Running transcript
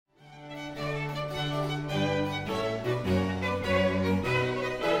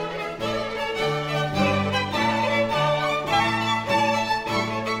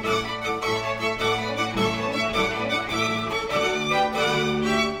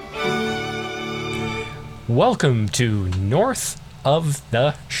Welcome to North of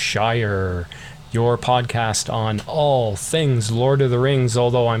the Shire, your podcast on all things Lord of the Rings,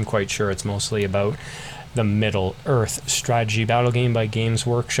 although I'm quite sure it's mostly about the Middle-earth strategy battle game by Games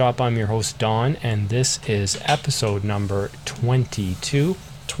Workshop. I'm your host, Don, and this is episode number 22.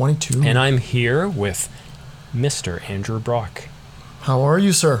 22. And I'm here with Mr. Andrew Brock. How are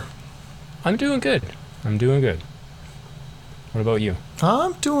you, sir? I'm doing good. What about you?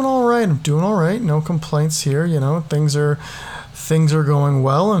 I'm doing all right. No complaints here. You know, things are going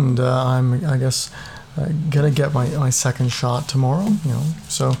well, and I guess gonna get my second shot tomorrow. You know,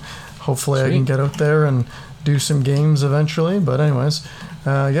 so hopefully Sweet. I can get out there and do some games eventually. But anyways,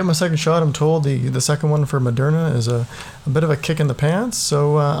 get my second shot. I'm told the second one for Moderna is a bit of a kick in the pants,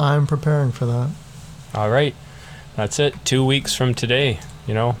 so I'm preparing for that. All right. That's it. 2 weeks from today.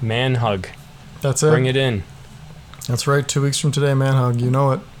 You know, man hug. That's it. Bring it in. That's right. 2 weeks from today, man hug. You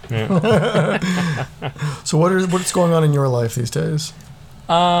know it. Yeah. So what's going on in your life these days?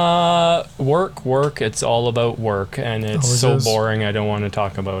 Work. It's all about work, and it's Always so is. boring. I don't want to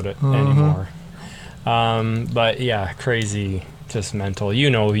talk about it anymore. But yeah, crazy, just mental. You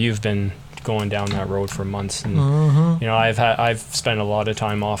know, you've been going down that road for months, and you know, I've spent a lot of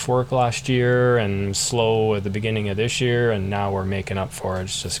time off work last year and slow at the beginning of this year, and now we're making up for it.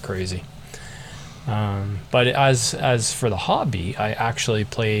 It's just crazy. But as for the hobby, I actually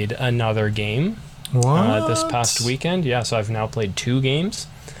played another game this past weekend. Yeah, so I've now played 2 games.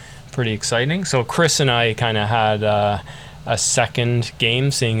 Pretty exciting. So Chris and I kind of had a second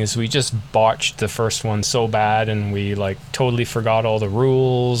game, seeing as we just botched the first one so bad, and we like totally forgot all the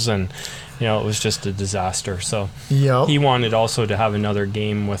rules, and you know, it was just a disaster. So Yep. he wanted also to have another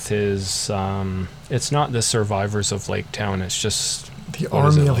game with his it's not the Survivors of Lake Town, it's just The what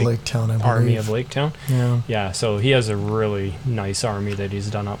is Army it, of like Lake Town, I believe. Army of Lake Town. Yeah. So he has a really nice army that he's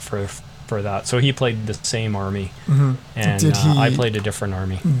done up for that. So he played the same army, and I played a different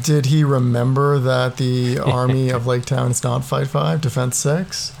army. Did he remember that the Army of Lake Town is not Fight 5, Defense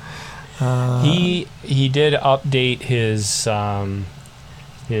 6? He did update his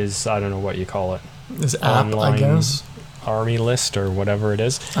I don't know what you call it, His app, online I guess. army list or whatever it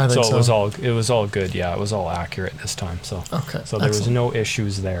is. I think so. It was all good. Yeah, it was all accurate this time. So Okay. so there was excellent. no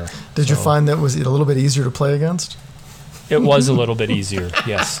issues there. Did you So find that was it a little bit easier to play against? it was a little bit easier?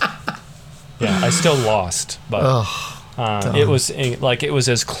 Yes. Yeah, I still lost, but it was it was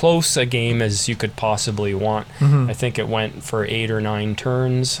as close a game as you could possibly want. I think it went for 8 or 9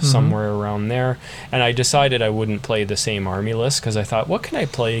 turns, somewhere around there. And I decided I wouldn't play the same army list because I thought, what can I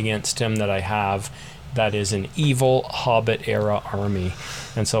play against him that I have that is an evil Hobbit era army?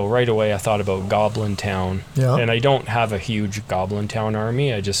 And so right away I thought about Goblin Town. Yeah. And I don't have a huge Goblin Town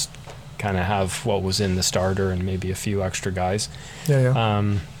army. I just kind of have what was in the starter and maybe a few extra guys. Yeah.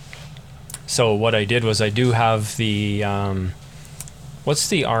 So what I did was I do have the what's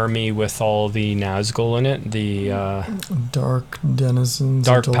the army with all the Nazgul in it? The Dark Denizens.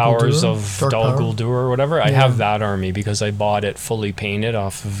 Dark of Dol Powers Guldur? of Dark Dol Power? Guldur or whatever. I Yeah. have that army because I bought it fully painted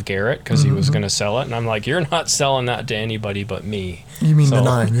off of Garrett because he was going to sell it, and I'm like, you're not selling that to anybody but me. You mean the So-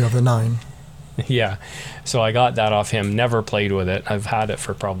 9? You have the 9. Yeah. So I got that off him. Never played with it. I've had it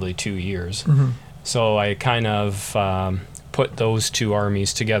for probably 2 years. So I kind of put those 2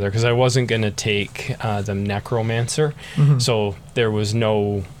 armies together because I wasn't going to take the Necromancer. So there was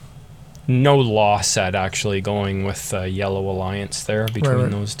no loss at actually going with Yellow Alliance there between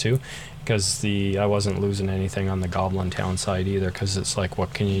Right. those 2, because I wasn't losing anything on the Goblin Town side either, because it's like,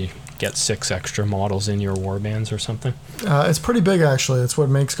 what can you get 6 extra models in your warbands or something? It's pretty big, actually. It's what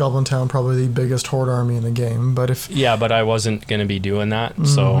makes Goblin Town probably the biggest horde army in the game. But if Yeah, but I wasn't going to be doing that,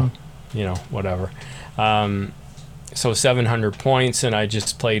 so, you know, whatever. So 700 points, and I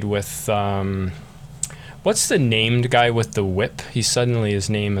just played with, what's the named guy with the whip? His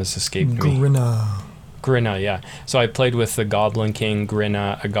name has escaped me. Grinna, yeah. So I played with the Goblin King,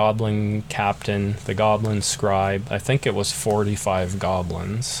 Grinna, a Goblin Captain, the Goblin Scribe. I think it was 45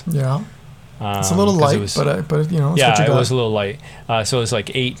 goblins. Yeah. It's a little 'cause light, but you know, it's yeah, what you it got. was a little light. So it was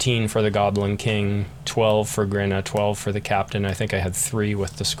like 18 for the Goblin King, 12 for Grinna, 12 for the Captain. I think I had 3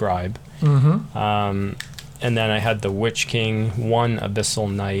 with the Scribe. And then I had the Witch King, 1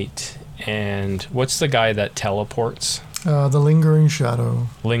 Abyssal Knight, and what's the guy that teleports? The Lingering Shadow.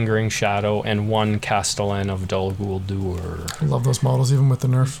 Lingering Shadow, and 1 Castellan of Dol Guldur. I love those models, even with the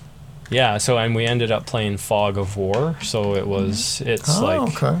nerf. Yeah, so, and we ended up playing Fog of War, so it's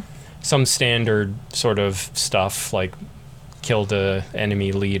Okay. some standard sort of stuff, like kill the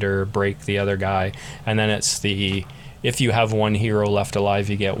enemy leader, break the other guy, and then it's if you have 1 hero left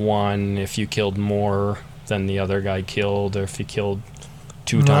alive, you get 1. If you killed more than the other guy killed, or if you killed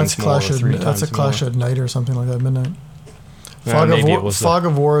two No, times more or Clash three at, times that's a Clash more. at Night or something like that, midnight. Maybe it was Fog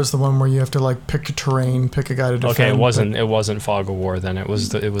of War is the one where you have to like pick a terrain, pick a guy to defend. Okay, it wasn't Fog of War then. It was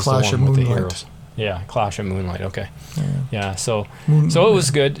the Clash one of with the Moonlight. heroes. Yeah, Clash of Moonlight. Okay. Yeah. So Moon- it was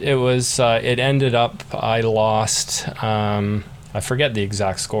good. It was. It ended up. I lost. I forget the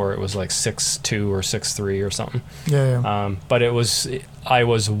exact score. It was like 6-2 or 6-3 or something. Yeah. But it was. I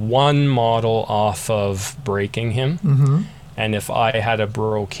was one model off of breaking him, Mm-hmm. and if I had a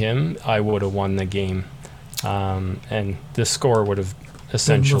broke him, I would have won the game, and the score would have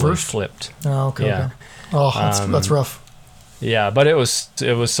essentially reversed? flipped. Oh, okay. Yeah. Okay. Oh, that's rough. Yeah, but it was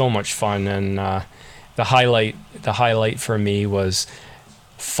so much fun, and the highlight for me was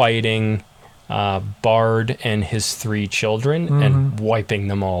fighting Bard and his 3 children and wiping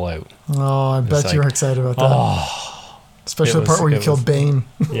them all out. Oh, I bet like, you're excited about that. Especially the part where you killed Bane.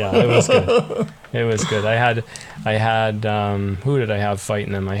 Yeah, it was good. It was good. I had who did I have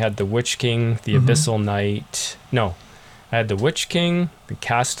fighting them? I had the Witch King, the Abyssal Knight. No, I had the Witch King, the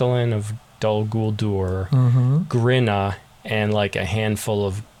Castellan of Dol Guldur, Grinna, and like a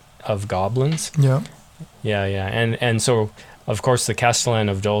handful of goblins. Yeah. Yeah. And so of course the Castellan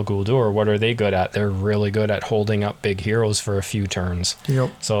of Dol Guldur, what are they good at? They're really good at holding up big heroes for a few turns. Yep.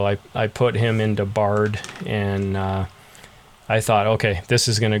 So I put him into Bard, and I thought, okay, this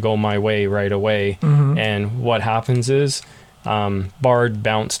is going to go my way right away. And what happens is Bard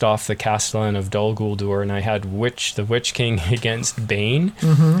bounced off the Castellan of Dol Guldur, and I had the Witch King against Bane.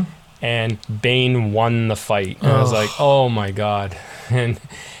 And Bane won the fight. And I was like, oh my god.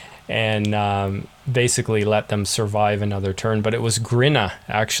 And basically let them survive another turn. But it was Grinna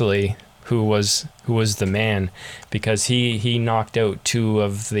actually who was the man, because he knocked out 2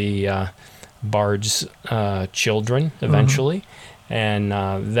 of the Bard's children eventually, and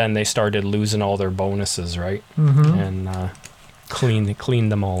then they started losing all their bonuses, right? And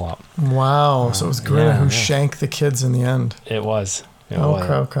cleaned them all up. Wow. So it was Grinna who shanked the kids in the end. It was.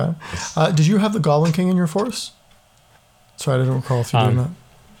 Okay. Did you have the Goblin King in your force? Sorry, I didn't recall if you did not.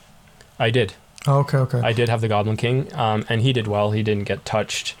 I did. Oh, okay. I did have the Goblin King, and he did well. He didn't get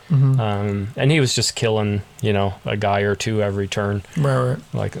touched, and he was just killing, a guy or 2 every turn, Right.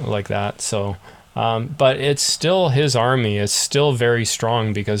 like that. So, but it's still, his army is still very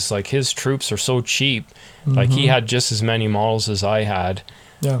strong, because like his troops are so cheap. Like he had just as many models as I had.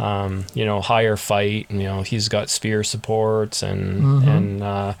 Yeah. Higher fight. He's got spear supports, and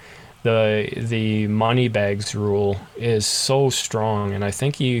the money bags rule is so strong, and I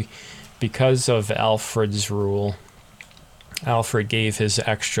think because of Alfred's rule, Alfred gave his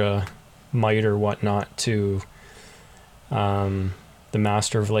extra might or whatnot to the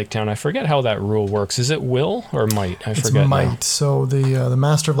Master of Laketown. I forget how that rule works. Is it will or might? I forget. It's might. Now. So the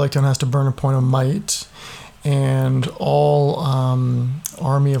Master of Laketown has to burn a point of might, and all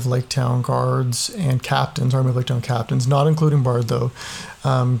Army of Laketown guards and captains, Army of Laketown captains, not including Bard though,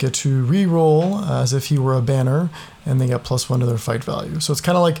 get to re-roll as if he were a banner, and they get +1 to their fight value. So it's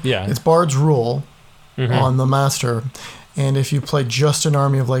kind of like it's Bard's rule on the Master, and if you play just an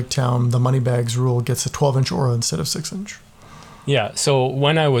Army of Laketown, the Moneybags rule gets a 12-inch aura instead of 6-inch. Yeah, so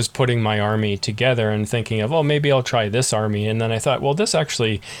when I was putting my army together and thinking of, maybe I'll try this army, and then I thought, well, this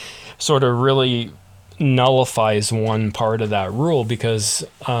actually sort of really nullifies one part of that rule, because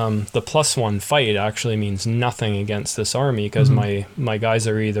the +1 fight actually means nothing against this army, because my guys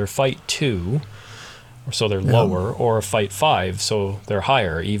are either fight 2, so they're lower, or fight 5, so they're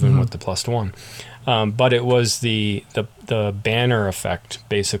higher, even with the +1. But it was the banner effect,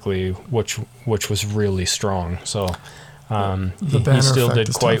 basically, which was really strong. So he still did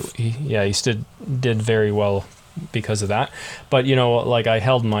he still did very well because of that. But like I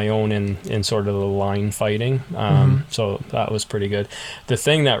held my own in sort of the line fighting, so that was pretty good. The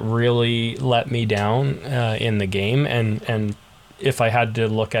thing that really let me down in the game, and if I had to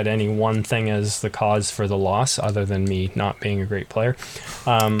look at any one thing as the cause for the loss, other than me not being a great player,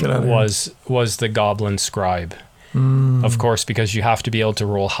 was the Goblin Scribe. Of course, because you have to be able to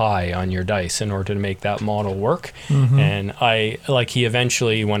roll high on your dice in order to make that model work. And he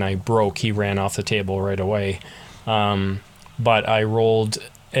eventually, when I broke, he ran off the table right away. But I rolled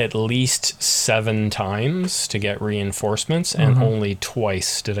at least 7 times to get reinforcements, and only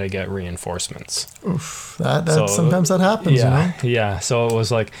twice did I get reinforcements. Oof, sometimes that happens. Yeah. So it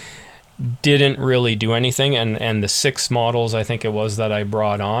was like, didn't really do anything, and the 6 models I think it was that I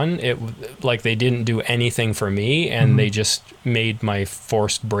brought on, they didn't do anything for me, and they just made my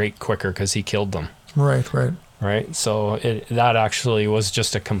force break quicker because he killed them. Right. right? So that actually was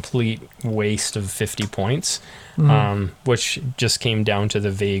just a complete waste of 50 points, which just came down to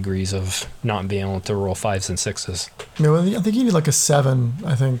the vagaries of not being able to roll 5s and 6s. No, I think you need like a 7,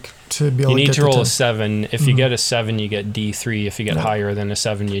 I think, to be able You to need get to roll the a 7. If you get a 7, you get D3. If you get higher than a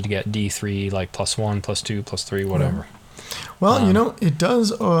 7, you'd get D3, like +1, +2, +3, whatever. Well, it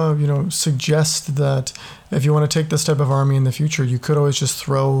does, suggest that if you want to take this type of army in the future, you could always just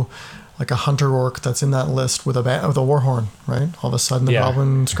throw like a hunter orc that's in that list with a war horn, right? All of a sudden, the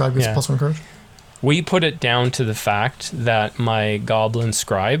goblin scribe gets +1 courage. We put it down to the fact that my goblin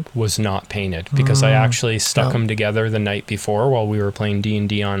scribe was not painted because I actually stuck them together the night before while we were playing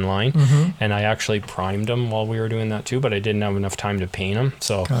D&D online, and I actually primed them while we were doing that too, but I didn't have enough time to paint them.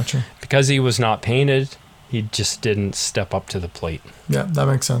 So because he was not painted, he just didn't step up to the plate. Yeah, that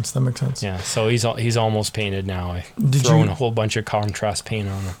makes sense. Yeah, so he's almost painted now. I've thrown a whole bunch of contrast paint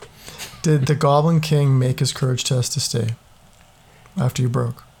on him. Did the Goblin King make his courage test to stay after you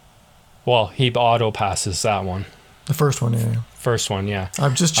broke? Well, he auto passes that one. The first one, yeah. First one, yeah.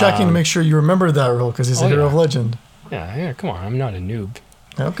 I'm just checking to make sure you remember that rule because he's a hero of legend. Yeah, come on. I'm not a noob.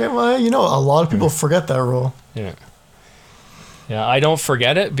 Okay, well, a lot of people forget that rule. Yeah. Yeah, I don't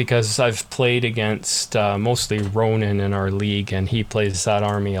forget it because I've played against mostly Ronan in our league, and he plays that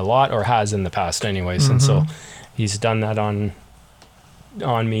army a lot, or has in the past anyways. And so he's done that on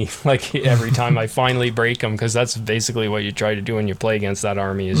me like every time I finally break them, because that's basically what you try to do when you play against that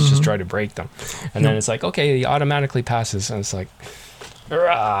army is just try to break them, and then it's like, okay, he automatically passes, and it's like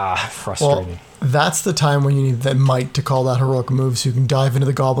frustrating. Well, that's the time when you need that might to call that heroic move so you can dive into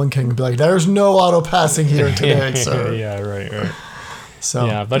the Goblin King and be like, there's no auto passing here today, sir. Yeah, right. So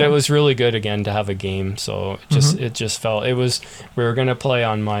yeah, but it was really good again to have a game. So it just felt we were gonna play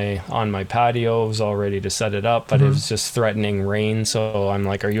on my patio. I was all ready to set it up, but it was just threatening rain. So I'm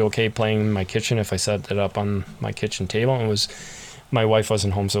like, "Are you okay playing in my kitchen if I set it up on my kitchen table?" And my wife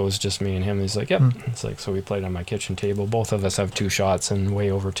wasn't home, so it was just me and him. He's like, "Yep." It's like, so we played on my kitchen table. Both of us have 2 shots in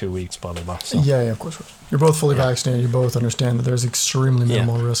way over 2 weeks. Blah blah blah. So. Yeah, of course. You're both fully vaccinated. You both understand that there's extremely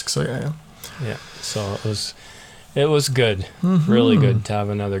minimal risk. So yeah. So it was good, really good to have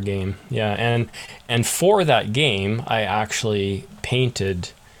another game. Yeah, and for that game, I actually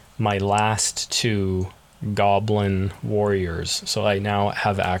painted my last 2 Goblin Warriors. So I now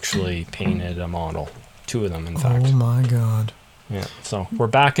have actually painted a model, 2 of them, in fact. Oh my God. Yeah, so we're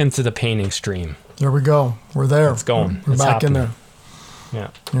back into the painting stream. There we go. We're there. It's going. We're it's back happening. in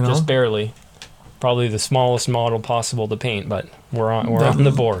there. Yeah, just barely. Probably the smallest model possible to paint, but we're on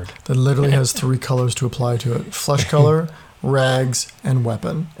the board. That literally has 3 colors to apply to it: flesh color, rags, and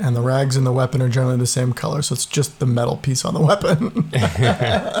weapon. And the rags and the weapon are generally the same color, so it's just the metal piece on the weapon.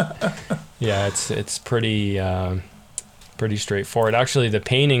 Yeah, it's pretty straightforward. Actually, the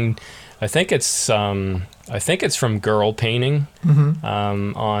painting, I think it's from Girl Painting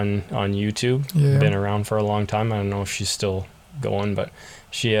on YouTube. Yeah. Been around for a long time. I don't know if she's still going, but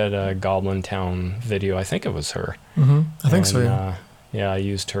she had a Goblin Town video. I think it was her. I think so. Yeah, I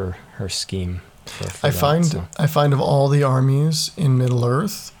used her scheme. I find of all the armies in Middle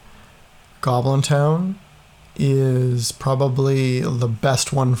Earth, Goblin Town is probably the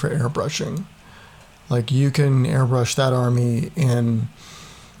best one for airbrushing. Like, you can airbrush that army in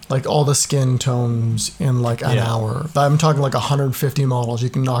like all the skin tones in like an hour. I'm talking like 150 models. You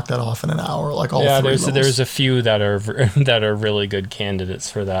can knock that off in an hour. Like all 3 levels. There's a few that are really good candidates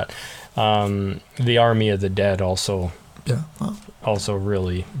for that. The Army of the Dead also. Yeah. Wow. Also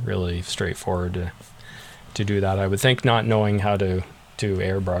really, really straightforward to do that. I would think, not knowing how to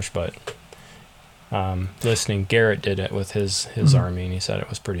airbrush, but listening, Garrett did it with his army, and he said it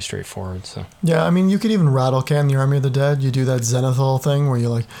was pretty straightforward. So yeah, I mean, you could even rattle can the Army of the Dead. You do that Zenithal thing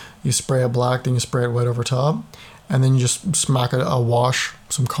where you spray it black, then you spray it white over top, and then you just smack a wash,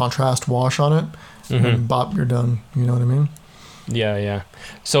 some contrast wash on it, and then bop, you're done. You know what I mean? Yeah.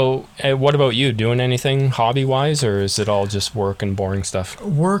 So what about you? Doing anything hobby-wise, or is it all just work and boring stuff?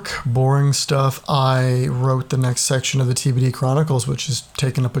 Work, boring stuff. I wrote the next section of the TBD Chronicles, which is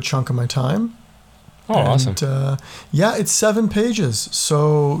taking up a chunk of my time. Oh, awesome. Yeah, it's 7 pages.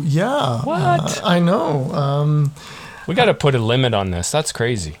 So, yeah. What? I know. We got to put a limit on this. That's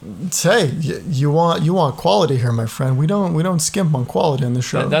crazy. Hey, you want quality here, my friend. We don't skimp on quality in the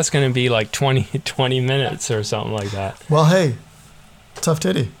show. That's going to be like 20 minutes or something like that. Well, hey, tough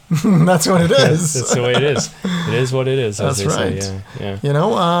titty. That's what it is. That's the way it is. It is what it is. That's right. Say. Yeah. You know,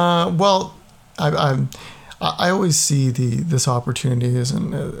 well, I always see this opportunity as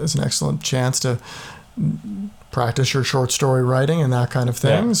an excellent chance to practice your short story writing and that kind of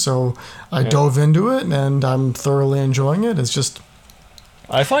thing. Yeah. So I dove into it, and I'm thoroughly enjoying it. It's just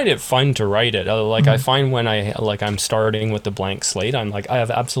I find it fun to write it. Like I find when I'm starting with the blank slate, I'm like, I have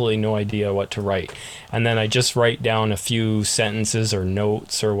absolutely no idea what to write. And then I just write down a few sentences or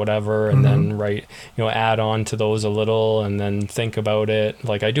notes or whatever, and then write, add on to those a little and then think about it.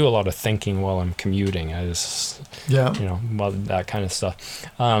 Like I do a lot of thinking while I'm commuting. I just, well, that kind of stuff.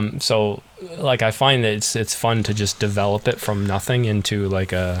 So like I find that it's fun to just develop it from nothing into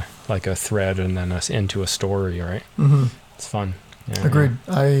like a thread and then into a story, right? Mm-hmm. It's fun. Yeah, Agreed.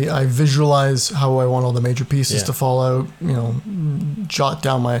 Yeah. I visualize how I want all the major pieces to fall out, jot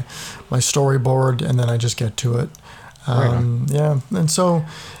down my storyboard, and then I just get to it. Yeah. And so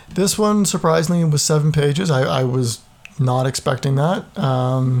this one, surprisingly, was 7 pages. I was not expecting that.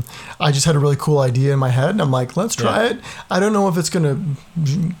 I just had a really cool idea in my head, and I'm like, let's try it. I don't know if it's going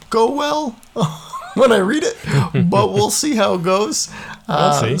to go well when I read it, but we'll see how it goes.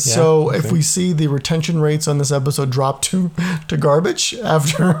 We'll see. So if we see the retention rates on this episode drop to garbage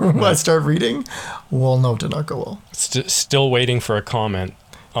after I start reading, we'll know it did not go well. Still waiting for a comment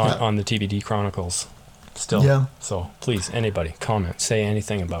on the TBD Chronicles. Still. Yeah. So please, anybody, comment, say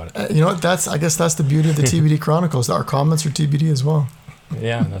anything about it. You know what? I guess that's the beauty of the TBD Chronicles. Our comments are TBD as well.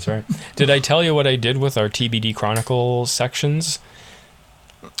 Yeah, that's right. Did I tell you what I did with our TBD Chronicle sections?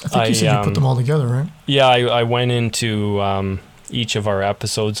 I think you said you put them all together, right? Yeah, I went into each of our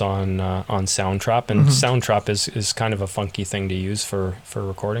episodes on Soundtrap, and Soundtrap is kind of a funky thing to use for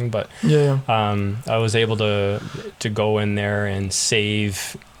recording, but I was able to go in there and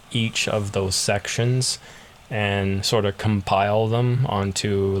save each of those sections and sort of compile them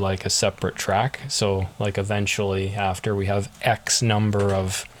onto like a separate track. So like eventually after we have X number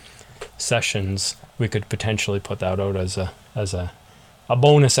of sessions, we could potentially put that out as a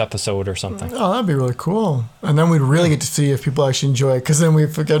bonus episode or something. Oh, that'd be really cool. And then we'd really get to see if people actually enjoy it, because then we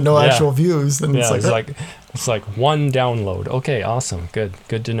get no actual views. Then it's like one download. Okay, awesome. Good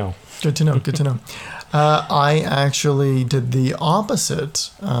to know. Good to know. I actually did the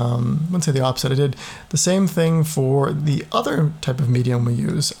opposite. I wouldn't say the opposite. I did the same thing for the other type of medium we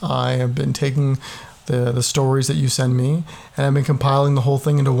use. I have been taking the stories that you send me, and I've been compiling the whole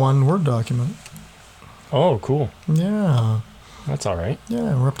thing into one Word document. Oh, cool. Yeah. That's all right.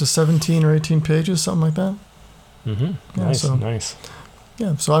 Yeah, we're up to 17 or 18 pages, something like that. Mm-hmm. Yeah, Nice.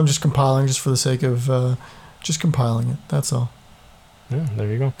 Yeah, so I'm just compiling just for the sake of just compiling it. That's all. Yeah, there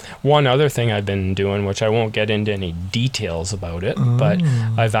you go. One other thing I've been doing, which I won't get into any details about it, but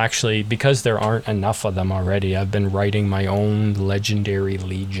I've actually, because there aren't enough of them already, I've been writing my own Legendary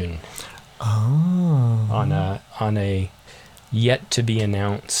Legion. Oh. On a yet to be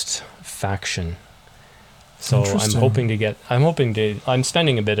announced faction. So I'm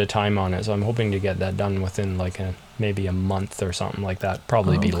spending a bit of time on it, so I'm hoping to get that done within like maybe a month or something like that.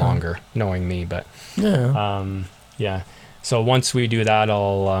 Probably be longer, knowing me, but yeah. So once we do that,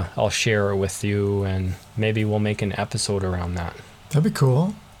 I'll share it with you, and maybe we'll make an episode around that. That'd be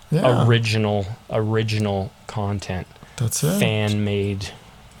cool. Yeah. Original content. That's it. Fan-made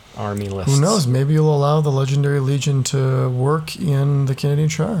army lists. Who knows? Maybe you'll allow the Legendary Legion to work in the Canadian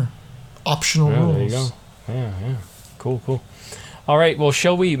Shire. Optional rules. There you go. Yeah. Cool. All right, well,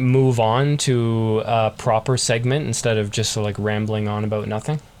 shall we move on to a proper segment instead of just like rambling on about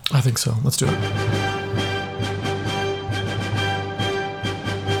nothing? I think so. Let's do it.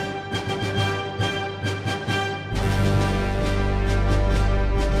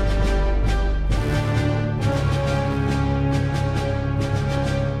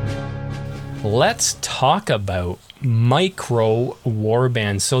 Let's talk about micro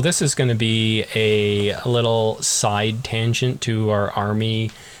warbands. So this is going to be a little side tangent to our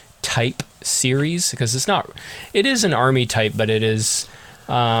army type series, because it is an army type, but it is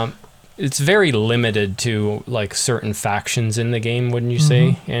it's very limited to like certain factions in the game, wouldn't you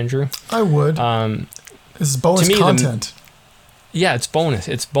say, Andrew? I would. This is bonus content. Yeah, it's bonus.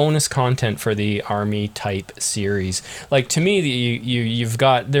 It's bonus content for the army type series. Like, to me, you've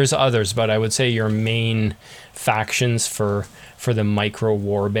got, there's others, but I would say your main factions for the micro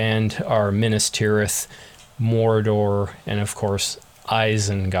warband are Minas Tirith, Mordor, and of course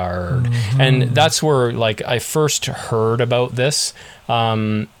Isengard. And that's where like I first heard about this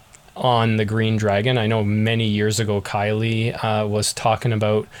on the Green Dragon. I know many years ago Kylie was talking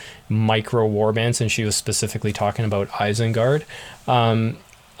about micro warbands, and she was specifically talking about Isengard.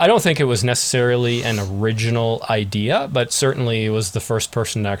 I don't think it was necessarily an original idea, but certainly it was the first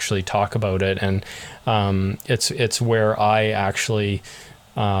person to actually talk about it, and it's where I actually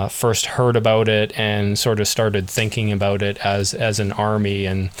first heard about it and sort of started thinking about it as an army,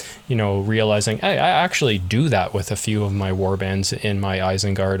 and realizing, hey, I actually do that with a few of my warbands in my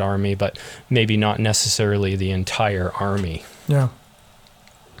Isengard army, but maybe not necessarily the entire army. Yeah.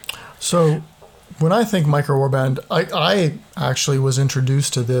 So when I think micro warband, I actually was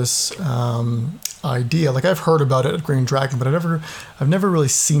introduced to this idea. Like I've heard about it at Green Dragon, but I've never really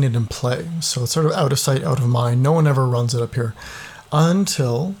seen it in play. So it's sort of out of sight, out of mind. No one ever runs it up here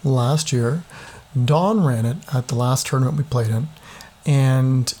until last year. Don ran it at the last tournament we played in,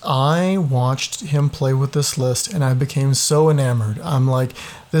 and I watched him play with this list, and I became so enamored. I'm like,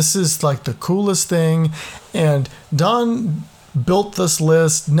 this is like the coolest thing. And Don built this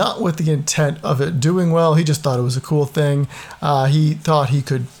list not with the intent of it doing well. He just thought it was a cool thing. He thought he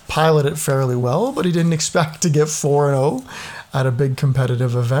could pilot it fairly well, but he didn't expect to get 4-0 at a big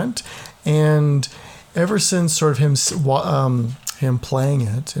competitive event. And ever since sort of him playing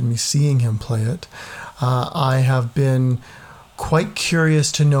it and me seeing him play it, I have been quite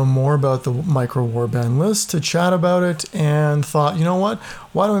curious to know more about the micro warband list, to chat about it, and thought, you know what,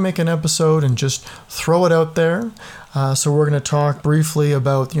 why don't we make an episode and just throw it out there. So we're going to talk briefly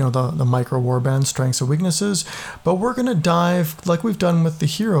about the micro warband strengths and weaknesses, but we're going to dive, like we've done with the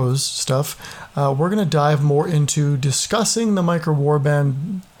heroes stuff, we're going to dive more into discussing the micro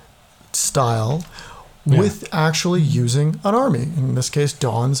warband style with actually using an army, in this case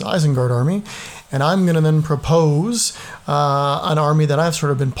Don's Isengard army. And I'm going to then propose an army that I've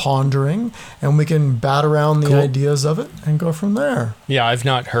sort of been pondering, and we can bat around the ideas of it and go from there. Yeah, I've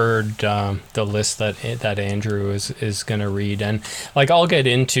not heard the list that Andrew is going to read. And like I'll get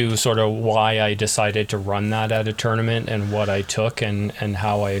into sort of why I decided to run that at a tournament and what I took and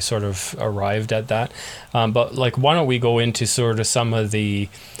how I sort of arrived at that. But like, why don't we go into sort of some of the,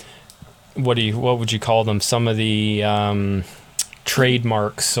 what would you call them? Some of the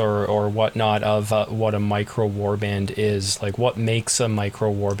trademarks or whatnot of what a micro warband is. Like, what makes a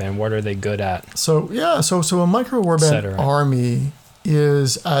micro warband? What are they good at? So a micro warband army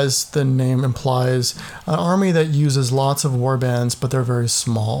is, as the name implies, an army that uses lots of warbands, but they're very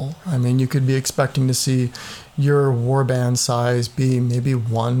small. I mean, you could be expecting to see your warband size be maybe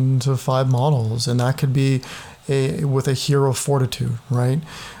 1 to 5 models, and that could be with a hero fortitude, right?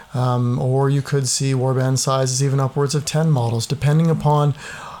 Or you could see warband sizes even upwards of 10 models, depending upon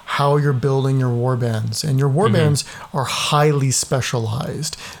how you're building your warbands. And your warbands are highly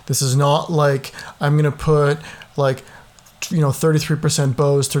specialized. This is not like I'm going to put like 33%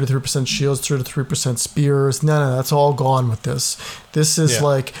 bows, 33% shields, 33% spears. No, that's all gone with this. This is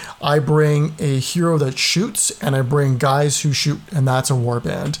like, I bring a hero that shoots, and I bring guys who shoot, and that's a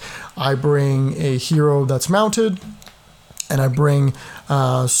warband. I bring a hero that's mounted, and I bring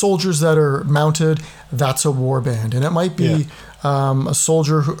soldiers that are mounted. That's a warband. And it might be a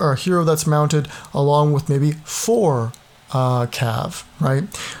soldier or a hero that's mounted along with maybe 4 cav, right?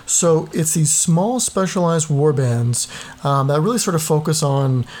 So it's these small specialized warbands that really sort of focus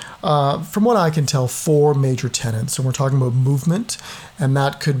on, from what I can tell, 4 major tenets. And we're talking about movement, and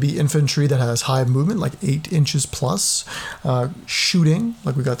that could be infantry that has high movement, like 8 inches plus. Shooting,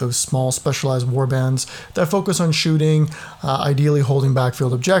 like we got those small specialized warbands that focus on shooting, ideally holding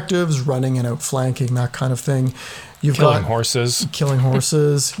backfield objectives, running and outflanking, that kind of thing. You've killing got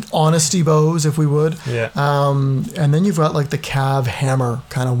horses, honesty bows, if we would. Yeah. And then you've got like the cav hammer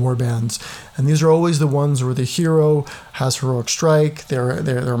kind of warbands, and these are always the ones where the hero has heroic strike.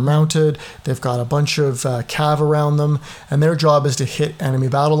 They're mounted. They've got a bunch of cav around them, and their job is to hit enemy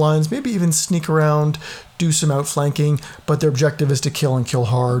battle lines, maybe even sneak around, do some outflanking, but their objective is to kill and kill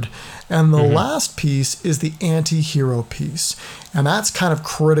hard. And the last piece is the anti-hero piece, and that's kind of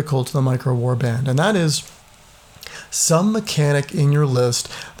critical to the micro warband, and that is some mechanic in your list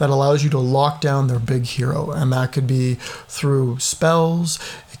that allows you to lock down their big hero. And that could be through spells,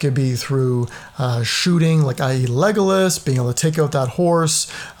 it could be through shooting, like i.e. Legolas, being able to take out that horse,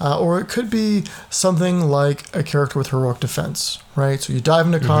 or it could be something like a character with heroic defense, right? So you dive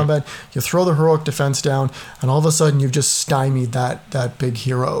into combat, you throw the heroic defense down, and all of a sudden you've just stymied that big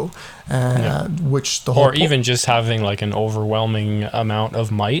hero. Which the whole or even just having like an overwhelming amount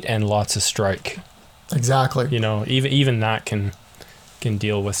of might and lots of strike. Exactly. Even that can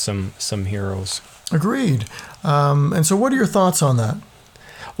deal with some heroes. Agreed. And so what are your thoughts on that?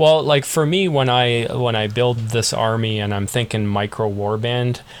 Well, like for me, when I build this army and I'm thinking micro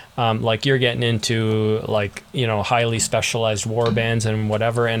warband, like you're getting into like, highly specialized warbands and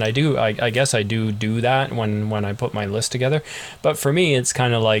whatever. And I guess I do that when I put my list together. But for me, it's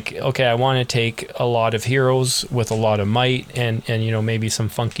kind of like, okay, I want to take a lot of heroes with a lot of might and maybe some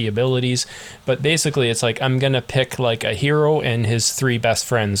funky abilities. But basically it's like, I'm going to pick like a hero and his 3 best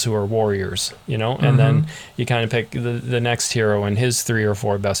friends who are warriors, and then you kind of pick the next hero and his 3 or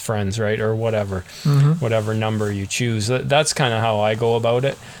 4 best friends, right? Or whatever number you choose. That's kind of how I go about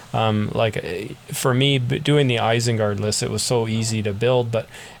it. For me, doing the Isengard list, it was so easy to build, but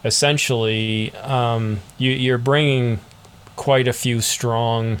essentially you're bringing quite a few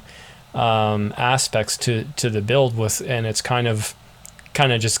strong aspects to the build and it's kind of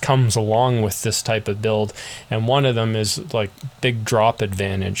just comes along with this type of build. And one of them is like big drop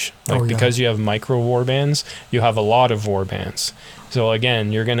advantage, because you have micro warbands, you have a lot of warbands. So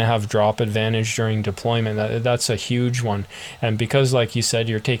again, you're going to have drop advantage during deployment. That's a huge one. And because, like you said,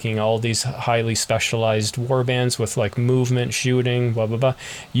 you're taking all these highly specialized warbands with like movement, shooting, blah, blah, blah.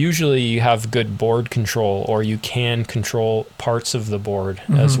 Usually you have good board control, or you can control parts of the board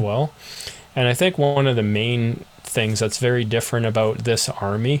as well. And I think one of the main things that's very different about this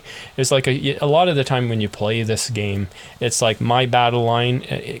army is like a lot of the time when you play this game, it's like my battle line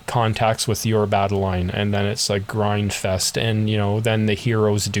it contacts with your battle line, and then it's like grind fest, and then the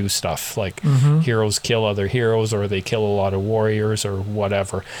heroes do stuff like heroes kill other heroes, or they kill a lot of warriors or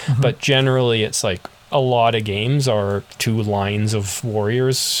whatever. But generally it's like a lot of games are two lines of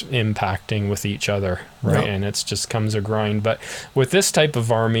warriors impacting with each other, right? And it's just comes a grind. But with this type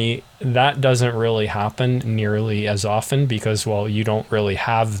of army, that doesn't really happen nearly as often because, well, you don't really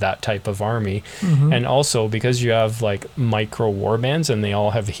have that type of army. And also because you have like micro warbands and they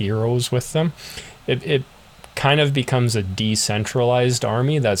all have heroes with them, it kind of becomes a decentralized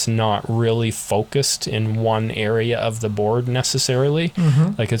army that's not really focused in one area of the board necessarily.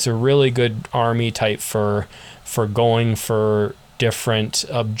 Like it's a really good army type for going for different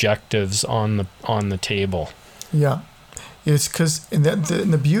objectives on the table. Yeah. It's because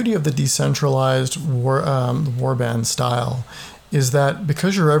the beauty of the decentralized warband style is that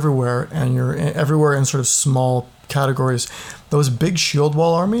because you're everywhere and you're everywhere in sort of small categories, those big shield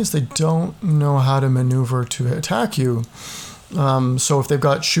wall armies, they don't know how to maneuver to attack you. So if they've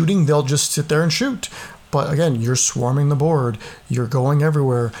got shooting, they'll just sit there and shoot. But again, you're swarming the board, you're going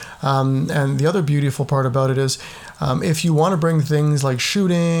everywhere. And the other beautiful part about it is if you want to bring things like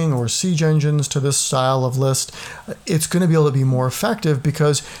shooting or siege engines to this style of list, it's going to be able to be more effective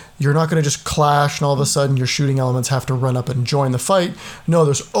because you're not going to just clash and all of a sudden your shooting elements have to run up and join the fight. No,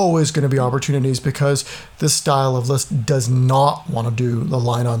 there's always going to be opportunities because this style of list does not want to do the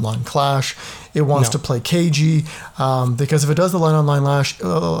line-on-line clash. It wants to play cagey because if it does the line-on-line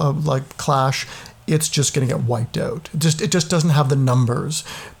clash, it's just going to get wiped out. It just doesn't have the numbers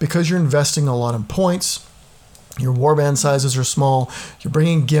because you're investing a lot in points. Your warband sizes are small. You're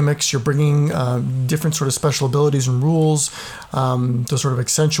bringing gimmicks. You're bringing different sort of special abilities and rules to sort of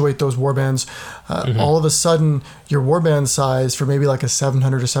accentuate those warbands. All of a sudden, your warband size for maybe like a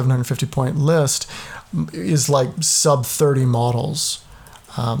 700 or 750 point list is like sub 30 models.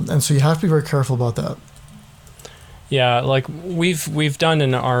 And so you have to be very careful about that. Yeah, like we've done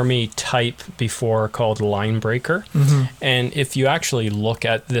an army type before called Line Breaker, and if you actually look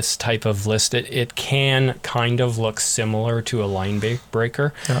at this type of list, it can kind of look similar to a Line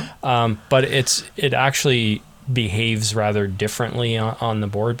Breaker, but it actually behaves rather differently on the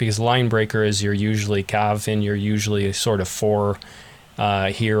board because Line Breaker is you're usually cav and you're usually sort of four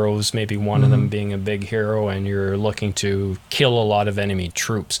heroes, maybe one of them being a big hero, and you're looking to kill a lot of enemy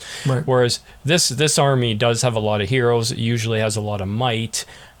troops. Right. Whereas this army does have a lot of heroes, it usually has a lot of might,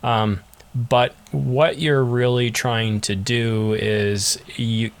 but what you're really trying to do is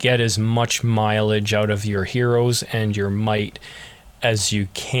you get as much mileage out of your heroes and your might as you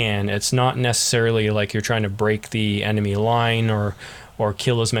can. It's not necessarily like you're trying to break the enemy line or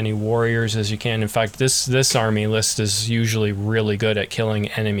kill as many warriors as you can. In fact, this army list is usually really good at killing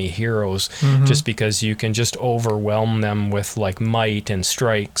enemy heroes just because you can just overwhelm them with like might and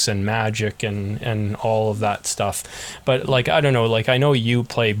strikes and magic and all of that stuff. But like, I don't know, like I know you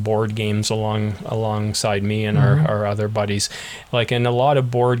play board games alongside me and our other buddies. Like in a lot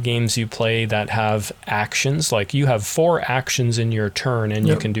of board games you play that have actions, like you have 4 actions in your turn and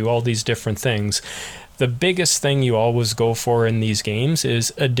you can do all these different things. The biggest thing you always go for in these games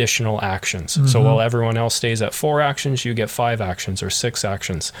is additional actions. So while everyone else stays at 4 actions, you get 5 actions or 6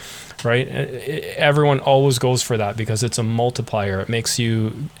 actions, right? Everyone always goes for that because it's a multiplier. It makes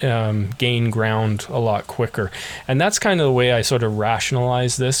you gain ground a lot quicker. And that's kind of the way I sort of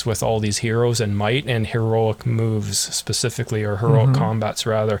rationalize this with all these heroes and might and heroic moves specifically, or heroic combats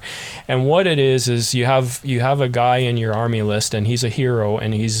rather. And what it is you have a guy in your army list and he's a hero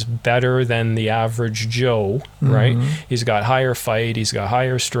and he's better than the average Joe, right? He's got higher fight, he's got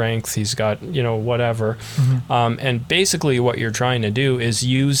higher strength, he's got, whatever. And basically what you're trying to do is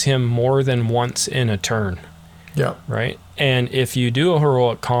use him more than once in a turn. Yeah. Right? And if you do a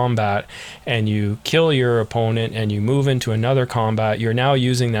heroic combat and you kill your opponent and you move into another combat, you're now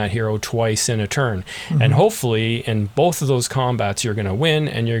using that hero twice in a turn. And hopefully in both of those combats, you're going to win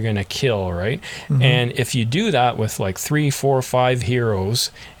and you're going to kill, right? And if you do that with like 3, 4, 5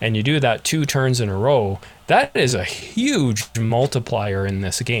 heroes and you do that 2 turns in a row, that is a huge multiplier in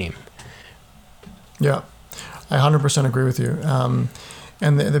this game. Yeah, I 100% agree with you.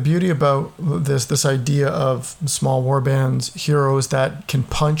 And the beauty about this idea of small warbands, heroes that can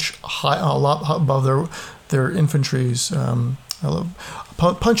punch a lot above their infantry's,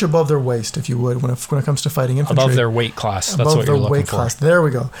 punch above their waist, if you would, when it comes to fighting infantry. Above their weight class. That's above what you're their looking weight for. class. There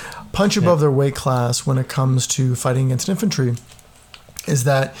we go. Punch above their weight class when it comes to fighting against infantry is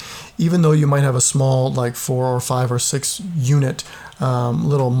that even though you might have a small, like 4 or 5 or 6 unit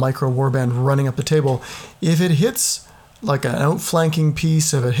little micro warband running up the table, if it hits like an outflanking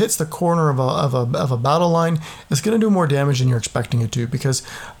piece, if it hits the corner of a battle line, it's going to do more damage than you're expecting it to, because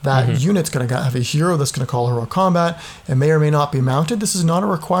that unit's going to have a hero that's going to call hero combat. It may or may not be mounted. This is not a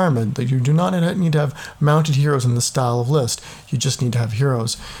requirement that you do not need to have mounted heroes in this style of list. You just need to have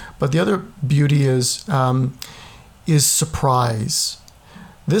heroes. But the other beauty is surprise.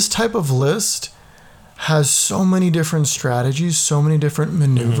 This type of list has so many different strategies, so many different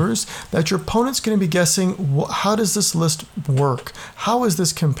maneuvers that your opponent's going to be guessing, how does this list work? How is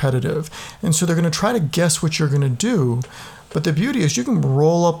this competitive? And so they're going to try to guess what you're going to do. But the beauty is you can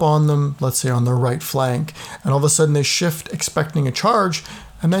roll up on them, let's say on their right flank, and all of a sudden they shift expecting a charge,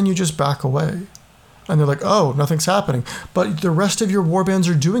 and then you just back away. And they're like, oh, nothing's happening. But the rest of your warbands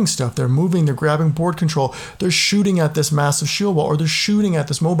are doing stuff. They're moving, they're grabbing board control, they're shooting at this massive shield wall, or they're shooting at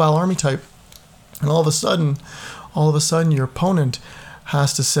this mobile army type. And all of a sudden, your opponent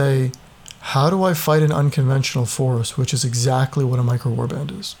has to say, how do I fight an unconventional force, which is exactly what a micro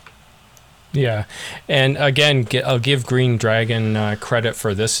warband is. Yeah, and again, I'll give Green Dragon credit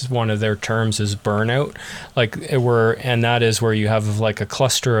for this. One of their terms is burnout, and that is where you have like a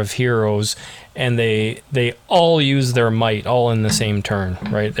cluster of heroes, and they all use their might all in the same turn,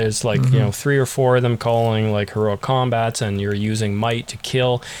 right? There's like 3 or 4 of them calling like heroic combats, and you're using might to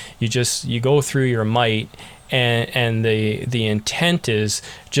kill. You go through your might. And the intent is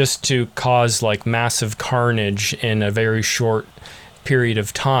just to cause like massive carnage in a very short period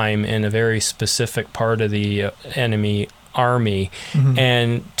of time in a very specific part of the enemy army,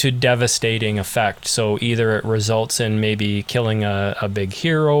 and to devastating effect. So either it results in maybe killing a big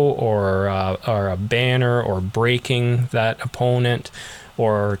hero or a banner, or breaking that opponent,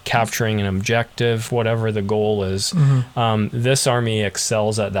 or capturing an objective, whatever the goal is. This army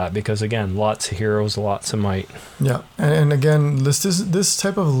excels at that because, again, lots of heroes, lots of might. Yeah, and again, this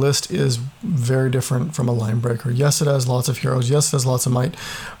type of list is very different from a line breaker. Yes, it has lots of heroes. Yes, it has lots of might.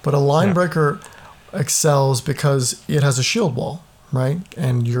 But a line breaker excels because it has a shield wall, right?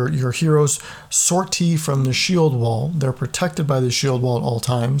 And your heroes sortie from the shield wall. They're protected by the shield wall at all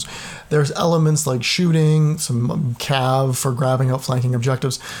times. There's elements like shooting, some cav for grabbing outflanking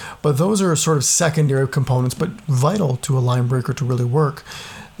objectives, but those are sort of secondary components, but vital to a line breaker to really work.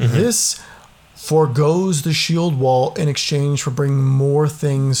 This forgoes the shield wall in exchange for bringing more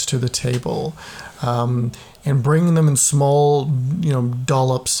things to the table. And bringing them in small,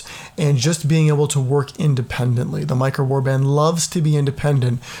 dollops, and just being able to work independently. The micro warband loves to be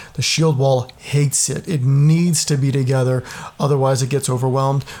independent. The shield wall hates it. It needs to be together, otherwise it gets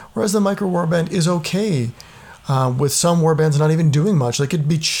overwhelmed. Whereas the micro warband is okay with some warbands not even doing much. They could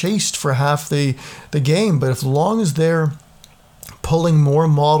be chased for half the game, but as long as they're pulling more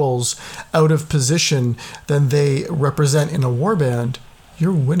models out of position than they represent in a warband,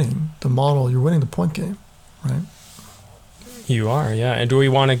 you're winning the model. You're winning the point game. Right. You are, yeah. And do we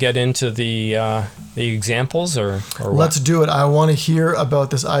want to get into the examples or Let's do it. I want to hear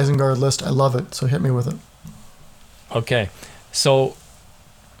about this Isengard list. I love it. So hit me with it. Okay. So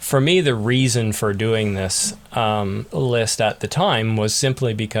for me, the reason for doing this list at the time was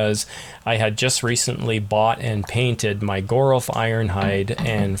simply because I had just recently bought and painted my Gorolf Ironhide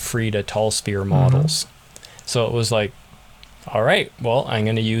and Frida Tallspear models. So it was like, all right, well, I'm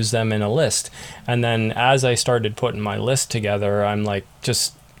going to use them in a list. And then as I started putting my list together, I'm like,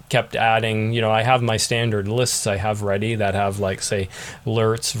 just kept adding, I have my standard lists I have ready that have like, say,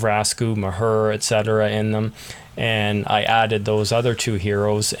 Lurtz, Vrasku, Mahur, etc. in them. and I added those other 2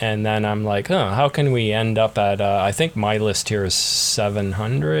 heroes, and then I'm like, how can we end up at, I think my list here is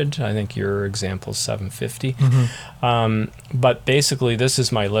 700. I think your example is 750. But basically, this is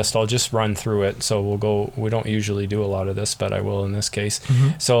my list. I'll just run through it. So we don't usually do a lot of this, but I will in this case.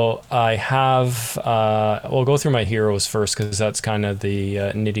 So I have, we'll go through my heroes first, because that's kind of the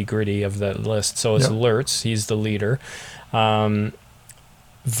nitty gritty of the list. So it's Lurtz, he's the leader. Vrasku,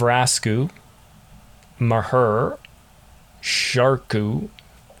 Mahur, Sharku,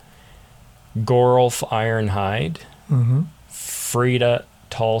 Gorulf Ironhide, Frida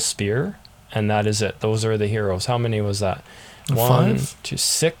Tallspear, and that is it. Those are the heroes. How many was that? 1, 2,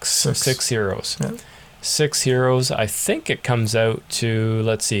 6. 6 heroes. Yeah. 6 heroes. I think it comes out to,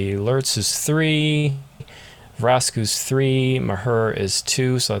 let's see, Lurtz is 3, Vrasku's 3, Mahur is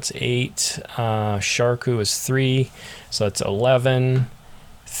 2, so that's 8. Sharku is 3, so that's 11.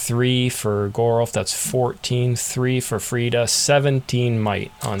 3 for Gorulf, that's 14. 3 for Frida, 17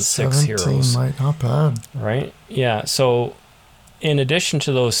 might on 6 heroes. 17 might, not bad. Right? Yeah, so in addition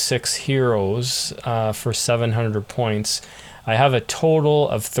to those 6 heroes for 700 points, I have a total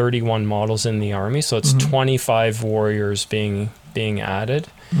of 31 models in the army, so it's 25 warriors being added.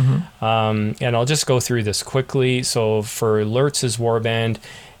 And I'll just go through this quickly. So for Lurtz's warband,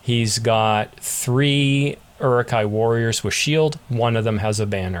 he's got 3 Uruk-hai warriors with shield. 1 of them has a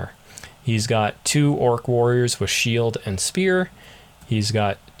banner. He's got 2 orc warriors with shield and spear. He's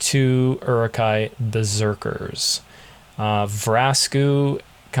got 2 Uruk-hai berserkers. Vrasku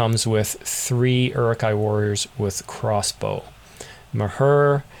comes with 3 Uruk-hai warriors with crossbow.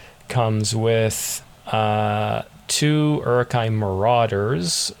 Mahur comes with 2 Uruk-hai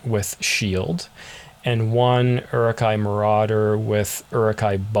marauders with shield, and 1 Uruk-hai marauder with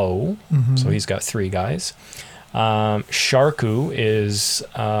Uruk-hai bow. So he's got 3 guys. Sharku is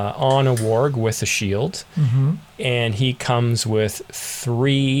on a warg with a shield, and he comes with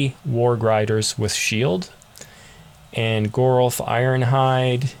 3 warg riders with shield. And Gorulf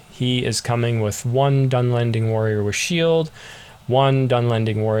Ironhide, he is coming with 1 Dunlending warrior with shield, 1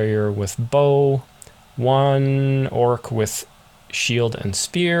 Dunlending warrior with bow, 1 orc with shield and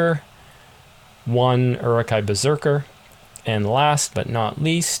spear, 1 Uruk-hai berserker, and last but not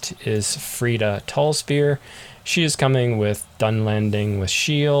least is Frida Tallspear. She is coming with Dunlending with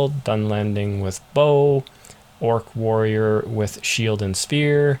shield, Dunlending with bow, orc warrior with shield and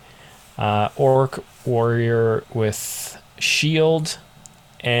spear, orc warrior with shield,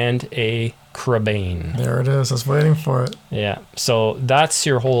 and a Crabane. There it is. I was waiting for it. Yeah. So that's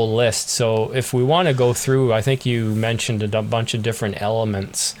your whole list. So if we want to go through, I think you mentioned a bunch of different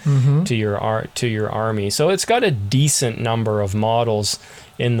elements to your army. So it's got a decent number of models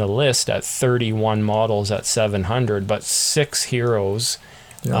in the list at 31 models at 700, but 6 heroes,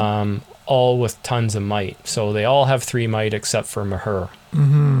 all with tons of might. So they all have 3 might except for Mahur.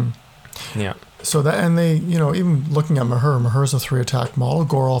 Yeah. So that, and they, even looking at Mahur's a 3 attack model.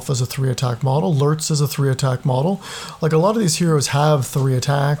 Gorulf is a 3 attack model. Lurtz is a 3 attack model. Like, a lot of these heroes have 3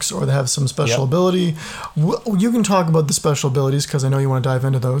 attacks, or they have some special ability. You can talk about the special abilities, because I know you want to dive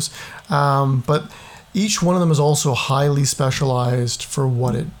into those. But each one of them is also highly specialized for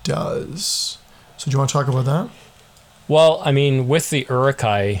what it does. So do you want to talk about that? Well, I mean, with the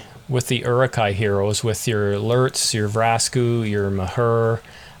Uruk-hai heroes, with your Lurtz, your Vrasku, your Mahur,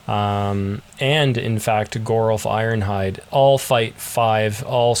 and in fact Gorulf Ironhide, all fight 5,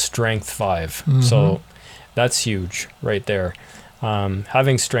 all strength 5. So that's huge right there.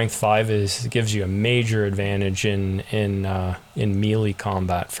 Having strength 5 gives you a major advantage in melee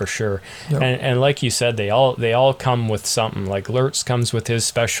combat for sure. And like you said, they all come with something. Like Lurtz comes with his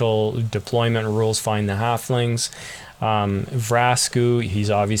special deployment rules, find the halflings. Vrasku, he's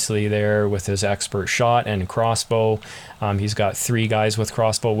obviously there with his expert shot and crossbow. He's got 3 guys with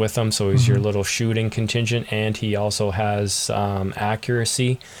crossbow with him, so he's your little shooting contingent, and he also has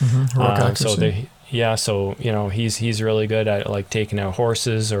accuracy. Accuracy. So he's really good at like taking out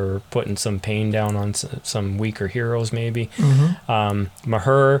horses or putting some pain down on some weaker heroes maybe.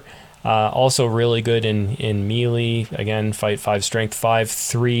 Mahur, also really good in melee. Again, fight 5, strength 5,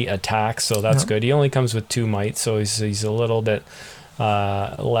 3 attacks, so that's good. He only comes with 2 might, so he's a little bit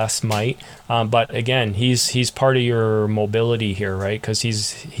less might. But again, he's part of your mobility here, right? Because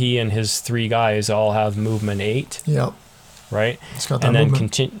he and his 3 guys all have movement 8. Yep. Right. It's got that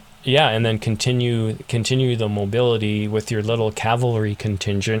movement. And then continue the mobility with your little cavalry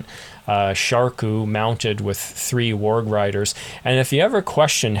contingent, Sharku mounted with 3 warg riders. And if you ever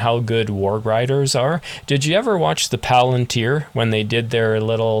question how good warg riders are, did you ever watch the Palantir when they did their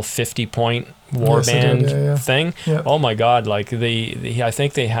little 50-point warband thing. Yeah. Oh my God! Like I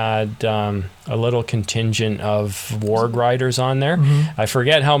think they had a little contingent of Warg Riders on there. I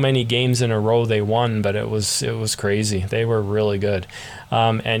forget how many games in a row they won, but it was crazy. They were really good.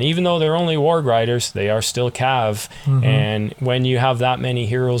 And even though they're only Warg Riders, they are still Cav. And when you have that many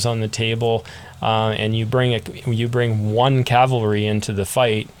heroes on the table, and you bring one cavalry into the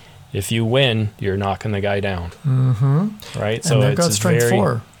fight, if you win, you're knocking the guy down. Right? So and they've got strength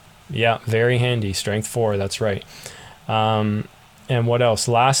 4. Yeah, very handy. Strength 4, that's right. And what else?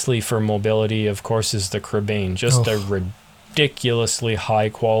 Lastly, for mobility, of course, is the Crebain. Just a ridiculously high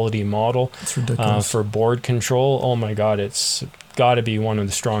quality model. It's ridiculous. For board control. Oh my God, it's got to be one of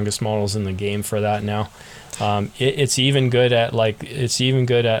the strongest models in the game for that now. It's even good at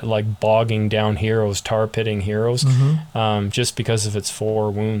bogging down heroes, tar pitting heroes, just because of its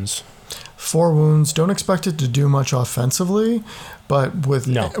 4 wounds. 4 wounds. Don't expect it to do much offensively, but with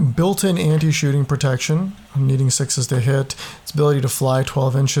built-in anti-shooting protection, needing 6s to hit, its ability to fly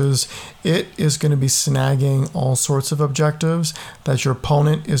 12 inches, it is going to be snagging all sorts of objectives that your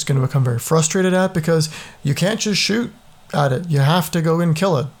opponent is going to become very frustrated at, because you can't just shoot at it. You have to go and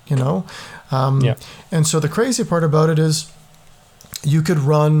kill it, you know? And so the crazy part about it is you could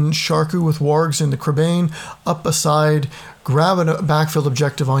run Sharku with Wargs in the Crebain up a side, grab a backfield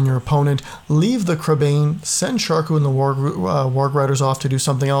objective on your opponent, leave the Crebain, send Sharku and the Warg Riders off to do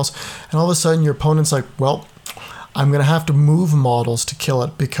something else, and all of a sudden your opponent's like, well, I'm going to have to move models to kill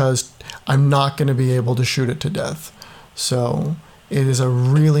it because I'm not going to be able to shoot it to death. So it is a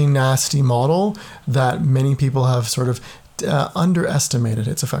really nasty model that many people have sort of underestimated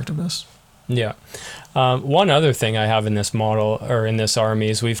its effectiveness. Yeah. One other thing I have in this model, or in this army,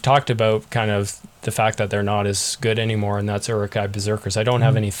 is we've talked about kind of the fact that they're not as good anymore, and that's Uruk-hai Berserkers. I don't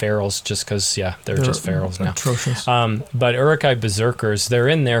have any Ferals just because, they're just Ferals now. Atrocious. But Uruk-hai Berserkers, they're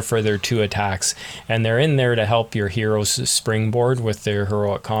in there for their 2 attacks, and they're in there to help your heroes springboard with their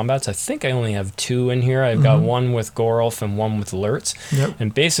heroic combats. I think I only have 2 in here. I've got one with Gorulf and one with Lurtz.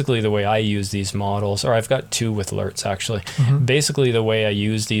 And basically the way I use these models, or I've got 2 with Lurtz actually. Basically the way I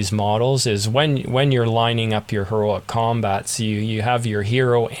use these models is when you're lining up your heroic combats, you have your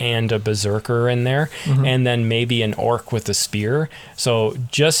hero and a Berserker in there, and then maybe an Orc with a spear. So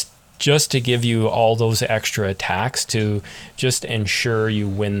just to give you all those extra attacks to just ensure you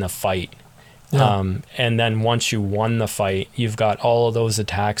win the fight. And then once you won the fight, you've got all of those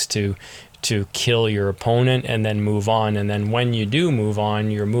attacks to kill your opponent and then move on. And then when you do move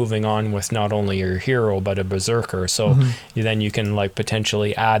on, you're moving on with not only your hero but a Berserker. So then you can like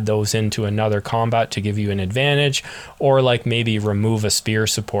potentially add those into another combat to give you an advantage, or like maybe remove a spear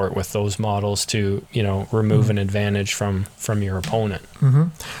support with those models to, remove an advantage from your opponent.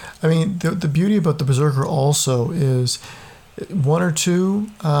 I mean, the beauty about the Berserker also is 1 or 2,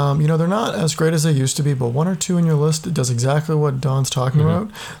 they're not as great as they used to be, but 1 or 2 in your list, it does exactly what Don's talking about.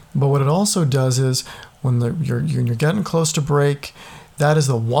 But what it also does is when you're getting close to break, that is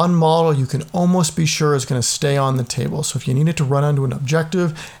the one model you can almost be sure is going to stay on the table. So if you needed to run onto an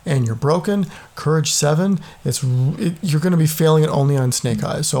objective and you're broken, Courage 7, you're going to be failing it only on Snake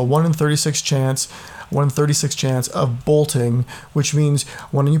Eyes. So a 1 in 36 chance of bolting, which means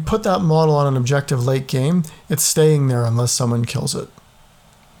when you put that model on an objective late game, it's staying there unless someone kills it.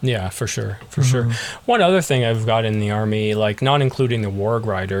 Yeah, for sure. One other thing I've got in the army, like not including the Warg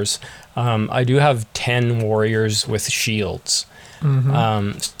Riders, I do have 10 warriors with shields.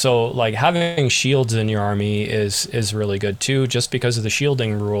 So like having shields in your army is really good too, just because of the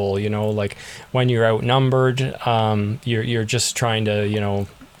shielding rule. Like when you're outnumbered, you're just trying to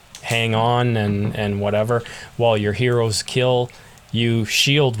hang on and whatever, while your heroes kill, you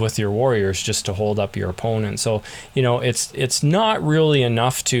shield with your warriors just to hold up your opponent. So it's not really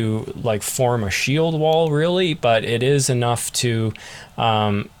enough to like form a shield wall really, but it is enough to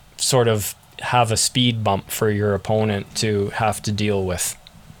sort of have a speed bump for your opponent to have to deal with.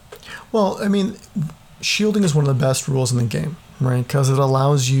 Well, I mean, shielding is one of the best rules in the game, right? Because it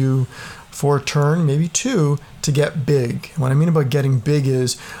allows you for a turn, maybe 2, to get big. What I mean about getting big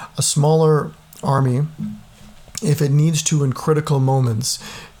is a smaller army, if it needs to in critical moments,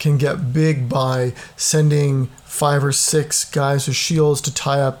 can get big by sending 5 or 6 guys with shields to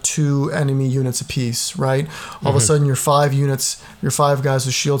tie up 2 enemy units apiece, right? All of a sudden your 5 guys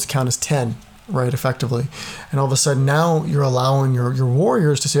with shields count as 10, right, effectively. And all of a sudden now you're allowing your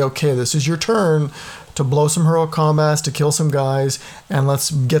warriors to say, okay, this is your turn to blow some heroic combats, to kill some guys, and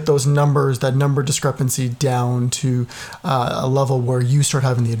let's get those numbers, that number discrepancy down to a level where you start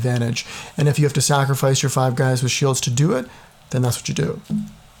having the advantage. And if you have to sacrifice your 5 guys with shields to do it, then that's what you do.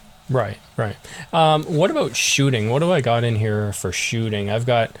 Right, right. What about shooting? What do I got in here for shooting? I've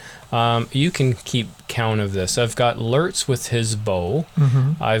got, you can keep count of this. I've got Lurtz with his bow.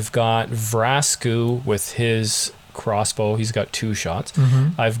 I've got Vrasku with his crossbow. He's got 2 shots.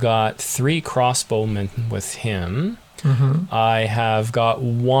 I've got 3 crossbowmen with him. I have got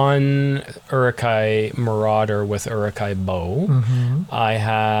 1 Uruk-hai Marauder with Uruk-hai bow. I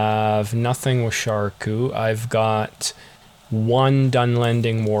have nothing with Sharku. I've got 1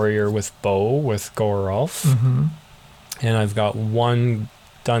 Dunlending warrior with bow with Gorolf. And I've got 1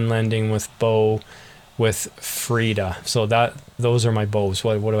 Dunlending with bow with Frida. So those are my bows.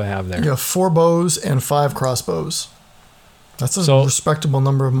 What do I have there? You have 4 bows and 5 crossbows. That's a respectable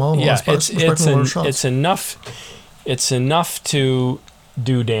number of models. Yeah, it's enough. It's enough to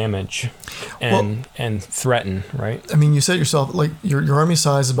do damage and threaten, right? I mean, you said yourself, like, your army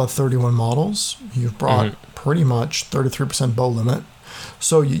size is about 31 models. You've brought pretty much 33% bow limit.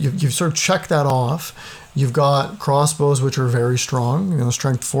 So you've sort of checked that off. You've got crossbows, which are very strong,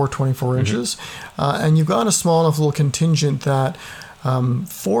 strength 4, 24 inches. And you've got a small enough little contingent that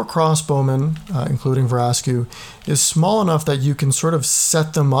 4 crossbowmen, including Vrasku, is small enough that you can sort of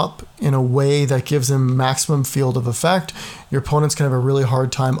set them up in a way that gives them maximum field of effect. Your opponent's going to have a really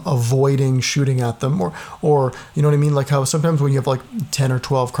hard time avoiding shooting at them, or you know what I mean? Like how sometimes when you have like 10 or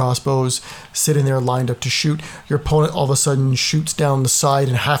 12 crossbows sitting there lined up to shoot, your opponent all of a sudden shoots down the side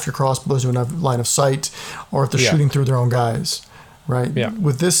and half your crossbows are in a line of sight, or if they're shooting through their own guys. Right? Yeah.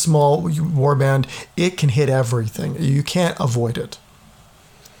 With this small warband, it can hit everything. You can't avoid it.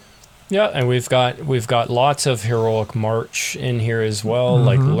 Yeah, and we've got lots of heroic march in here as well.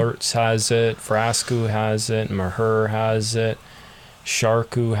 Like Lurtz has it, Vrasku has it, Mahur has it,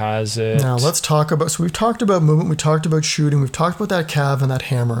 Sharku has it. Now let's talk about. So we've talked about movement, we talked about shooting, we've talked about that cav and that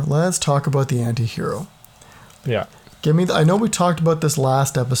hammer. Let's talk about the anti-hero. Yeah. Give me. I know we talked about this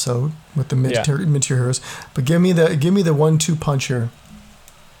last episode with the mid-tier heroes, but give me the 1-2 punch here.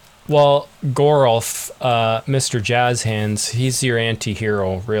 Well, Gorolf, Mr. Jazz Hands, he's your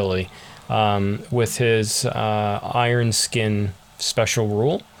anti-hero, really, with his Iron Skin special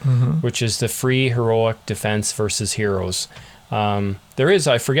rule, which is the free heroic defense versus heroes. There is,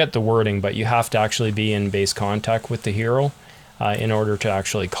 I forget the wording, but you have to actually be in base contact with the hero in order to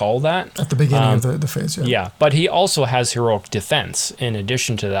actually call that. At the beginning of the phase, yeah. Yeah, but he also has heroic defense in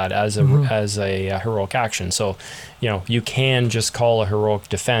addition to that as a heroic action. So, you can just call a heroic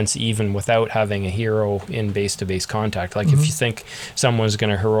defense even without having a hero in base-to-base contact. Like if you think someone's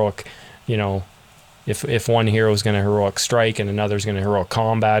going to heroic, if one hero is going to heroic strike and another's going to heroic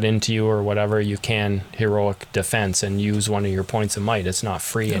combat into you or whatever, you can heroic defense and use one of your points of might. It's not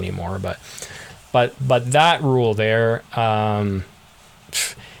free anymore, But that rule there,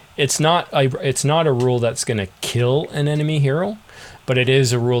 it's not a rule that's going to kill an enemy hero, but it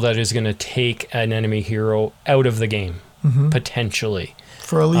is a rule that is going to take an enemy hero out of the game, potentially.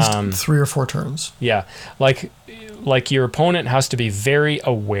 For at least 3 or 4 turns. Yeah. Like your opponent has to be very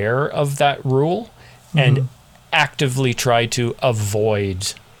aware of that rule and actively try to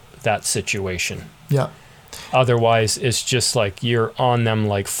avoid that situation. Yeah. Otherwise, it's just like you're on them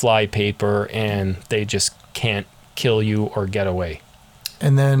like fly paper and they just can't kill you or get away.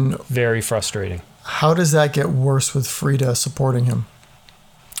 And then... Very frustrating. How does that get worse with Frida supporting him?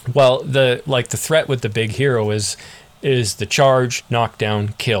 Well, the threat with the big hero is the charge,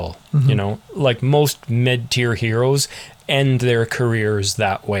 knockdown, kill. Like most mid-tier heroes end their careers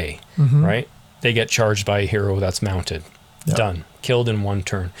that way, right? They get charged by a hero that's mounted. Yep. Done. Killed in 1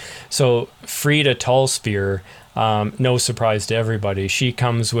 turn. So Frida Tallspear, no surprise to everybody, she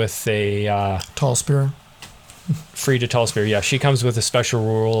comes with a... Tallspear? Frida Tallspear, yeah. She comes with a special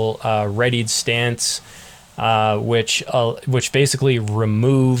rule, Readied Stance, which basically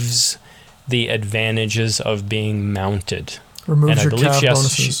removes the advantages of being mounted. Removes and I your believe cav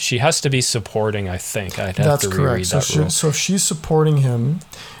bonuses. She has to be supporting, I think. I'd have That's to correct. reread that rule. So if she's supporting him,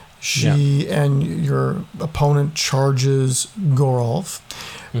 and your opponent charges Gorolf.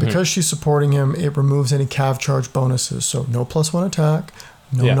 Because she's supporting him, it removes any cav charge bonuses. So no +1 attack,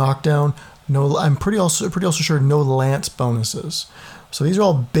 no knockdown, no. I'm pretty also sure no lance bonuses. So these are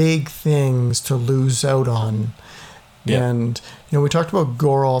all big things to lose out on. Yeah. And we talked about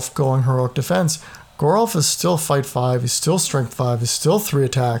Gorolf going heroic defense. Gorolf is still fight 5. He's still strength 5. He's still 3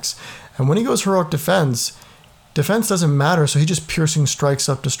 attacks. And when he goes heroic defense doesn't matter, so he just piercing strikes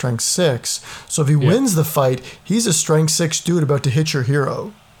up to strength 6. So if he wins the fight, he's a strength 6 dude about to hit your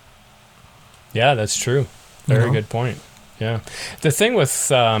hero. Yeah, that's true. Very good point. Yeah. The thing with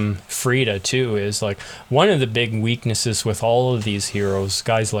Frida, too, is like one of the big weaknesses with all of these heroes,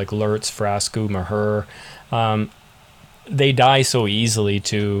 guys like Lurtz, Vrasku, Mahur, they die so easily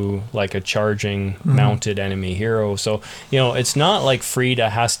to like a charging mounted enemy hero. So, it's not like Frida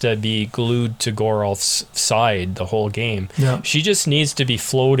has to be glued to Gorolf's side the whole game. Yeah. She just needs to be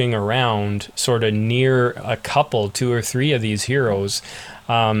floating around sort of near a couple, 2 or 3 of these heroes.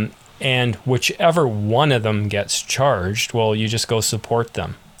 And whichever one of them gets charged, well, you just go support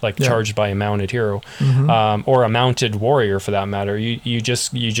them. Like charged by a mounted hero, or a mounted warrior for that matter. You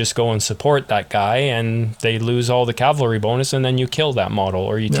just go and support that guy, and they lose all the cavalry bonus, and then you kill that model,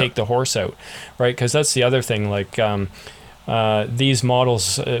 or you take the horse out, right? Because that's the other thing. Like these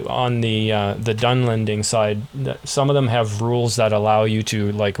models on the Dunlending side, some of them have rules that allow you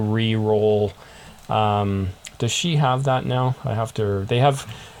to like re-roll. Does she have that now? They have.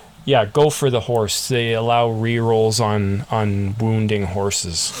 Yeah, go for the horse. They allow re-rolls on wounding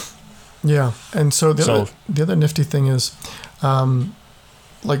horses. Yeah, and so the other nifty thing is,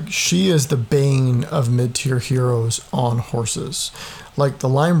 like she is the bane of mid-tier heroes on horses. Like the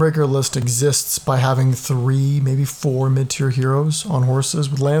Linebreaker list exists by having 3, maybe 4 mid-tier heroes on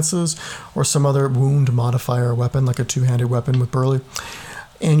horses with lances or some other wound modifier weapon, like a 2-handed weapon with Burly,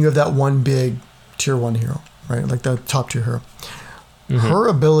 and you have that one big tier 1 hero, right? Like the top tier hero. Her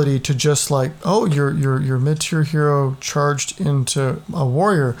ability to just like, oh, your mid-tier hero charged into a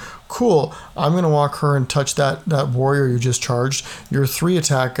warrior. Cool. I'm going to walk her and touch that warrior you just charged. Your 3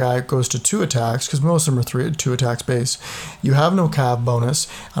 attack guy goes to 2 attacks because most of them are 2 attacks base. You have no cav bonus.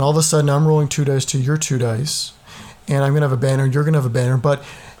 And all of a sudden I'm rolling 2 dice to your 2 dice. And I'm going to have a banner. You're going to have a banner.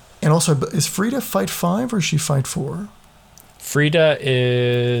 And also, is Frida fight 5 or is she fight 4? Frida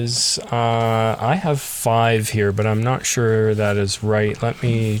is, I have 5 here, but I'm not sure that is right. Let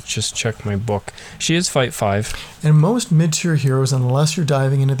me just check my book. She is fight 5. And most mid-tier heroes, unless you're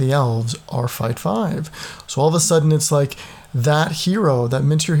diving into the elves, are fight 5. So all of a sudden it's like that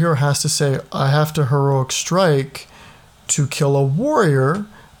mid-tier hero has to say, I have to heroic strike to kill a warrior,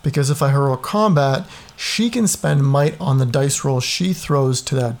 because if I heroic combat, she can spend might on the dice roll she throws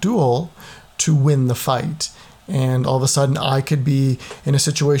to that duel to win the fight. And all of a sudden I could be in a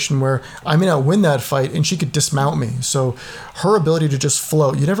situation where I may not win that fight and she could dismount me. So her ability to just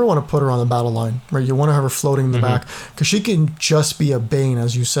float, you never want to put her on the battle line, right? You want to have her floating in the back because she can just be a bane,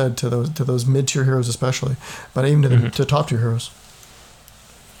 as you said, to those mid-tier heroes especially, but even to to top-tier heroes.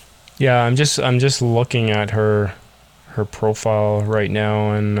 Yeah, I'm just looking at her profile right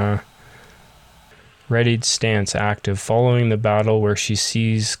now, and readied stance active. Following the battle where she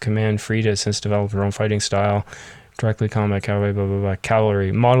sees command Frida since developed her own fighting style. Directly combat cavalry, blah, blah, blah.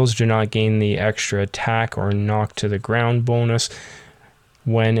 Cavalry. Models do not gain the extra attack or knock to the ground bonus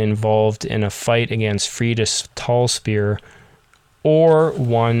when involved in a fight against Frida's tall spear or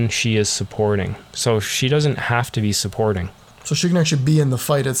one she is supporting. So she doesn't have to be supporting. So she can actually be in the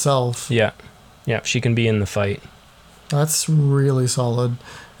fight itself. Yeah. Yeah, she can be in the fight. That's really solid.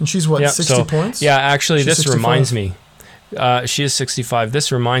 And she's what, 60 points? Yeah, actually, She's this 65? reminds me. She is 65.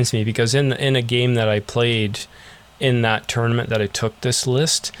 This reminds me because in a game that I played in that tournament that I took this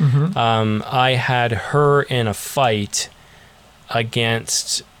list, I had her in a fight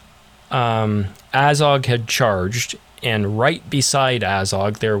against Azog had charged, and right beside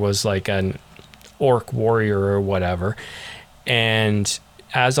Azog there was like an orc warrior or whatever, and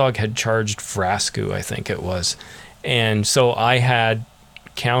Azog had charged Vrasku, I think it was. And so I had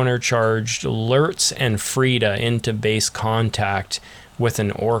countercharged Lurtz and Frida into base contact with an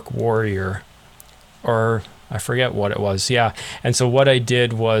orc warrior, or I forget what it was. Yeah. And so what I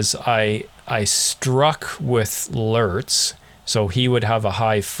did was I struck with Lurtz, so he would have a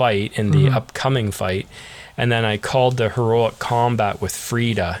high fight in the upcoming fight, and then I called the heroic combat with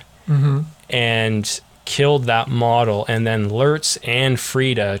Frida and killed that model, and then Lurtz and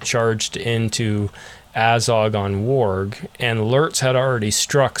Frida charged into Azog on Warg, and Lurtz had already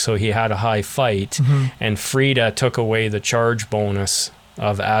struck, so he had a high fight, and Frida took away the charge bonus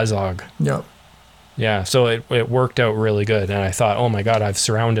of Azog. Yep. Yeah, so it worked out really good, and I thought, oh my god, I've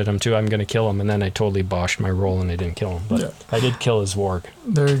surrounded him too, I'm going to kill him, and then I totally botched my roll and I didn't kill him, but I did kill his Warg.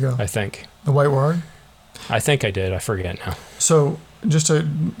 There you go. I think. The White Warg? I think I did, I forget now. So, just a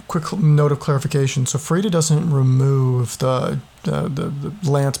quick note of clarification. So Frida doesn't remove the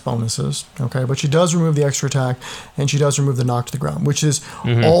lance bonuses, okay? But she does remove the extra attack, and she does remove the knock to the ground, which is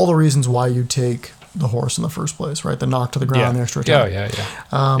all the reasons why you take the horse in the first place, right? The knock to the ground, the extra attack.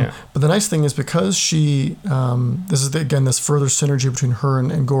 But the nice thing is because she, this is again this further synergy between her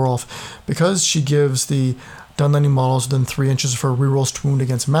and Gorolf, because she gives the Dunlending models within 3 inches of her rerolls to wound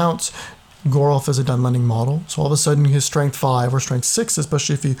against mounts. Gorolf is a Dunlending model, so all of a sudden his strength 5 or strength 6,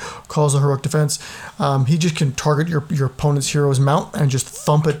 especially if he calls a heroic defense, he just can target your opponent's hero's mount and just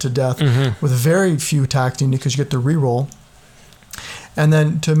thump it to death with very few tacting because you get the reroll. And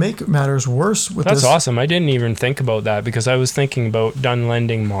then to make matters worse with That's this... awesome. I didn't even think about that because I was thinking about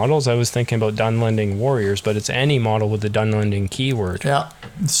Dunlending models. I was thinking about Dunlending warriors, but it's any model with the Dunlending keyword. Yeah.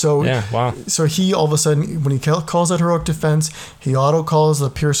 So yeah, wow. So he all of a sudden, when he calls that heroic defense, he auto calls the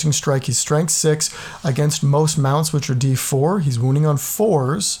piercing strike. He's strength 6 against most mounts, which are D4. He's wounding on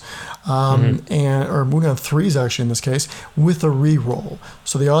 4s, or wounding on 3s actually in this case, with a reroll.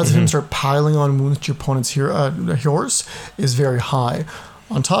 So the odds of him start piling on wounds to your opponent's horse is very high.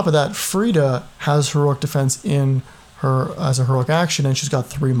 On top of that, Frida has heroic defense in her as a heroic action, and she's got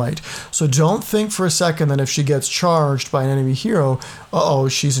 3 might. So don't think for a second that if she gets charged by an enemy hero,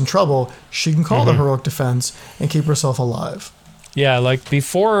 she's in trouble. She can call the heroic defense and keep herself alive. Yeah, like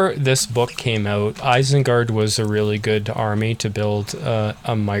before this book came out, Isengard was a really good army to build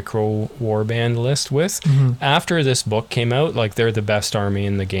a micro warband list with. After this book came out, like they're the best army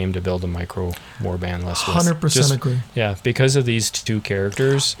in the game to build a micro warband list with. 100% agree. Yeah, because of these 2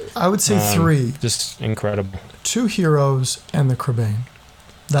 characters. I would say 3. Just incredible. 2 heroes and the Crebain.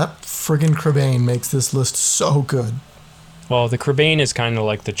 That friggin' Crebain makes this list so good. Well, the Crebain is kind of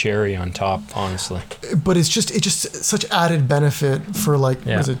like the cherry on top, honestly. But it's just such added benefit for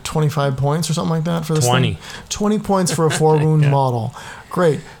was it 25 points or something like that for this 20. thing? 20 points for a 4-wound model.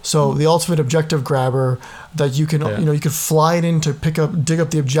 Great. So the ultimate objective grabber that you can you can fly it in to dig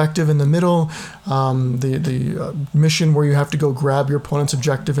up the objective in the middle. The mission where you have to go grab your opponent's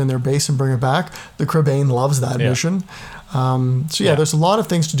objective in their base and bring it back. The Crebain loves that mission. There's a lot of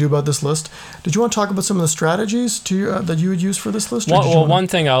things to do about this list. Did you want to talk about some of the strategies that you would use for this list? One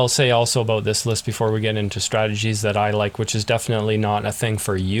thing I'll say also about this list before we get into strategies that I like, which is definitely not a thing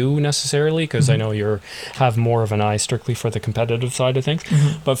for you necessarily, because I know you have more of an eye strictly for the competitive side of things.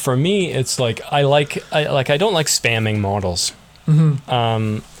 But for me, it's like I don't like spamming models.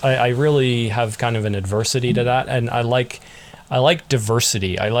 I really have kind of an adversity to that, and I like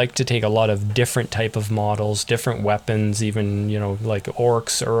diversity. I like to take a lot of different type of models, different weapons, even, like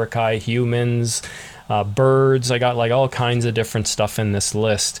orcs, Uruk-hai, humans, birds. I got like all kinds of different stuff in this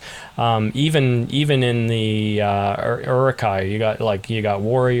list. Even in the Uruk-hai, you got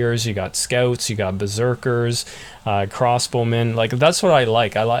warriors, you got scouts, you got berserkers, crossbowmen. Like that's what I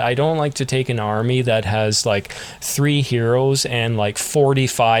like. I don't like to take an army that has like 3 heroes and like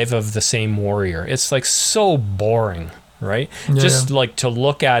 45 of the same warrior. It's like so boring. Right? Like to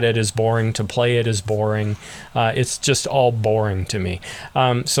look at it is boring, to play it is boring. It's just all boring to me.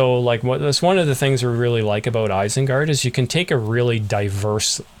 So like that's one of the things we really like about Isengard is you can take a really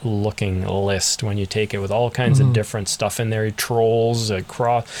diverse looking list when you take it with all kinds of different stuff in there. Trolls,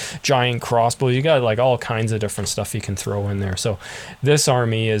 giant crossbow. You got like all kinds of different stuff you can throw in there. So this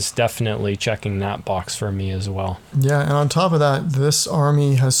army is definitely checking that box for me as well. Yeah, and on top of that, this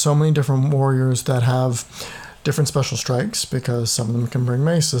army has so many different warriors that have different special strikes, because some of them can bring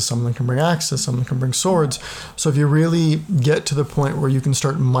maces, some of them can bring axes, some of them can bring swords. So if you really get to the point where you can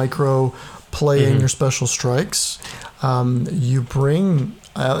start micro playing your special strikes, you bring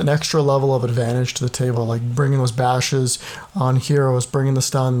an extra level of advantage to the table, like bringing those bashes on heroes, bringing the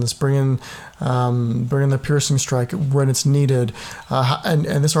stuns, bringing the piercing strike when it's needed. And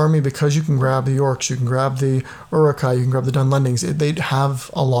this army, because you can grab the orcs, you can grab the Uruk-hai, you can grab the Dunlendings, they have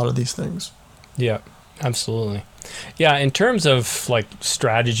a lot of these things. Yeah. Absolutely. Yeah, in terms of like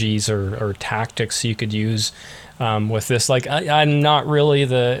strategies or tactics you could use with this, like I'm not really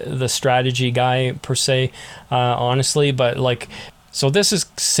the strategy guy per se, honestly, but like, so this is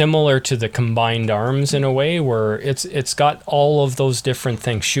similar to the combined arms in a way where it's got all of those different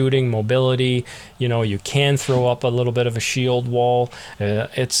things: shooting, mobility, you can throw up a little bit of a shield wall.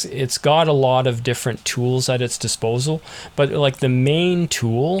 It's got a lot of different tools at its disposal, but like the main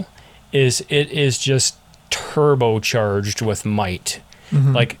tool is just turbocharged with might.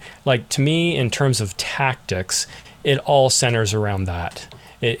 Like to me, in terms of tactics, it all centers around that.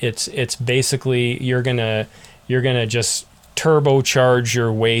 It's basically you're gonna just turbocharge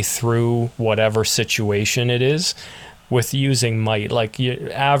your way through whatever situation it is with using might. Like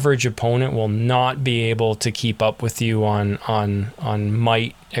your average opponent will not be able to keep up with you on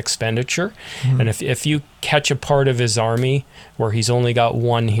might expenditure. And if you catch a part of his army where he's only got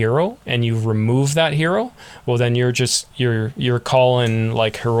 1 hero and you remove that hero, well then you're calling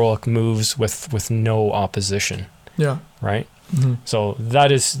like heroic moves with no opposition. Yeah. Right? So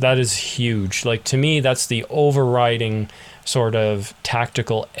that is huge. Like to me, that's the overriding sort of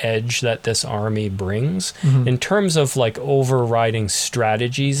tactical edge that this army brings. In terms of like overriding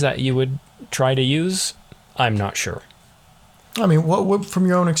strategies that you would try to use, I'm not sure. I mean, what from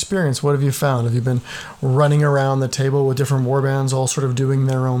your own experience, what have you found? Have you been running around the table with different warbands all sort of doing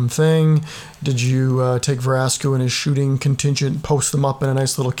their own thing? Did you take Vrasku and his shooting contingent, post them up in a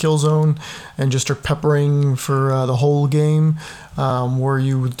nice little kill zone, and just start peppering for the whole game? Were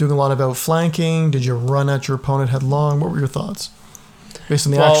you doing a lot of outflanking? Did you run at your opponent headlong? What were your thoughts based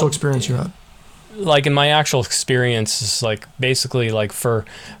on the actual experience you had? Like in my actual experience, like basically like for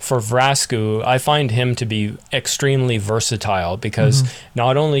Vrasku, I find him to be extremely versatile because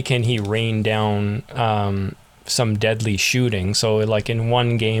not only can he rain down some deadly shooting, so like in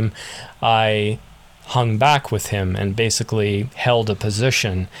one game I hung back with him and basically held a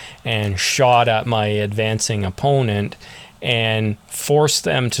position and shot at my advancing opponent and forced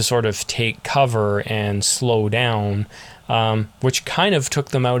them to sort of take cover and slow down, which kind of took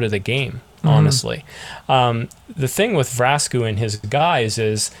them out of the game. Honestly, the thing with Vrasku and his guys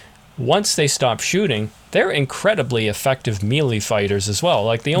is once they stop shooting, they're incredibly effective melee fighters as well.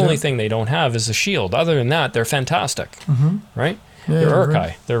 Like the only thing they don't have is a shield. Other than that, they're fantastic, right? They're Urkai.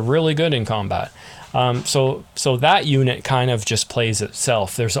 Right. They're really good in combat. So that unit kind of just plays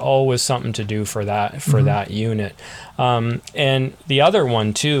itself. There's always something to do for that unit. And the other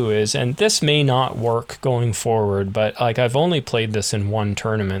one too is, and this may not work going forward, but like I've only played this in one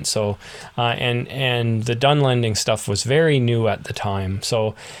tournament. So, and the Dunlending stuff was very new at the time.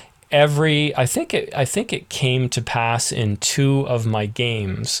 So I think it came to pass in 2 of my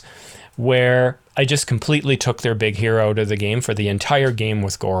games where I just completely took their big hero out of the game for the entire game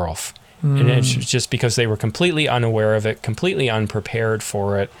with Gorolf. And it's just because they were completely unaware of it, completely unprepared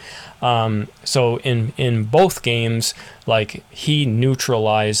for it. So in both games, like he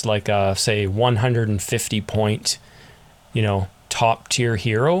neutralized like a, say, 150 point, top tier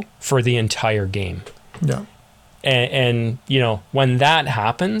hero for the entire game. Yeah. And when that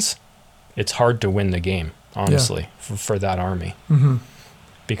happens, it's hard to win the game, honestly, for that army.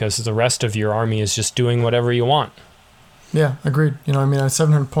 Because the rest of your army is just doing whatever you want. Yeah, agreed. At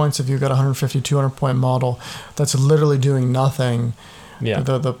 700 points, if you've got a 150, 200 point model that's literally doing nothing,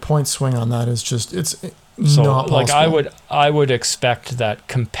 the point swing on that is just, it's so not possible. Like I would expect that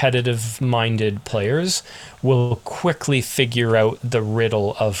competitive-minded players will quickly figure out the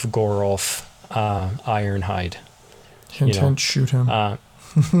riddle of Gorolf Ironhide. Hint, shoot him.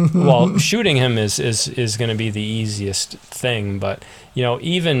 Well, shooting him is going to be the easiest thing, but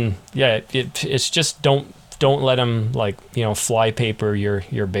it's just don't let him flypaper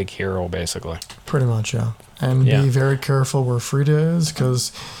your big hero, basically. Pretty much, yeah. And be very careful where Frida is,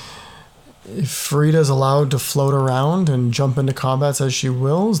 because if Frida is allowed to float around and jump into combats as she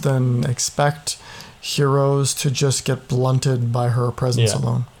wills, then expect heroes to just get blunted by her presence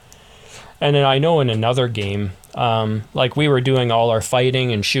alone. And then I know in another game, we were doing all our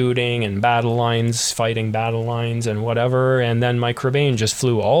fighting and shooting and fighting battle lines and whatever, and then my Crebain just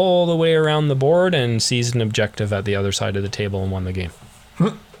flew all the way around the board and seized an objective at the other side of the table and won the game.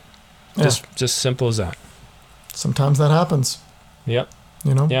 Just simple as that. Sometimes that happens. Yep.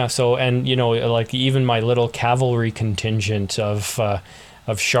 Yeah, so, and, even my little cavalry contingent of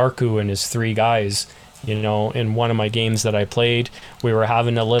Sharku and his 3 guys, in one of my games that I played, we were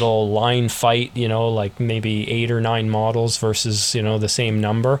having a little line fight, maybe 8 or 9 models versus, the same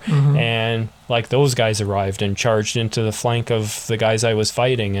number. And those guys arrived and charged into the flank of the guys I was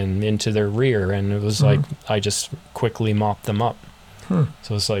fighting and into their rear. And it was I just quickly mopped them up.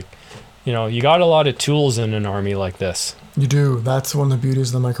 So it's you got a lot of tools in an army like this. You do. That's one of the beauties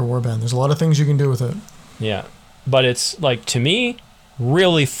of the Micro Warband. There's a lot of things you can do with it. Yeah. But it's, to me,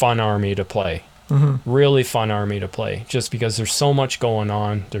 really fun army to play. Really fun army to play, just because there's so much going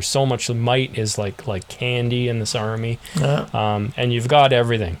on. There's so much. Might is like candy in this army, and you've got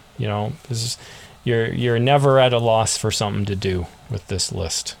everything. You're never at a loss for something to do with this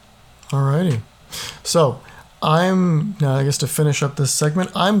list. Alrighty, so I guess to finish up this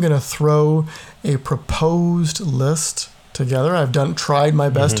segment, I'm gonna throw a proposed list together. I've tried my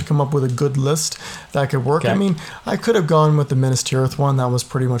best to come up with a good list that could work. Okay. I mean, I could have gone with the Minas Tirith one. That was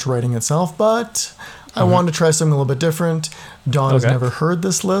pretty much writing itself, but I wanted to try something a little bit different. Don has never heard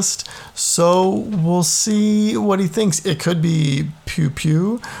this list, so we'll see what he thinks. It could be pew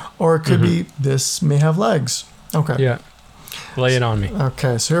pew, or it could be this may have legs. Okay. Yeah. Lay it on me.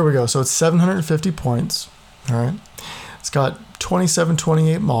 Okay, so here we go. So it's 750 points. All right. It's got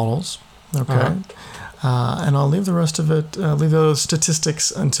 2728 models. Okay. And I'll leave the rest of it, leave those statistics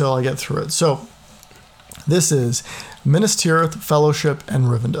until I get through it. So this is Minas Tirith, Fellowship, and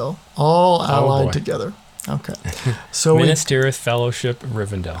Rivendell, all allied together. Okay. So Minas Tirith, Fellowship,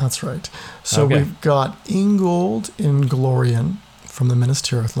 Rivendell. That's right. So we've got Ingold in Glorian, from the Minas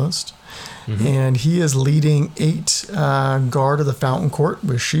Tirith list. And he is leading 8 guard of the Fountain Court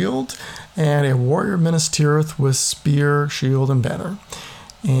with shield, and a warrior Minas Tirith with spear, shield, and banner.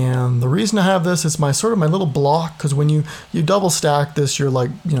 And the reason I have this is my little block, because when you double stack this, you're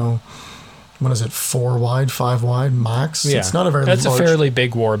like, what is it, 4 wide, 5 wide max? Yeah, it's not a very that's large. a fairly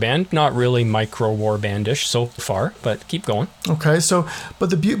big warband, not really micro warbandish so far, but keep going. Okay, so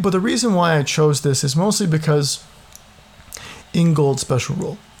but the reason why I chose this is mostly because Ingold special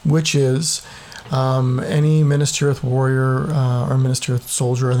rule, which is any Minas Tirith warrior or Minas Tirith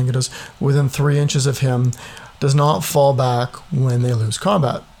soldier, I think it is, within 3 inches of him does not fall back when they lose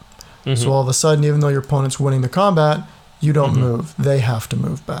combat. So all of a sudden, even though your opponent's winning the combat, you don't move. They have to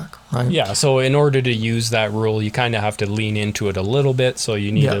move back, right? Yeah, so in order to use that rule, you kind of have to lean into it a little bit, so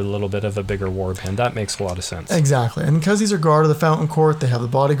you need a little bit of a bigger warband. That makes a lot of sense. Exactly. And because these are guard of the Fountain Court, they have the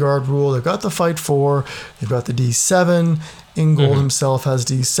bodyguard rule. They've got the fight 4. They've got the D7. Ingold himself has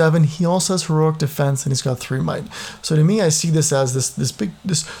D7. He also has heroic defense, and he's got 3 might. So to me, I see this as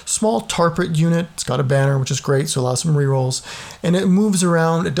this small Tarpit unit. It's got a banner, which is great, so allows some rerolls. And it moves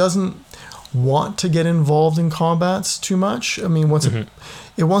around. It doesn't want to get involved in combats too much. I mean,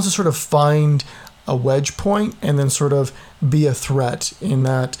 it wants to sort of find a wedge point and then sort of be a threat, in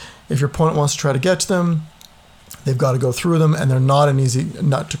that if your opponent wants to try to get to them, they've got to go through them, and they're not an easy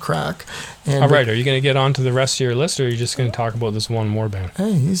nut to crack. And all right, are you going to get on to the rest of your list, or are you just going to talk about this one warband?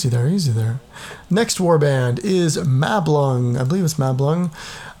 Hey, easy there. Next warband is Mablung. I believe it's Mablung.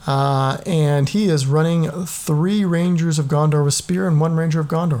 And he is running 3 Rangers of Gondor with spear and 1 Ranger of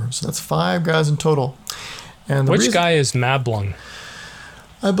Gondor. So that's 5 guys in total. And which guy is Mablung?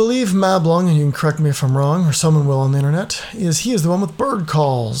 I believe Mablung, and you can correct me if I'm wrong, or someone will on the internet, he is the one with bird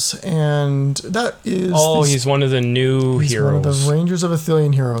calls. And that is... he's one of the new heroes. He's one of the Rangers of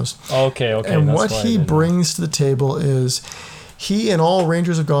Ithilien heroes. Okay. And that's what he brings to the table is he and all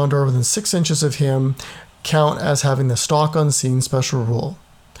Rangers of Gondor within 6 inches of him count as having the Stalk Unseen special rule.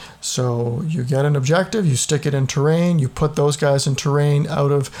 So you get an objective, you stick it in terrain, you put those guys in terrain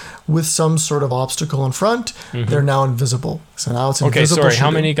with some sort of obstacle in front. They're now invisible. So now it's invisible. Okay, sorry. shooting.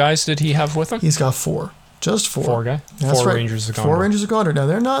 How many guys did he have with him? He's got 4. Just 4. 4 guys? That's 4 right. Rangers of Gondor. 4 Rangers of Gondor. Now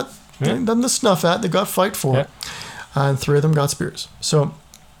they're not nothing to snuff at. They got fight 4. And 3 of them got spears. So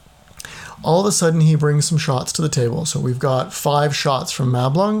all of a sudden he brings some shots to the table. So we've got 5 shots from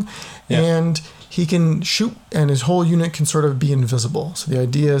Mablung, and he can shoot, and his whole unit can sort of be invisible. So the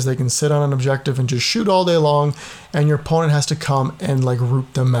idea is they can sit on an objective and just shoot all day long, and your opponent has to come and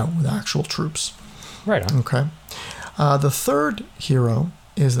root them out with actual troops. Right on. Okay. The third hero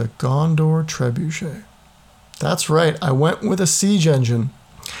is the Gondor Trebuchet. That's right. I went with a siege engine.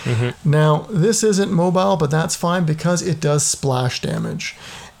 Now, this isn't mobile, but that's fine because it does splash damage,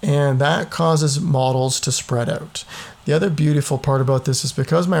 and that causes models to spread out. The other beautiful part about this is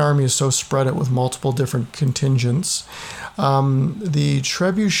because my army is so spread out with multiple different contingents, the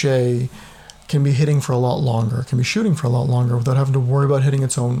Trebuchet can be hitting for a lot longer, can be shooting for a lot longer without having to worry about hitting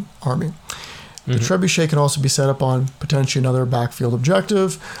its own army. The Trebuchet can also be set up on potentially another backfield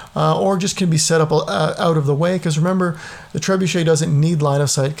objective, or just can be set up out of the way, because remember, the Trebuchet doesn't need line of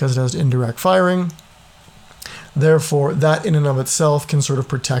sight because it has indirect firing. Therefore, that in and of itself can sort of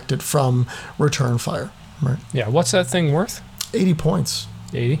protect it from return fire. Right. Yeah, what's that thing worth? 80 points.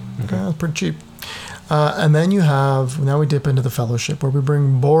 80? Okay. That's pretty cheap. And then now we dip into the Fellowship, where we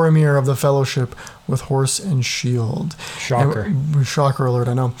bring Boromir of the Fellowship with horse and shield. Shocker. Shocker alert,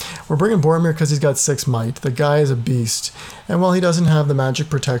 I know. We're bringing Boromir because he's got 6 might. The guy is a beast. And while he doesn't have the magic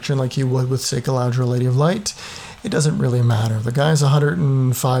protection like he would with, say, Galadriel, Lady of Light, it doesn't really matter. The guy's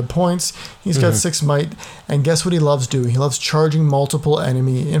 105 points. He's got 6 might. And guess what he loves doing? He loves charging multiple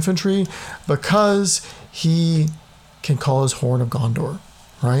enemy infantry because he can call his Horn of Gondor,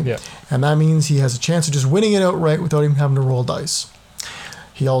 right? Yeah. And that means he has a chance of just winning it outright without even having to roll dice.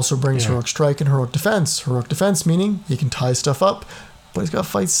 He also brings Heroic Strike and Heroic Defense. Heroic Defense meaning he can tie stuff up, but he's got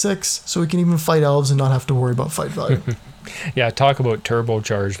Fight 6, so he can even fight elves and not have to worry about fight value. Yeah, talk about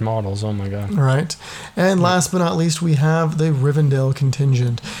turbocharged models. Oh my god. Right. And last but not least, we have the Rivendell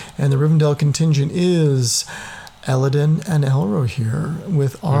contingent. And the Rivendell contingent is Elladan and Elro here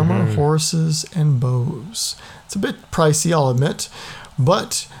with armor, horses, and bows. It's a bit pricey, I'll admit,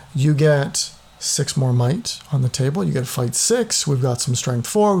 but you get 6 more might on the table. You get fight 6. We've got some strength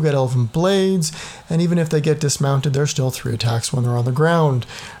 4. We've got elven blades. And even if they get dismounted, they're still 3 attacks when they're on the ground.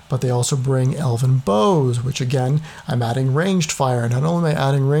 But they also bring elven bows, which again, I'm adding ranged fire. Not only am I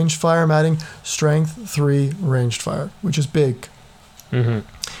adding ranged fire, I'm adding strength 3 ranged fire, which is big.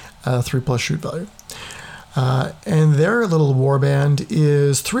 3+ shoot value. And their little warband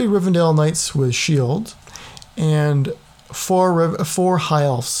is 3 Rivendell Knights with shield and four high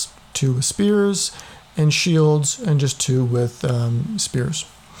elves, 2 with spears and shields, and just 2 with spears.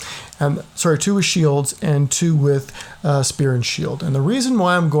 And 2 with shields and 2 with spear and shield. And the reason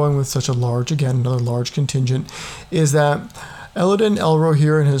why I'm going with such a large, again, another large contingent, is that Elodin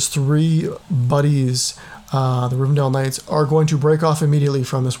Elrohir and his 3 buddies, the Rivendell Knights, are going to break off immediately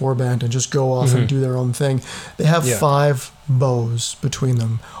from this warband and just go off and do their own thing. They have 5 bows between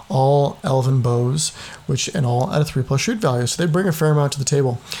them, all elven bows, and all at a 3+ shoot value. So they bring a fair amount to the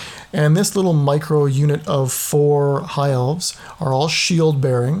table. And this little micro unit of 4 high elves are all shield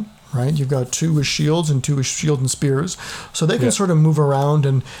bearing. Right, you've got 2 with shields and 2 with shield and spears, so they can sort of move around,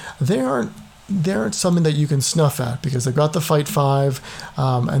 and they aren't something that you can snuff at because they've got the fight 5,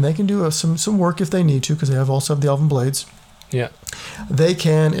 and they can do some work if they need to because they also have the elven blades. Yeah, they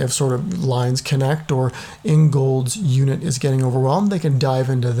can, if sort of lines connect or Ingold's unit is getting overwhelmed, they can dive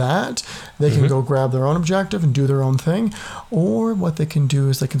into that. They can go grab their own objective and do their own thing, or what they can do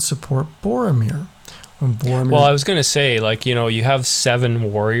is they can support Boromir. Well, I was going to say, like, you know, you have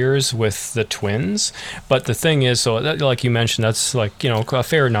 7 warriors with the twins, but the thing is, so that, like you mentioned, that's like, you know, a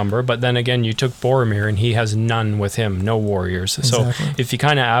fair number, but then again, you took Boromir and he has none with him, no warriors. Exactly. So if you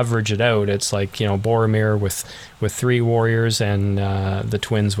kind of average it out, it's like, you know, Boromir with 3 warriors and the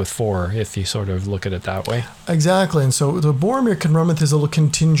twins with 4, if you sort of look at it that way. Exactly. And so the Boromir can run with his little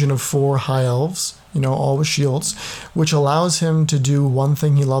contingent of 4 high elves, you know, all with shields, which allows him to do one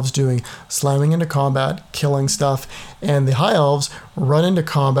thing he loves doing, slamming into combat, killing stuff, and the high elves run into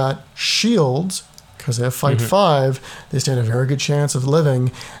combat, shields, because they have fight 5, they stand a very good chance of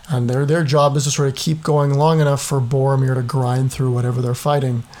living, and their job is to sort of keep going long enough for Boromir to grind through whatever they're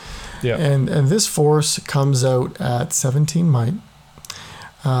fighting. Yeah. And this force comes out at 17 might.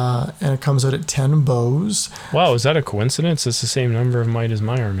 And it comes out at 10 bows. Wow, is that a coincidence? It's the same number of might as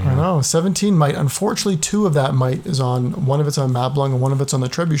my army. I know, 17 might. Unfortunately, 2 of that might is on, one of it's on Mablung and one of it's on the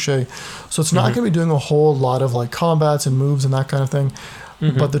Trebuchet. So it's not going to be doing a whole lot of like combats and moves and that kind of thing.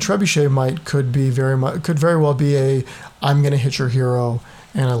 But the Trebuchet might could very well be a, I'm going to hit your hero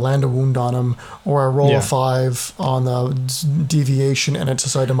and I land a wound on him, or I roll a 5 on the deviation and it's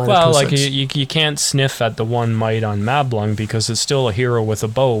decided to might. Well, like you can't sniff at the 1 might on Mablung because it's still a hero with a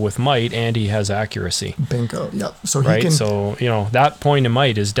bow with might and he has accuracy. Bingo. Yep. So right. So you know that point of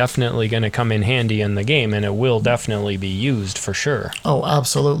might is definitely going to come in handy in the game, and it will definitely be used for sure. Oh,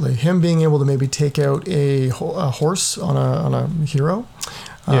 absolutely. Him being able to maybe take out a horse on a hero.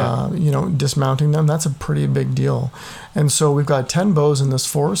 You know, dismounting them, that's a pretty big deal. And so we've got 10 bows in this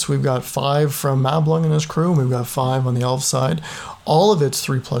force. We've got 5 from Mablung and his crew, and we've got 5 on the elf side. All of it's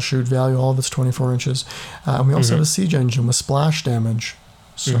 3+ shoot value, all of it's 24 inches. And we also have a siege engine with splash damage.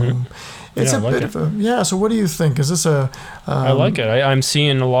 So it's a bit of a, so what do you think? Is this a... I like it. I'm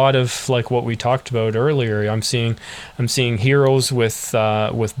seeing a lot of like what we talked about earlier. I'm seeing heroes with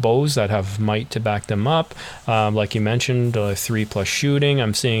bows that have might to back them up. Like you mentioned, 3+ shooting.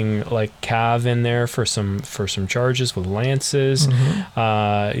 I'm seeing like Cav in there for some charges with lances.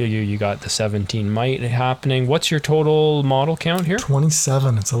 You got the 17 might happening. What's your total model count here?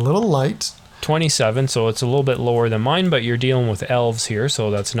 27. It's a little light. 27, so it's a little bit lower than mine, but you're dealing with elves here, so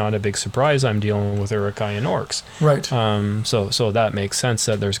that's not a big surprise. I'm dealing with Uruk-hai and orcs. Right. So that makes sense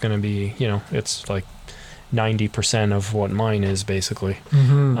that there's going to be, you know, it's like 90% of what mine is basically.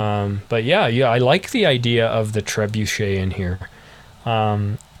 But yeah, I like the idea of the trebuchet in here.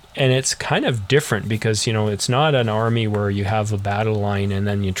 And it's kind of different because, you know, it's not an army where you have a battle line and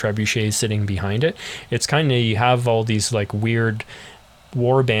then your trebuchet sitting behind it. It's kind of, you have all these like weird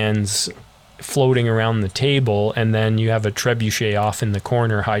war bands floating around the table, and then you have a trebuchet off in the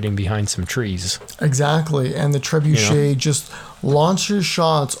corner hiding behind some trees. Exactly, and the trebuchet just launches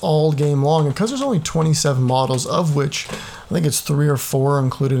shots all game long, and because there's only 27 models, of which I think it's 3 or 4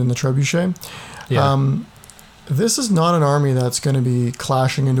 included in the trebuchet, this is not an army that's going to be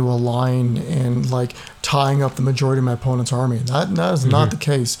clashing into a line and like tying up the majority of my opponent's army. That is not the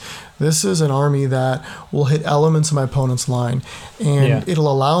case. This is an army that will hit elements of my opponent's line, and it'll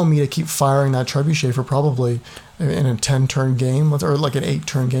allow me to keep firing that trebuchet for probably in a 10-turn game, or like an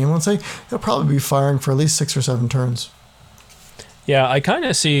 8-turn game, let's say. It'll probably be firing for at least 6 or 7 turns. Yeah, I kind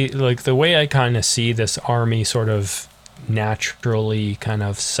of see, like the way I kind of see this army sort of naturally kind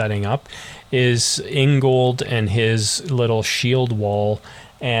of setting up is Ingold and his little shield wall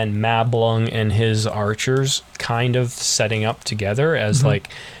and Mablung and his archers kind of setting up together as like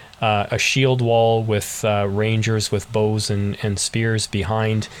a shield wall with rangers with bows and spears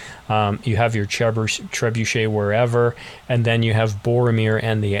behind. You have your trebuchet wherever, and then you have Boromir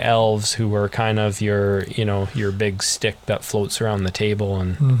and the elves who are kind of your big stick that floats around the table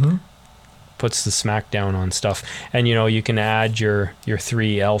and puts the smackdown on stuff. And you can add your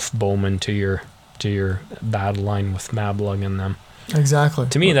 3 elf bowmen to your battle line with Mablung in them. Exactly.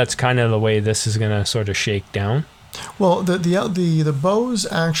 To me, that's kind of the way this is going to sort of shake down. Well, the bows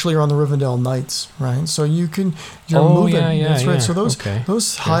actually are on the Rivendell Knights, right? So you're moving. That's right. So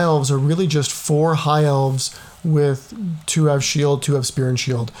those high elves are really just 4 high elves with 2 have shield, 2 have spear and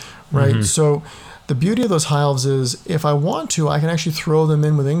shield, right? Mm-hmm. So the beauty of those high elves is if I want to, I can actually throw them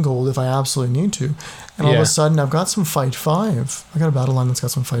in with Ingold if I absolutely need to. And all of a sudden, I've got some Fight 5. I got a battle line that's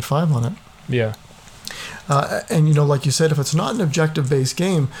got some Fight 5 on it. Yeah. And like you said, if it's not an objective-based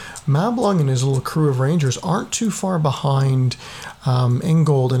game, Mablung and his little crew of rangers aren't too far behind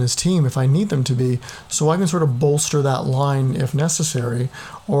Ingold and his team if I need them to be, so I can sort of bolster that line if necessary,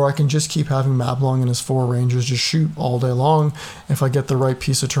 or I can just keep having Mablung and his 4 rangers just shoot all day long if I get the right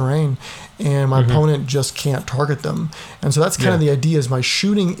piece of terrain, and my opponent just can't target them. And so that's kind of the idea, is my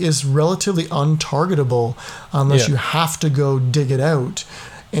shooting is relatively untargetable unless you have to go dig it out.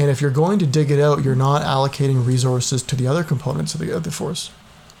 And if you're going to dig it out, you're not allocating resources to the other components of the force.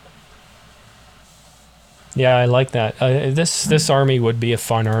 Yeah, I like that. This army would be a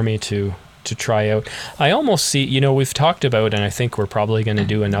fun army to try out. I almost see, we've talked about, and I think we're probably going to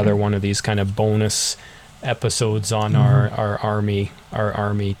do another one of these kind of bonus episodes on our army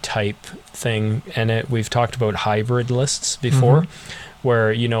type thing. And we've talked about hybrid lists before,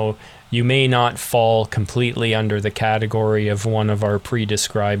 where, you may not fall completely under the category of one of our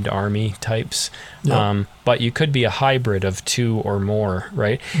pre-described army types, but you could be a hybrid of 2 or more,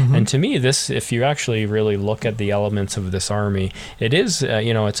 right? And to me, this, if you actually really look at the elements of this army, it is,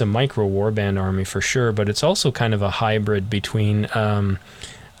 it's a micro warband army for sure, but it's also kind of a hybrid between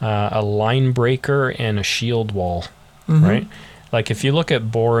a line breaker and a shield wall, right? Like if you look at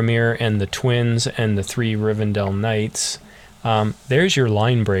Boromir and the twins and the 3 Rivendell Knights, there's your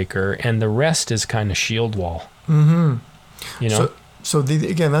line breaker, and the rest is kind of shield wall. So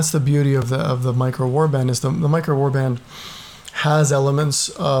again, that's the beauty of the micro warband, is the micro warband has elements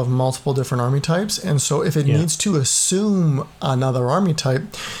of multiple different army types, and so if it needs to assume another army type,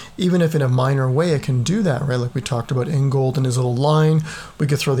 even if in a minor way, it can do that, right? Like we talked about Ingold and his little line. We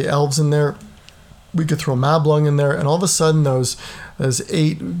could throw the elves in there. We could throw Mablung in there, and all of a sudden those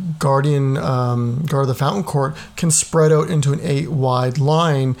 8 guard of the Fountain Court can spread out into an 8 wide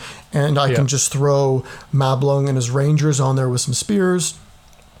line, and I can just throw Mablung and his rangers on there with some spears.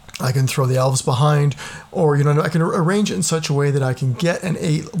 I can throw the elves behind, or I can arrange it in such a way that I can get an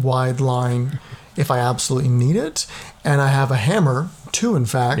 8 wide line if I absolutely need it, and I have a hammer. 2, in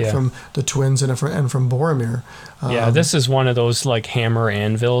fact, from the twins and from Boromir. This is one of those like hammer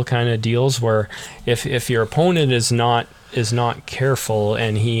anvil kind of deals where if your opponent is not careful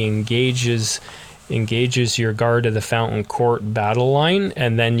and he engages your guard of the Fountain Court battle line,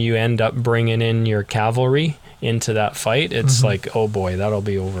 and then you end up bringing in your cavalry into that fight, it's like, oh boy, that'll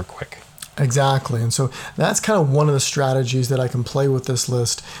be over quick. Exactly, and so that's kind of one of the strategies that I can play with this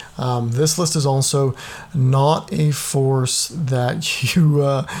list. This list is also not a force that you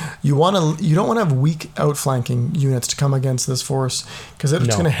don't want to have weak outflanking units to come against this force, because it's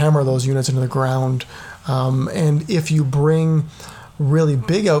going to hammer those units into the ground. And if you bring really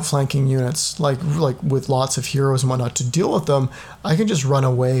big outflanking units, like with lots of heroes and whatnot to deal with them, I can just run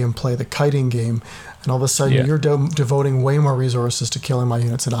away and play the kiting game. And all of a sudden, you're devoting way more resources to killing my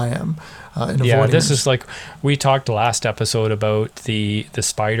units than I am. This is like, we talked last episode about the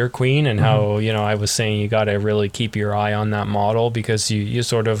Spider Queen and how, I was saying you got to really keep your eye on that model, because you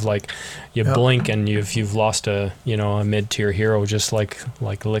sort of like, blink and you've lost a mid-tier hero, just like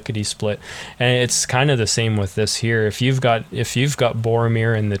lickety split. And it's kind of the same with this here. If you've got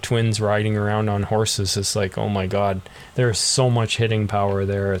Boromir and the twins riding around on horses, it's like, oh my God, there's so much hitting power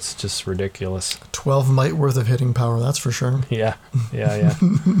there. It's just ridiculous. 12 might worth of hitting power, that's for sure. Yeah.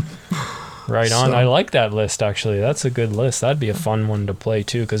 Right on. I like that list, actually. That's a good list. That'd be a fun one to play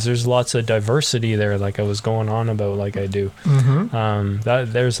too, because there's lots of diversity there, like I was going on about, like I do.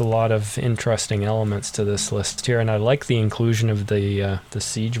 There's a lot of interesting elements to this list here, and I like the inclusion of the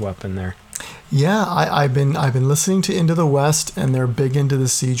siege weapon there. Yeah, I've been listening to Into the West, and they're big into the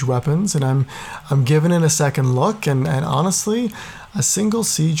siege weapons, and I'm giving it a second look, and honestly, a single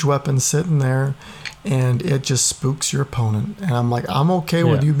siege weapon sitting there, and it just spooks your opponent. And I'm like, I'm okay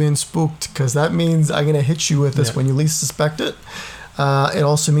with you being spooked, because that means I'm going to hit you with this when you least suspect it. It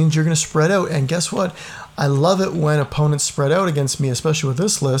also means you're going to spread out. And guess what? I love it when opponents spread out against me, especially with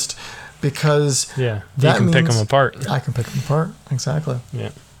this list, because that you can pick them apart. I can pick them apart. Exactly. Yeah,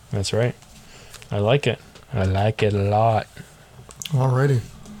 that's right. I like it. I like it a lot. Alrighty.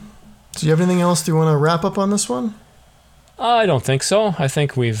 So you have anything else? Do you want to wrap up on this one? I don't think so. I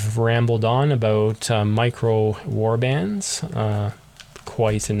think we've rambled on about micro warbands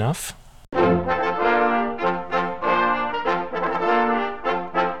quite enough.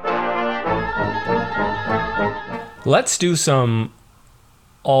 Let's do some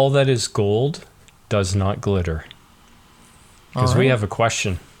all that is gold does not glitter. Because we have a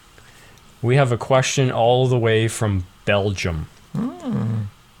question. We have a question all the way from Belgium.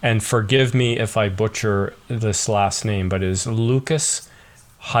 And forgive me if I butcher this last name, but it is Lucas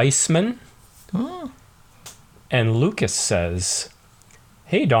Heisman. And Lucas says,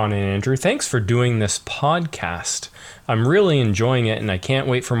 "Hey, Don and Andrew, thanks for doing this podcast. I'm really enjoying it, and I can't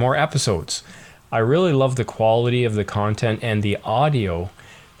wait for more episodes. I really love the quality of the content and the audio.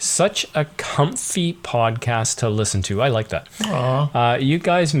 Such a comfy podcast to listen to." I like that. You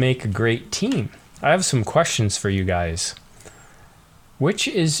guys make a great team. I have some questions for you guys. Which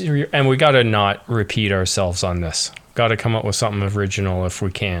is your... And we got to not repeat ourselves on this. Got to come up with something original if we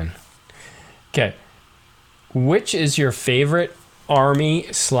can. Okay. Which is your favorite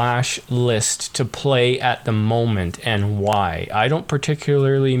army/list to play at the moment, and why? I don't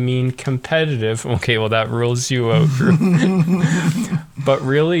particularly mean competitive. Okay, well, that rules you out. But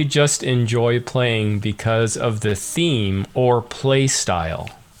really just enjoy playing because of the theme or play style.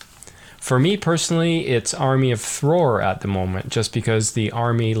 For me personally, it's Army of Thror at the moment, just because the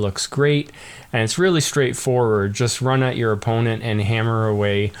army looks great and it's really straightforward. Just run at your opponent and hammer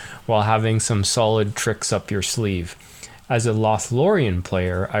away while having some solid tricks up your sleeve. As a Lothlorien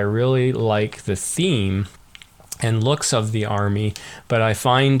player, I really like the theme and looks of the army, but I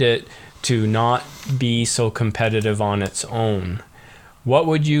find it to not be so competitive on its own. What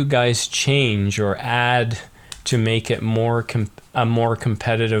would you guys change or add to make it a more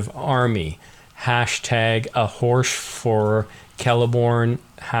competitive army? Hashtag a horse for Celeborn.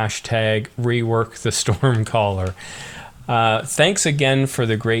 Hashtag rework the Stormcaller. Thanks again for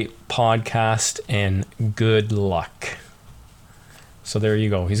the great podcast and good luck. So there you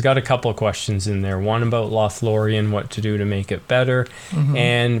go. He's got a couple of questions in there. One about Lothlorien, what to do to make it better.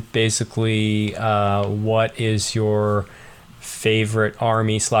 And basically, what is your favorite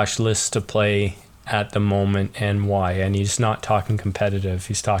army/list to play at the moment and why? And he's not talking competitive.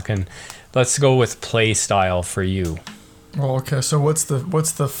 He's talking, let's go with play style for you. Well, okay. So what's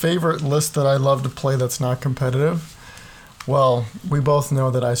the favorite list that I love to play that's not competitive? Well, we both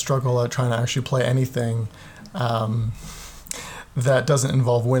know that I struggle at trying to actually play anything that doesn't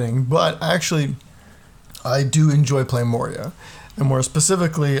involve winning. But actually, I do enjoy playing Moria. And more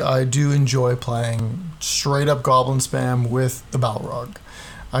specifically, I do enjoy playing straight up Goblin spam with the Balrog.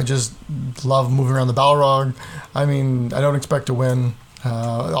 I just love moving around the Balrog. I mean, I don't expect to win,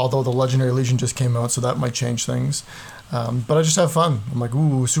 although the Legendary Legion just came out, so that might change things. But I just have fun. I'm like,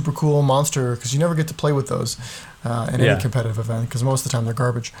 ooh, super cool monster, because you never get to play with those in any competitive event, because most of the time they're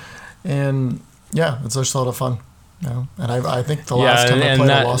garbage. And yeah, it's just a lot of fun. You know? And I think the last time I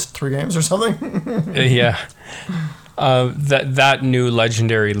played, I lost 3 games or something. Yeah. That new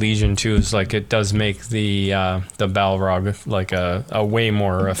Legendary Legion too is like, it does make the Balrog like a way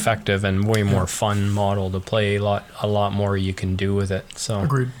more effective and way more fun model to play. A lot more you can do with it. So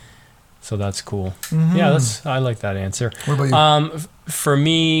agreed. So that's cool. Yeah, I like that answer. What about you? For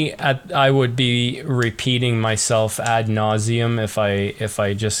me, I would be repeating myself ad nauseum if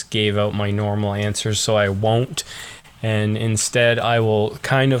I just gave out my normal answers. So I won't. And instead, I will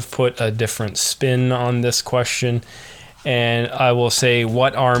kind of put a different spin on this question. And I will say,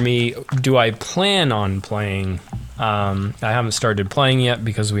 what army do I plan on playing? I haven't started playing yet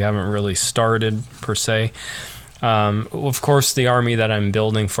because we haven't really started, per se. Of course, the army that I'm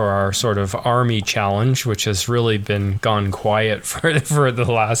building for our sort of army challenge, which has really been gone quiet for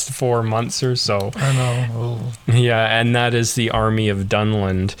the last 4 months or so. I know. Yeah, and that is the Army of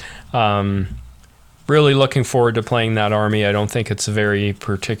Dunland. Really looking forward to playing that army. I don't think it's very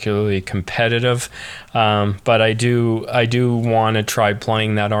particularly competitive, but I do want to try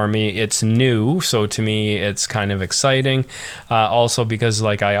playing that army. It's new, so to me it's kind of exciting. Also because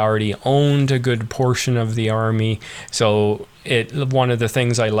like I already owned a good portion of the army, so one of the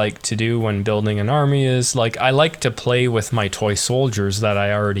things I like to do when building an army is like I like to play with my toy soldiers that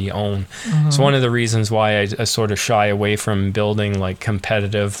I already own. It's one of the reasons why I sort of shy away from building like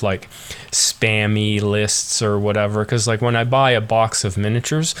competitive, like spammy lists or whatever, because like when I buy a box of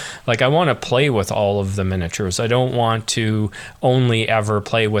miniatures, like I want to play with all of the miniatures. I don't want to only ever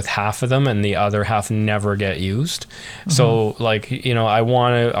play with half of them and the other half never get used. So like, you know,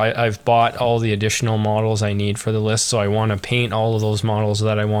 I've bought all the additional models I need for the list, so I want to paint all of those models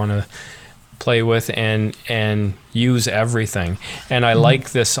that I want to play with and use everything. And I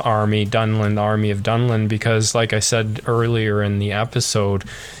like this army of Dunland, because like I said earlier in the episode,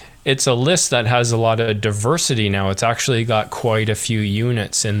 it's a list that has a lot of diversity now. It's actually got quite a few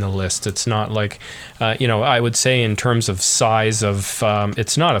units in the list. It's not like, I would say in terms of size of,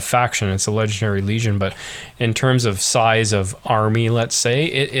 it's not a faction, it's a Legendary Legion, but in terms of size of army, let's say,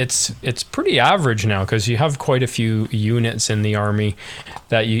 it's pretty average now, because you have quite a few units in the army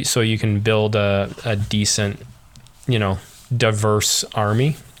so you can build a decent, diverse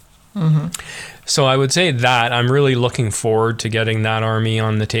army. Mm-hmm. So I would say that I'm really looking forward to getting that army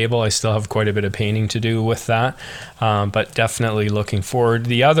on the table. I still have quite a bit of painting to do with that, but definitely looking forward.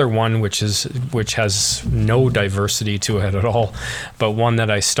 The other one, which has no diversity to it at all, but one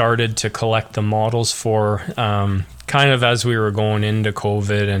that I started to collect the models for, kind of as we were going into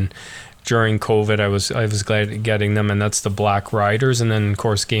COVID, and during COVID, I was glad getting them, and that's the Black Riders. And then, of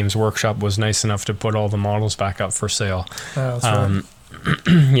course, Games Workshop was nice enough to put all the models back up for sale. That's right.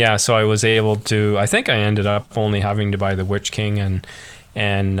 Yeah, so I was able to, I think I ended up only having to buy the Witch King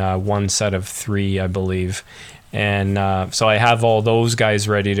and one set of 3, I believe. And so I have all those guys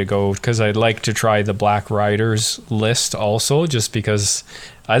ready to go, because I'd like to try the Black Riders list also, just because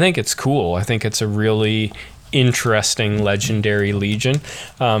I think it's cool. I think it's a really interesting Legendary Legion.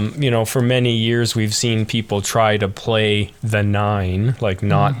 For many years we've seen people try to play the 9, like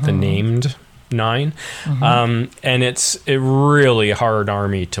not the named 9, and it's a really hard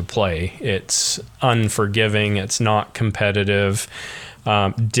army to play. It's unforgiving, it's not competitive,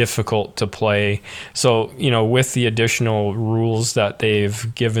 difficult to play. So with the additional rules that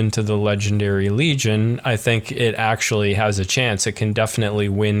they've given to the Legendary Legion, I think it actually has a chance. It can definitely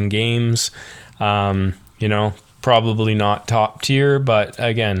win games. Probably not top tier, but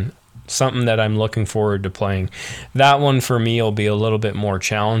again, something that I'm looking forward to playing. That one for me will be a little bit more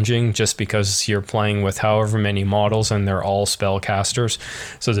challenging, just because you're playing with however many models and they're all spellcasters.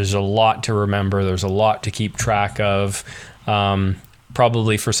 So there's a lot to remember. There's a lot to keep track of.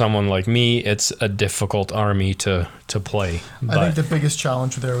 Probably for someone like me, it's a difficult army to play. I think the biggest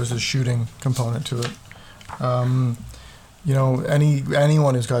challenge there was the shooting component to it.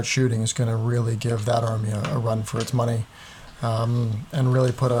 Anyone who's got shooting is going to really give that army a run for its money. And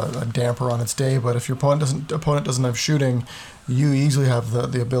really put a damper on its day. But if your opponent doesn't have shooting, you easily have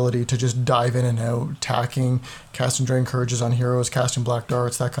the ability to just dive in and out, attacking, casting Drain Courages on heroes, casting Black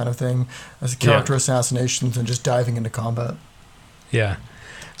Darts, that kind of thing, as character assassinations, and just diving into combat. Yeah.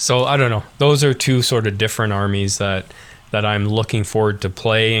 So I don't know. Those are 2 sort of different armies that I'm looking forward to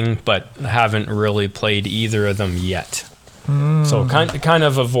playing, but haven't really played either of them yet. So kind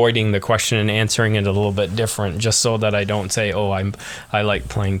of avoiding the question and answering it a little bit different, just so that I don't say, I like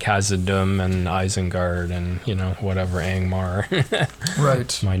playing Khazad-dûm and Isengard and whatever, Angmar.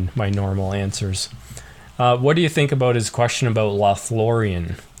 Right. My normal answers. What do you think about his question about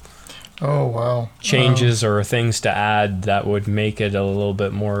Lothlorien? Oh wow. Changes or things to add that would make it a little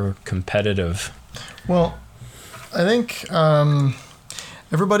bit more competitive? Well, I think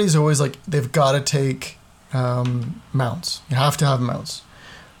everybody's always like, they've got to take mounts. You have to have mounts.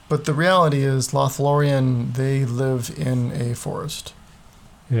 But the reality is, Lothlorien, they live in a forest.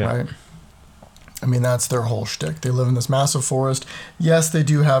 Yeah. Right? I mean, that's their whole shtick. They live in this massive forest. Yes, they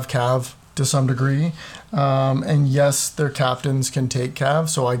do have cav to some degree. And yes, their captains can take cav.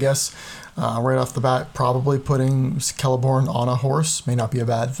 So I guess right off the bat, probably putting Celeborn on a horse may not be a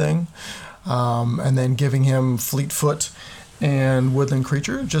bad thing. And then giving him Fleetfoot and Woodland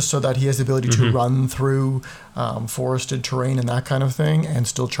Creature, just so that he has the ability to run through forested terrain and that kind of thing, and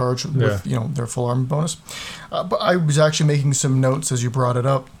still charge with their full armor bonus. But I was actually making some notes as you brought it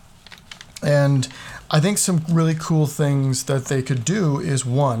up, and I think some really cool things that they could do is,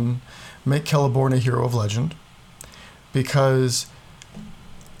 1, make Celeborn a hero of legend, because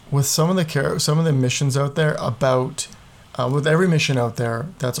with some of the missions out there with every mission out there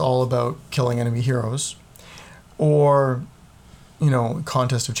that's all about killing enemy heroes, or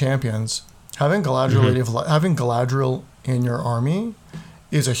Contest of Champions, having Galadriel in your army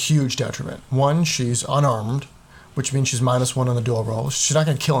is a huge detriment. 1, she's unarmed, which means she's -1 on the duel roll. She's not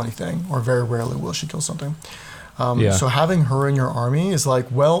going to kill anything, or very rarely will she kill something. So having her in your army is like,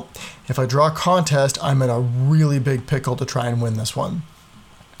 well, if I draw a contest, I'm in a really big pickle to try and win this one.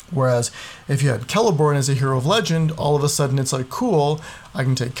 Whereas if you had Celeborn as a hero of legend, all of a sudden it's like, cool, I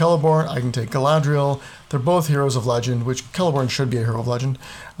can take Celeborn, I can take Galadriel. They're both heroes of legend, which Celeborn should be a hero of legend.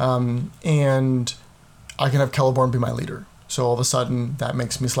 And I can have Celeborn be my leader. So all of a sudden that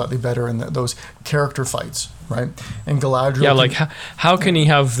makes me slightly better in those character fights, right? And Galadriel... Yeah, like how can he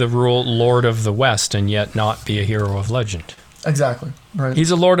have the rule Lord of the West and yet not be a hero of legend? Exactly, right.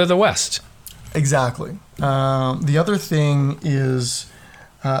 He's a Lord of the West. Exactly. The other thing is,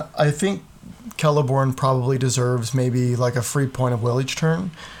 I think Celeborn probably deserves maybe like a free point of will each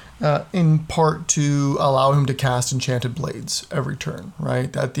turn, in part to allow him to cast Enchanted Blades every turn,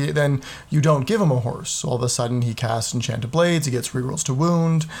 right? Then you don't give him a horse. So all of a sudden he casts Enchanted Blades, he gets rerolls to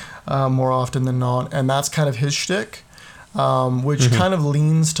wound more often than not, and that's kind of his shtick, which kind of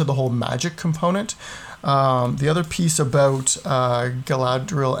leans to the whole magic component. The other piece about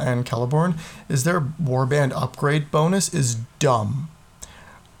Galadriel and Celeborn is their warband upgrade bonus is dumb.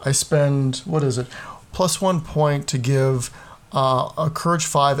 I spend, what is it, +1 point to give a Courage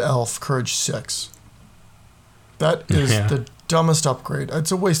 5 elf Courage 6. That is the dumbest upgrade.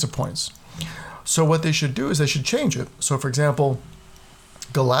 It's a waste of points. So what they should do is they should change it. So for example,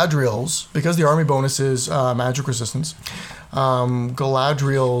 Galadriel's, because the army bonus is magic resistance,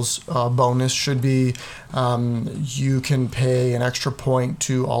 Galadriel's bonus should be you can pay an extra point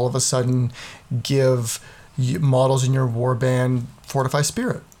to all of a sudden give models in your warband Fortify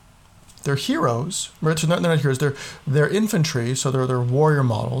Spirit. They're heroes, right? So they're not heroes. They're infantry, so they're warrior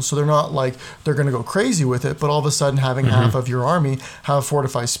models. So they're not like they're going to go crazy with it. But all of a sudden, having half of your army have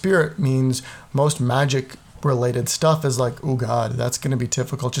Fortify Spirit means most magic related stuff is like, oh god, that's going to be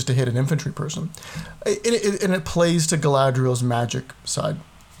difficult just to hit an infantry person. And it plays to Galadriel's magic side.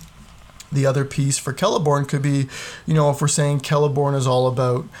 The other piece for Celeborn could be, if we're saying Celeborn is all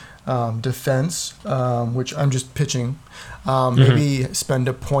about defense, which I'm just pitching, maybe spend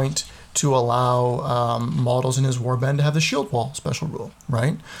a point to allow models in his warband to have the shield wall special rule,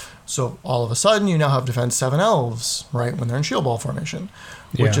 right? So all of a sudden you now have defense 7 elves, right, when they're in shield wall formation,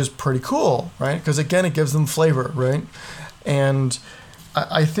 which is pretty cool, right? Because again, it gives them flavor, right? And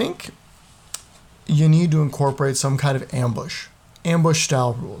I think you need to incorporate some kind of ambush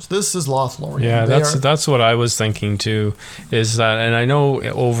style rules. This is Lothlorien. Yeah, that's what I was thinking too, is that, and I know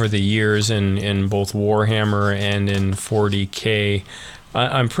over the years in both Warhammer and in 40K,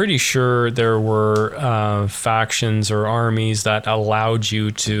 I'm pretty sure there were factions or armies that allowed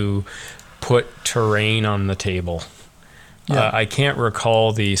you to put terrain on the table. Yeah. I can't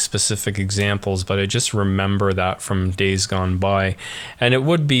recall the specific examples, but I just remember that from days gone by. And it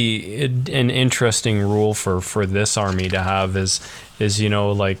would be an interesting rule for this army to have is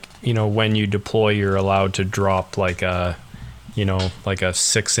when you deploy, you're allowed to drop like a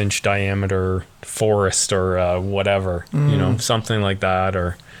 6-inch diameter forest or whatever, something like that.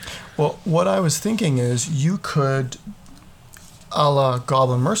 Or well, what I was thinking is you could, a la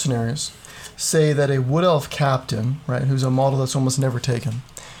Goblin Mercenaries, say that a Wood Elf captain, right, who's a model that's almost never taken,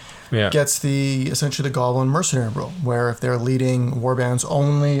 gets essentially the Goblin Mercenary rule, where if they're leading warbands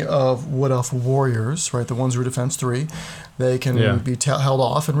only of Wood Elf warriors, right, the ones who are defense 3, they can be held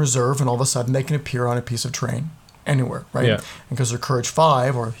off in reserve, and all of a sudden they can appear on a piece of terrain anywhere, right? Yeah. And because they're Courage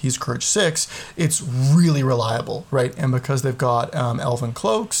 5 or he's Courage 6, it's really reliable, right? And because they've got elven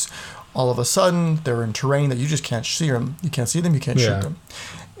cloaks, all of a sudden they're in terrain that you just can't see them. You can't see them, you can't shoot them.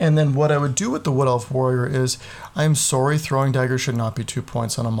 And then what I would do with the Wood Elf Warrior is, I'm sorry, throwing dagger should not be 2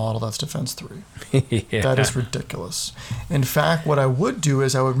 points on a model that's defense 3. That is ridiculous. In fact, what I would do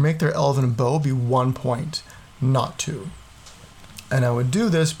is I would make their Elven Bow be 1 point, not 2. And I would do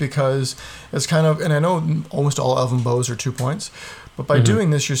this because it's kind of, and I know almost all Elven Bows are 2 points, but by doing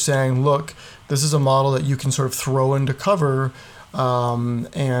this, you're saying, look, this is a model that you can sort of throw into cover,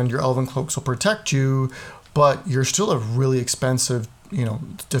 and your Elven Cloaks will protect you, but you're still a really expensive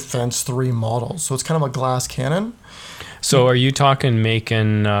defense 3 model. So it's kind of a glass cannon. So are you talking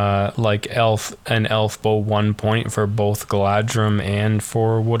making like an elf bow 1 point for both Galadrim and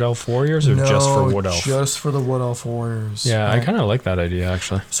for Wood Elf Warriors, or just for Wood Elf? Just for the Wood Elf Warriors. Yeah, right? I kind of like that idea,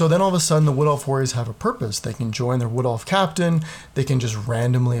 actually. So then all of a sudden the Wood Elf Warriors have a purpose. They can join their Wood Elf captain, they can just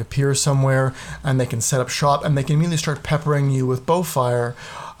randomly appear somewhere, and they can set up shop, and they can immediately start peppering you with bow fire,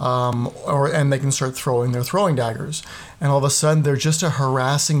 and they can start throwing their throwing daggers. And all of a sudden they're just a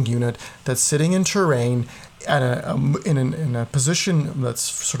harassing unit that's sitting in terrain in a position that's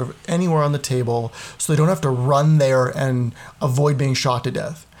sort of anywhere on the table, so they don't have to run there and avoid being shot to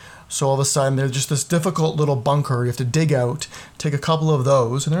death. So all of a sudden they're just this difficult little bunker you have to dig out, take a couple of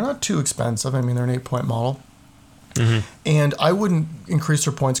those, and they're not too expensive. I mean, they're an 8-point model. And I wouldn't increase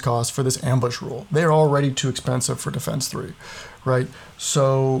their points cost for this ambush rule. They're already too expensive for defense 3, right?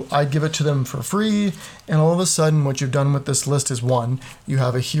 So I'd give it to them for free, and all of a sudden what you've done with this list is, 1, you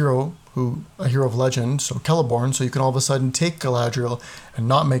have a hero who a hero of legend, so Celeborn, so you can all of a sudden take Galadriel and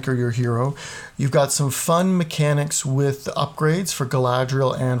not make her your hero. You've got some fun mechanics with the upgrades for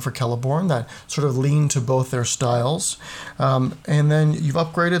Galadriel and for Celeborn that sort of lean to both their styles. And then you've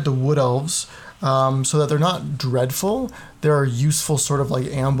upgraded the Wood Elves so that they're not dreadful. They're useful sort of like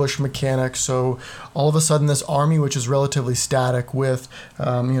ambush mechanics. So all of a sudden this army, which is relatively static with,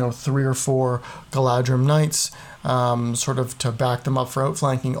 3 or 4 Galadrim Knights, sort of to back them up for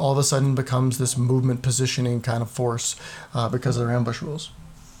outflanking, all of a sudden becomes this movement positioning kind of force because of their ambush rules.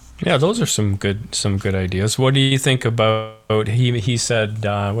 Yeah, those are some good ideas. What do you think about, he said,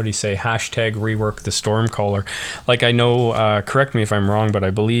 what did he say, hashtag rework the Stormcaller. Like, I know, correct me if I'm wrong, but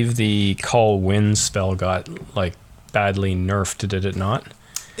I believe the Call Winds spell got, like, badly nerfed, did it not?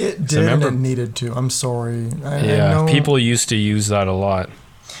 It did, and it needed to. I'm sorry. I know, people used to use that a lot.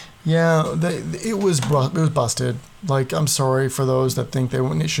 Yeah, it was busted. Like, I'm sorry for those that think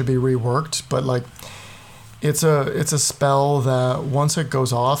it should be reworked, but, like, it's a spell that once it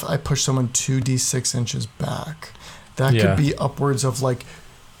goes off, I push someone 2d6 inches back. That could be upwards of like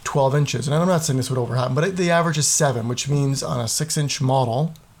 12 inches. And I'm not saying this would ever happen, but the average is 7, which means on a 6-inch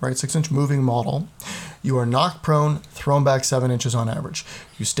model, right, 6-inch moving model, you are knocked prone, thrown back 7 inches on average.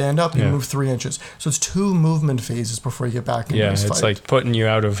 You stand up, you move 3 inches. So it's 2 movement phases before you get back into this fight. Yeah, it's like putting you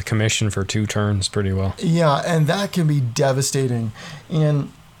out of commission for 2 turns pretty well. Yeah, and that can be devastating.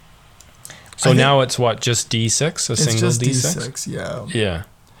 And so now it's what, just D6? A single D6? It's just D6, yeah. Yeah.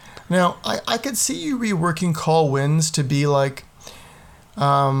 Now, I could see you reworking Call Winds to be like,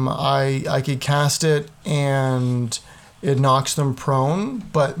 I could cast it and it knocks them prone,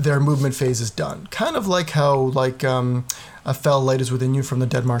 but their movement phase is done. Kind of like how, like, a Fell Light is within you from the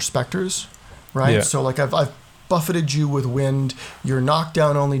Deadmarsh Spectres, right? Yeah. So, like, I've buffeted you with wind, you're knocked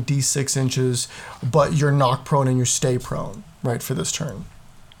down only D6 inches, but you're knocked prone and you stay prone, right, for this turn,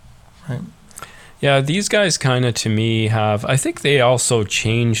 right? Yeah, these guys kind of, to me, have... I think they also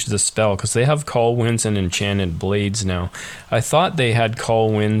changed the spell, because they have Call Winds and Enchanted Blades now. I thought they had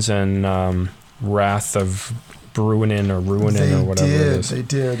Call Winds and Wrath of Bruinen or Ruinen or whatever it is. They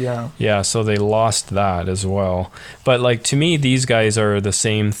did, yeah. Yeah, so they lost that as well. But, like, to me, these guys are the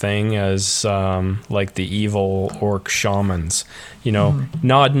same thing as, like, the evil orc shamans. You know,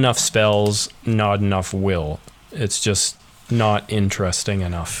 not enough spells, not enough will. It's just not interesting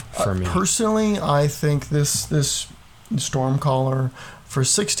enough for me. Personally, I think this Stormcaller for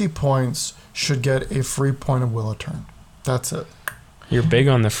 60 points should get a free point of will a turn. That's it. You're big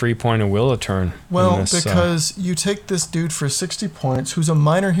on the free point of will a turn. Well, because you take this dude for 60 points, who's a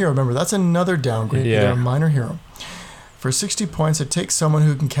minor hero. Remember, that's another downgrade. Yeah. They're a minor hero. For 60 points, it takes someone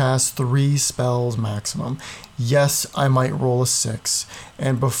who can cast 3 spells maximum. Yes, I might roll a 6.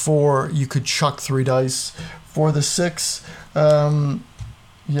 And before, you could chuck 3 dice for the 6.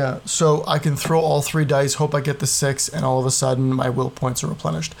 Yeah, so I can throw all 3 dice, hope I get the 6, and all of a sudden my will points are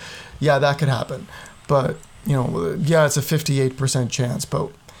replenished. Yeah, that could happen. But, yeah, it's a 58% chance.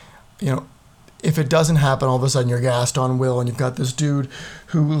 But, if it doesn't happen, all of a sudden you're gassed on will, and you've got this dude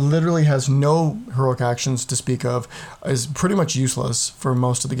who literally has no heroic actions to speak of, is pretty much useless for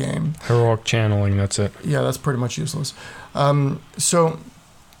most of the game. Heroic channeling, that's it. Yeah, that's pretty much useless. So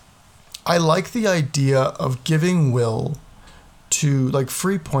I like the idea of giving will to, like,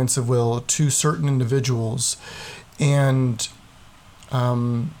 free points of will to certain individuals. And,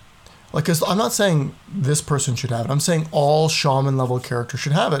 like, 'cause I'm not saying this person should have it. I'm saying all shaman level characters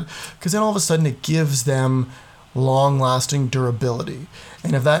should have it, because then all of a sudden it gives them long-lasting durability.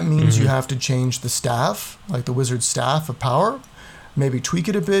 And if that means you have to change the staff, like the wizard's staff of power, maybe tweak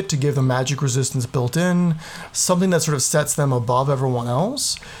it a bit to give them magic resistance built in, something that sort of sets them above everyone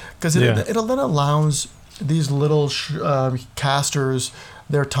else, because it then allows these little casters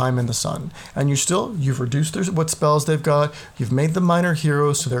their time in the sun. And you've reduced what spells they've got, you've made them minor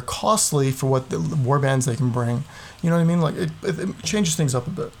heroes, so they're costly for what the warbands they can bring. You know what I mean? Like, it changes things up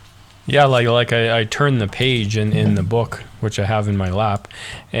a bit. Yeah, like I turned the page in the book, which I have in my lap,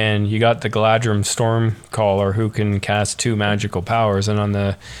 and you got the Galadrim Stormcaller who can cast 2 magical powers, and on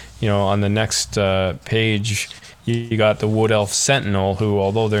the next page you got the Wood Elf Sentinel, who,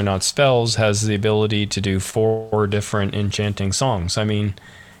 although they're not spells, has the ability to do 4 different enchanting songs. I mean,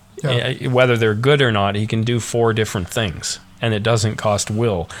 whether they're good or not, he can do 4 different things, and it doesn't cost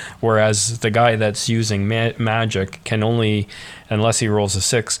will. Whereas the guy that's using magic can only, unless he rolls a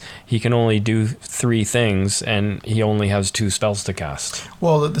 6, he can only do 3 things, and he only has 2 spells to cast.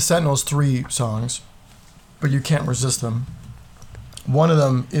 Well, the Sentinel's 3 songs, but you can't resist them. One of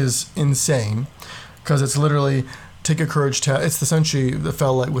them is insane, because it's literally take a courage test. It's essentially the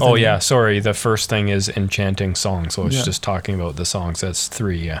fell light within. Oh yeah, sorry. The first thing is enchanting songs. So it's Yeah. just talking about the songs. That's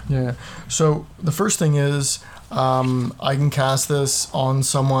 3. Yeah. Yeah. So the first thing is I can cast this on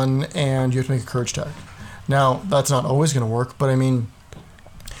someone and you have to make a courage check. Now, that's not always going to work, but I mean,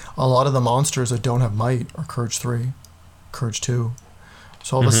 a lot of the monsters that don't have might are courage 3, courage 2.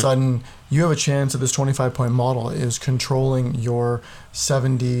 So all of a sudden, you have a chance that this 25-point model is controlling your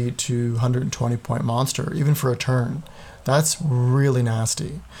 70 to 120 point monster, even for a turn. That's really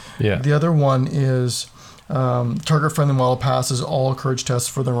nasty. Yeah. The other one is target-friendly model passes all courage tests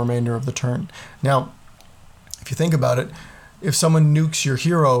for the remainder of the turn. Now, if you think about it, if someone nukes your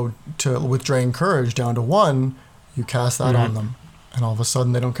hero with drain courage down to 1, you cast that on them, and all of a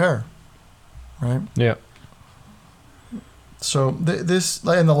sudden they don't care, right? Yeah. So this,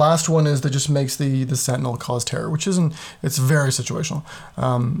 and the last one is that just makes the Sentinel cause terror, which isn't, it's very situational.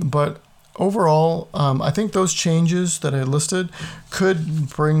 But overall, I think those changes that I listed could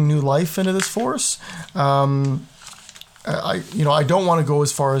bring new life into this force. I don't want to go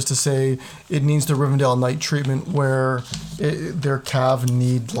as far as to say it needs the Rivendell Knight treatment where their cav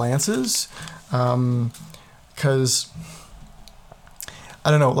need lances, because I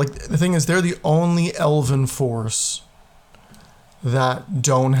don't know. Like the thing is, they're the only elven force that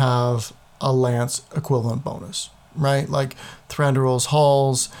don't have a lance equivalent bonus, right? Like Thranduil's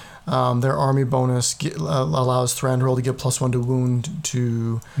Halls, their army bonus allows Thranduil to get +1 to wound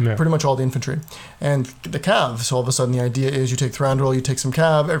to pretty much all the infantry. And the cav, so all of a sudden the idea is you take Thranduil, you take some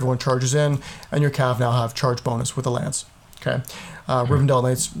cav, everyone charges in, and your cav now have charge bonus with a lance. Okay, Rivendell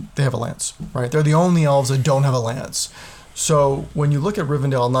Knights, they have a lance, right? They're the only elves that don't have a lance. So when you look at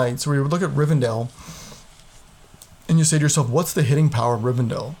Rivendell Knights, or you look at Rivendell, and you say to yourself, what's the hitting power of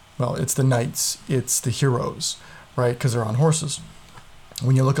Rivendell? Well, it's the knights, it's the heroes, right? Because they're on horses.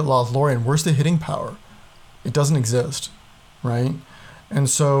 When you look at Lothlorien, where's the hitting power? It doesn't exist, right? And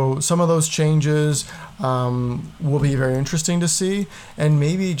so some of those changes will be very interesting to see. And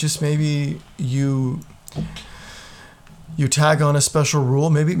maybe, just maybe, you tag on a special rule.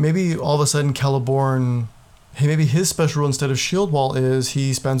 Maybe all of a sudden Celeborn, hey, maybe his special rule instead of shield wall is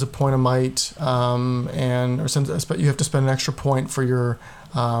he spends a point of might, you have to spend an extra point for your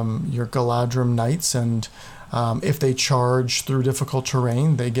Galadrim Knights, and if they charge through difficult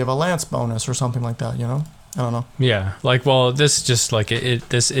terrain, they give a lance bonus or something like that. I don't know. Yeah, this just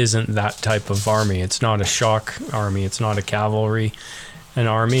this isn't that type of army. It's not a shock army. It's not a cavalry. An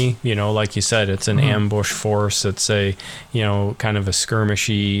army, like you said, it's an ambush force. It's a, kind of a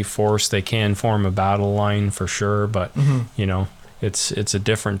skirmishy force. They can form a battle line for sure, but it's a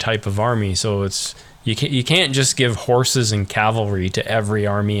different type of army. So you can't just give horses and cavalry to every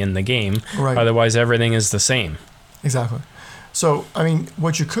army in the game. Right. Otherwise, everything is the same. Exactly. So, I mean,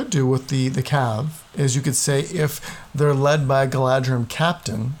 what you could do with the cav is you could say if they're led by a Galadrim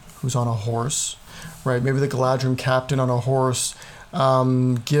captain who's on a horse, right? Maybe the Galadrim captain on a horse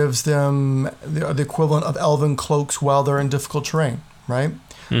gives them the equivalent of elven cloaks while they're in difficult terrain, right?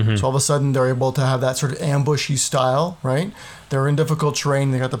 So all of a sudden they're able to have that sort of ambushy style, right? They're in difficult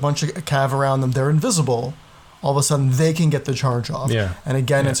terrain, they got a bunch of cav around them, they're invisible. All of a sudden they can get the charge off. Yeah. And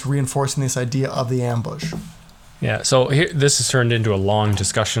again, it's reinforcing this idea of the ambush. Yeah, so here, this has turned into a long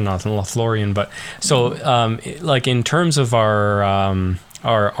discussion on Lothlorien, but so in terms of our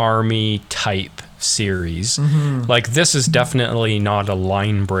army type series, this is definitely not a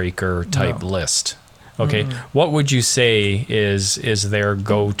line breaker type list. Okay, what would you say is their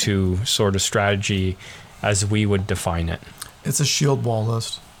go-to sort of strategy as we would define it? It's a shield wall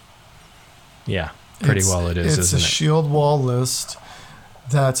list. Yeah, pretty well it is, isn't it? It's a shield wall list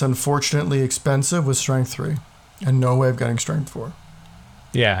that's unfortunately expensive with strength 3 and no way of getting strength 4.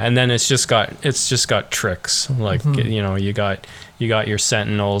 Yeah, and then it's just got tricks. You got your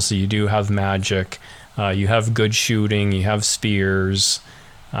sentinels, you do have magic, you have good shooting, you have spears,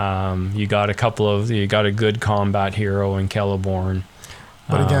 you got a good combat hero in Celeborn.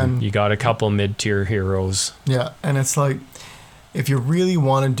 But again, you got a couple mid-tier heroes. Yeah, and it's like, if you really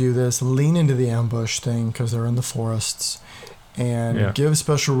want to do this, lean into the ambush thing because they're in the forests, and give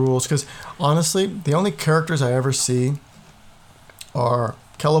special rules. Because honestly, the only characters I ever see are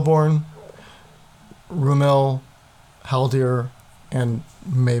Celeborn, Rumil, Haldir, and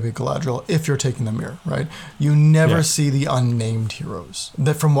maybe Galadriel, if you're taking the mirror, right? You never see the unnamed heroes,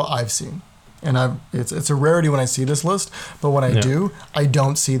 that from what I've seen. And it's a rarity when I see this list, but when I do, I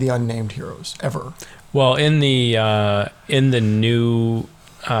don't see the unnamed heroes, ever. Well, in the new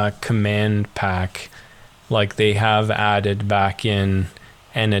command pack, they have added back in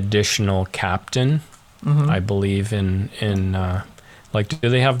an additional captain, I believe, in Like, do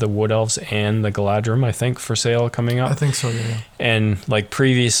they have the Wood Elves and the Galadrim, I think, for sale coming up? I think so, yeah. And like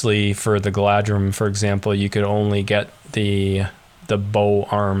previously for the Galadrim, for example, you could only get the bow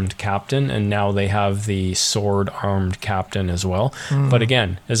armed captain, and now they have the sword armed captain as well. But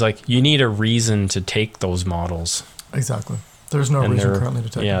again, it's like you need a reason to take those models. Exactly. There's no reason currently to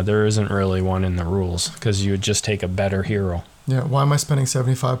take them. There isn't really one in the rules, because you would just take a better hero. Yeah, why am I spending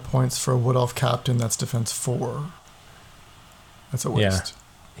 75 points for a Wood Elf captain that's defense 4? That's a waste.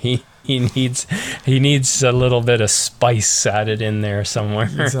 Yeah. He needs a little bit of spice added in there somewhere.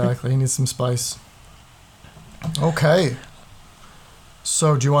 Exactly. He needs some spice. Okay.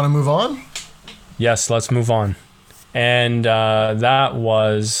 So, do you want to move on? Yes, let's move on. And that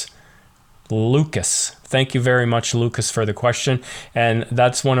was Lucas. Thank you very much, Lucas, for the question. And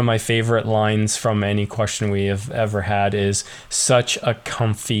that's one of my favorite lines from any question we have ever had, is such a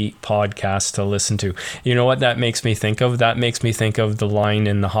comfy podcast to listen to. You know what that makes me think of? That makes me think of the line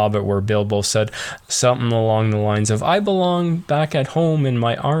in The Hobbit where Bilbo said something along the lines of, I belong back at home in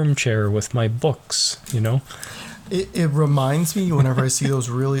my armchair with my books, you know? It reminds me whenever I see those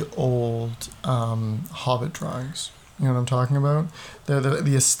really old Hobbit drawings. You know what I'm talking about?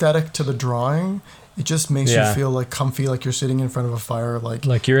 The aesthetic to the drawing, it just makes you feel like comfy, like you're sitting in front of a fire.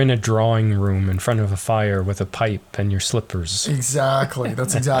 Like you're in a drawing room in front of a fire with a pipe and your slippers. Exactly.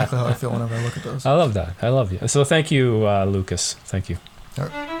 That's exactly how I feel whenever I look at those. I love that. I love you. So thank you, Lucas. Thank you. All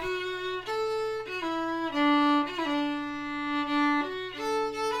right.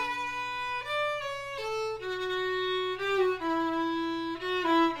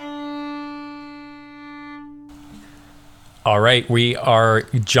 All right, we are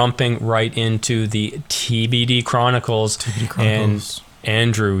jumping right into the TBD Chronicles. And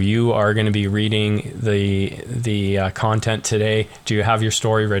Andrew, you are going to be reading the content today. Do you have your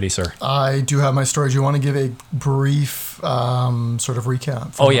story ready, sir? I do have my story. Do you want to give a brief sort of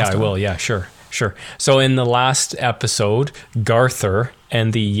recap? Oh, yeah, I will. Yeah, sure. So in the last episode, Garthur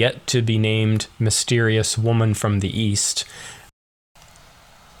and the yet-to-be-named mysterious woman from the east,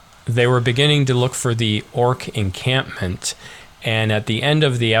 they were beginning to look for the orc encampment, and at the end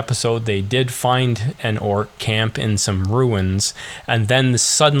of the episode they did find an orc camp in some ruins, and then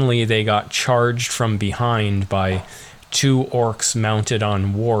suddenly they got charged from behind by 2 orcs mounted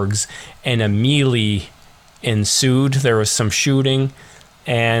on wargs, and a melee ensued. There was some shooting,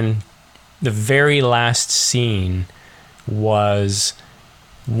 and the very last scene was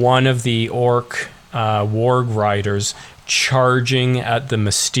one of the orc warg riders charging at the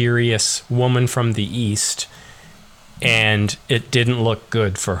mysterious woman from the east, and it didn't look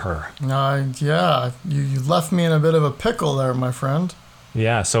good for her. Yeah, you left me in a bit of a pickle there, my friend.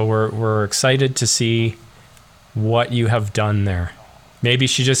 Yeah, so we're excited to see what you have done there. Maybe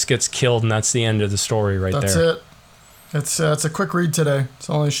she just gets killed and that's the end of the story there. That's it. It's a quick read today. It's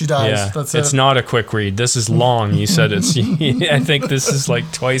only she dies. Yeah, that's it. It's not a quick read. This is long. You said it's. I think this is like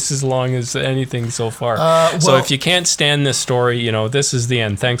twice as long as anything so far. So if you can't stand this story, this is the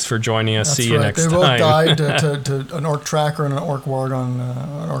end. Thanks for joining us. See you next time. They both died to an orc tracker and an orc warg on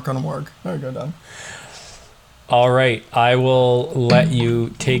an orc on a warg. There you go, done. All right, I will let you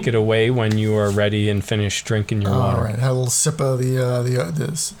take it away when you are ready and finished drinking your water. All right, had a little sip of the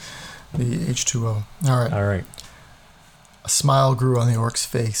H2O. All right. A smile grew on the orc's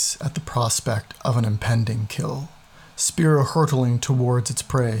face at the prospect of an impending kill. Spear hurtling towards its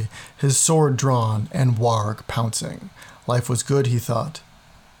prey, his sword drawn and warg pouncing. Life was good, he thought.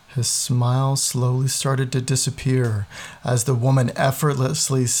 His smile slowly started to disappear as the woman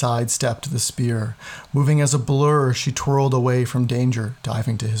effortlessly sidestepped the spear. Moving as a blur, she twirled away from danger,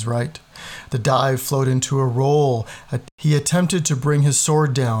 diving to his right. The dive flowed into a roll. He attempted to bring his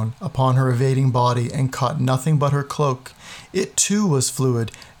sword down upon her evading body and caught nothing but her cloak. It too was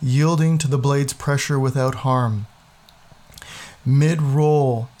fluid, yielding to the blade's pressure without harm.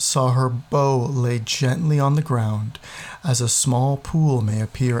 Mid-roll saw her bow lay gently on the ground, as a small pool may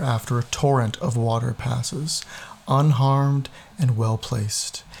appear after a torrent of water passes, unharmed and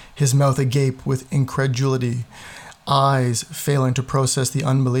well-placed. His mouth agape with incredulity, eyes failing to process the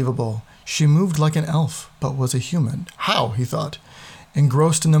unbelievable. She moved like an elf, but was a human. How? He thought.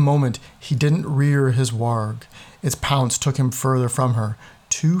 Engrossed in the moment, he didn't rear his warg. Its pounce took him further from her,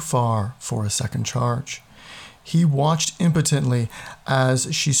 too far for a second charge. He watched impotently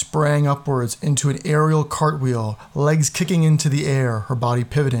as she sprang upwards into an aerial cartwheel, legs kicking into the air, her body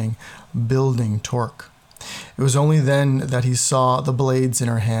pivoting, building torque. It was only then that he saw the blades in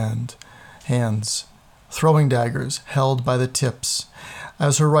her hands, throwing daggers held by the tips.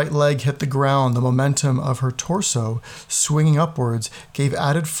 As her right leg hit the ground, the momentum of her torso, swinging upwards, gave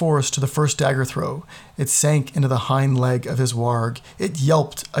added force to the first dagger throw. It sank into the hind leg of his warg. It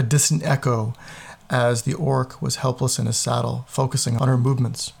yelped a distant echo as the orc was helpless in his saddle, focusing on her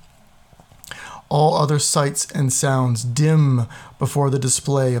movements. All other sights and sounds dim before the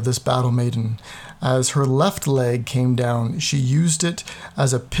display of this battle maiden. As her left leg came down, she used it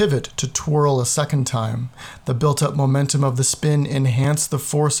as a pivot to twirl a second time. The built-up momentum of the spin enhanced the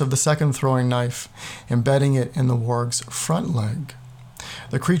force of the second throwing knife, embedding it in the warg's front leg.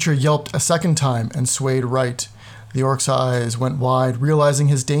 The creature yelped a second time and swayed right. The orc's eyes went wide, realizing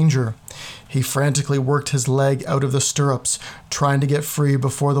his danger. He frantically worked his leg out of the stirrups, trying to get free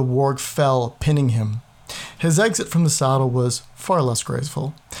before the warg fell, pinning him. His exit from the saddle was far less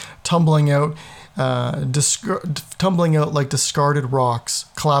graceful, tumbling out like discarded rocks,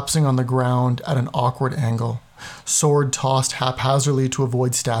 collapsing on the ground at an awkward angle, sword tossed haphazardly to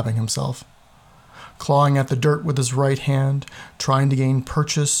avoid stabbing himself. Clawing at the dirt with his right hand, trying to gain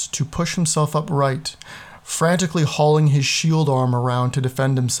purchase to push himself upright, frantically hauling his shield arm around to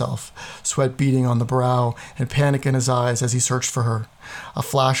defend himself, sweat beading on the brow and panic in his eyes as he searched for her. A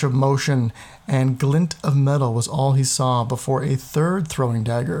flash of motion and glint of metal was all he saw before a third throwing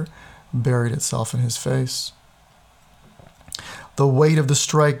dagger buried itself in his face. The weight of the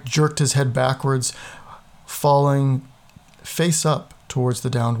strike jerked his head backwards, falling face up towards the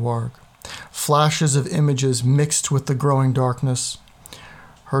downed warg. Flashes of images mixed with the growing darkness.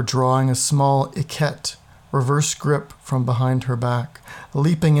 Her drawing a small iket, reverse grip from behind her back,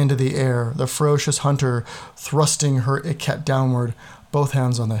 leaping into the air, the ferocious hunter thrusting her iket downward, both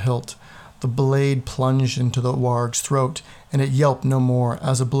hands on the hilt. The blade plunged into the warg's throat, and it yelped no more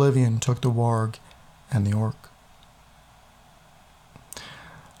as oblivion took the warg and the orc.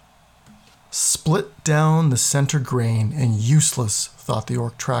 Split down the center grain and useless, thought the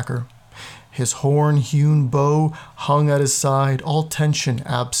orc tracker. His horn-hewn bow hung at his side, all tension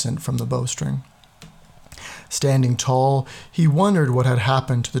absent from the bowstring. Standing tall, he wondered what had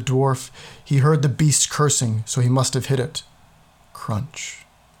happened to the dwarf. He heard the beast cursing, so he must have hit it. Crunch,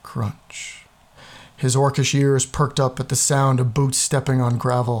 crunch. His orcish ears perked up at the sound of boots stepping on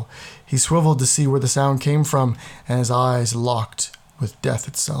gravel. He swiveled to see where the sound came from, and his eyes locked with death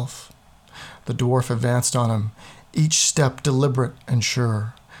itself. The dwarf advanced on him, each step deliberate and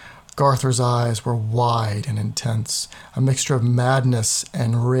sure. Garther's eyes were wide and intense. A mixture of madness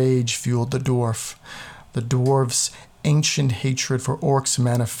and rage fueled the dwarf. The dwarf's ancient hatred for orcs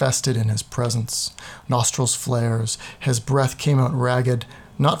manifested in his presence. Nostrils flares, his breath came out ragged,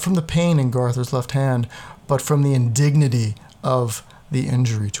 not from the pain in Garther's left hand, but from the indignity of the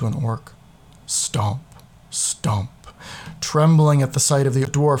injury to an orc. Stomp, stomp. Trembling at the sight of the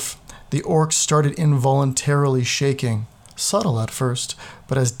dwarf, the orc started involuntarily shaking. Subtle at first,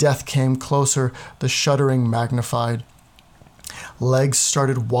 but as death came closer, the shuddering magnified. Legs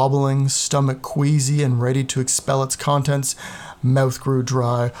started wobbling, stomach queasy and ready to expel its contents. Mouth grew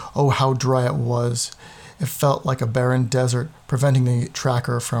dry. Oh, how dry it was. It felt like a barren desert, preventing the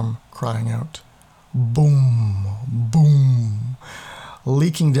tracker from crying out. Boom, boom.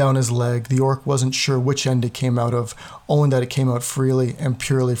 Leaking down his leg, the orc wasn't sure which end it came out of, only that it came out freely and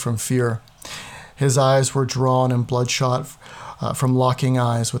purely from fear. His eyes were drawn and bloodshot from locking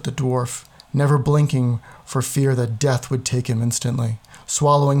eyes with the dwarf, never blinking for fear that death would take him instantly.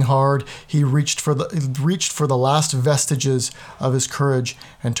 Swallowing hard, he reached for the last vestiges of his courage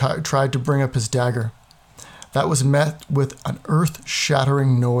and tried to bring up his dagger. That was met with an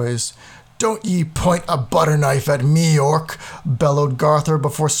earth-shattering noise. "Don't ye point a butter knife at me, orc," bellowed Garther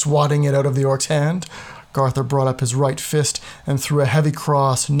before swatting it out of the orc's hand. Garther brought up his right fist and threw a heavy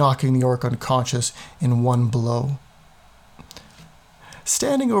cross, knocking the orc unconscious in one blow.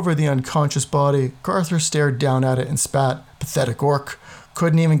 Standing over the unconscious body, Garther stared down at it and spat. "Pathetic orc.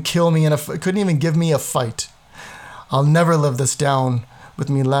 Couldn't even give me a fight. I'll never live this down with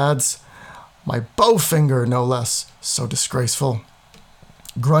me, lads. My bow finger, no less. So disgraceful."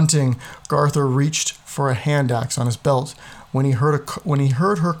 Grunting, Garther reached for a hand axe on his belt when he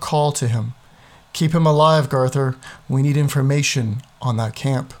heard her call to him. "Keep him alive, Garther. We need information on that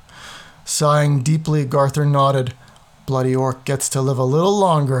camp." Sighing deeply, Garther nodded. Bloody orc gets to live a little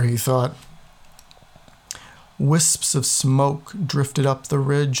longer, he thought. Wisps of smoke drifted up the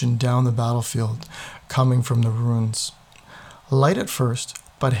ridge and down the battlefield, coming from the ruins. Light at first,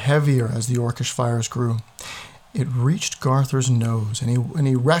 but heavier as the orcish fires grew. It reached Garther's nose, and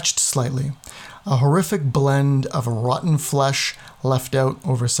he retched slightly. A horrific blend of rotten flesh left out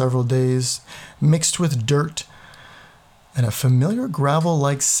over several days, mixed with dirt and a familiar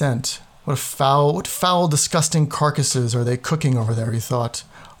gravel-like scent What foul, disgusting carcasses are they cooking over there, he thought.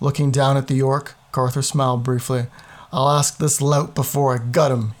 Looking down at the orc, Garthur smiled briefly. I'll ask this lout before I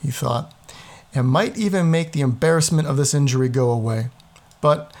gut him, he thought. It might even make the embarrassment of this injury go away.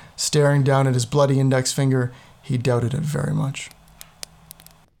 But, staring down at his bloody index finger, he doubted it very much.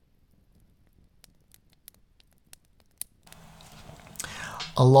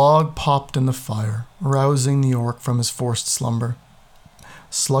 A log popped in the fire, rousing the orc from his forced slumber.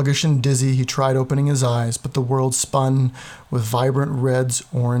 Sluggish and dizzy, he tried opening his eyes, but the world spun with vibrant reds,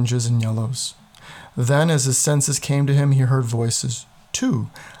 oranges, and yellows. Then, as his senses came to him, he heard voices. Two,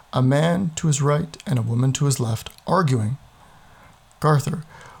 a man to his right and a woman to his left, arguing. Garthur,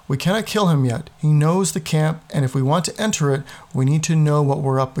 we cannot kill him yet. He knows the camp, and if we want to enter it, we need to know what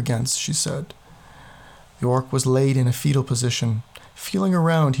we're up against, she said. The orc was laid in a fetal position. Feeling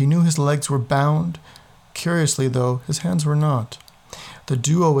around, he knew his legs were bound. Curiously, though, his hands were not. The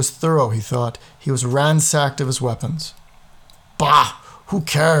duo was thorough, he thought. He was ransacked of his weapons. Bah! Who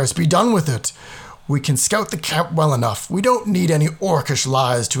cares? Be done with it! We can scout the camp well enough. We don't need any orcish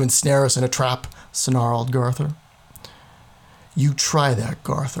lies to ensnare us in a trap, snarled Garthur. You try that,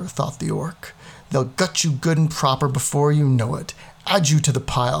 Garthur, thought the orc. They'll gut you good and proper before you know it. Add you to the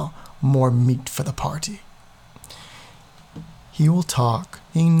pile. More meat for the party. He will talk.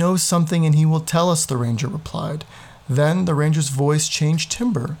 He knows something and he will tell us, the ranger replied. Then the ranger's voice changed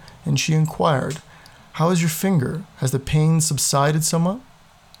timbre, and she inquired, How is your finger? Has the pain subsided somewhat?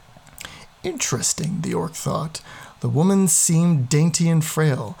 Interesting, the orc thought. The woman seemed dainty and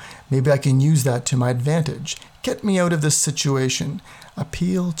frail. Maybe I can use that to my advantage. Get me out of this situation.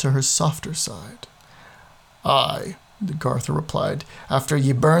 Appeal to her softer side. Aye, Garthur replied. After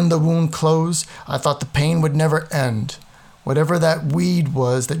ye burned the wound close, I thought the pain would never end. Whatever that weed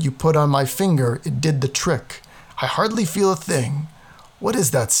was that you put on my finger, it did the trick. I hardly feel a thing. What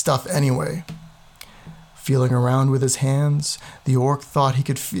is that stuff anyway? Feeling around with his hands, the orc thought he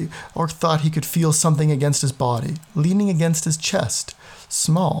could feel something against his body, leaning against his chest,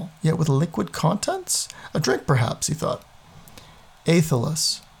 small, yet with liquid contents? A drink, perhaps, he thought.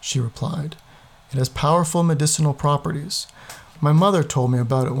 Aethelus, she replied. It has powerful medicinal properties. My mother told me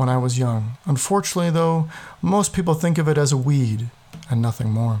about it when I was young. Unfortunately, though, most people think of it as a weed and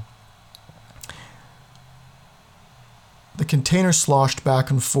nothing more. The container sloshed back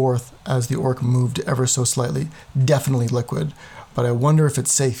and forth as the orc moved ever so slightly. Definitely liquid, but I wonder if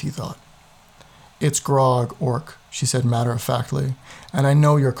it's safe, he thought. It's grog, orc, she said matter-of-factly, and I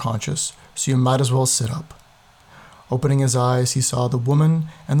know you're conscious, so you might as well sit up. Opening his eyes, he saw the woman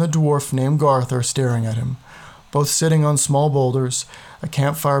and the dwarf named Garthur staring at him, both sitting on small boulders, a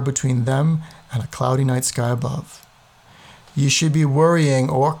campfire between them and a cloudy night sky above. Ye should be worrying,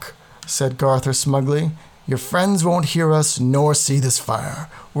 orc, said Garthur smugly. Your friends won't hear us nor see this fire.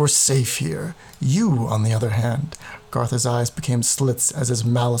 We're safe here. You, on the other hand. Garthur's eyes became slits as his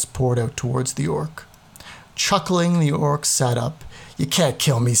malice poured out towards the orc. Chuckling, the orc sat up. You can't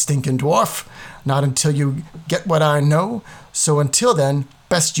kill me, stinking dwarf. Not until you get what I know. So until then,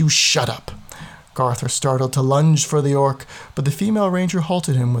 best you shut up. Garthur started to lunge for the orc, but the female ranger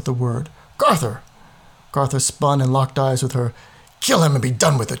halted him with the word, Garthur! Garthur spun and locked eyes with her. Kill him and be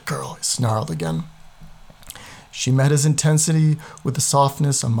done with it, girl, he snarled again. She met his intensity with the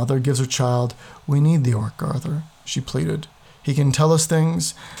softness a mother gives her child. We need the orc, Garthur, she pleaded. He can tell us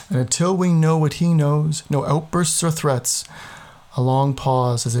things, and until we know what he knows, no outbursts or threats. A long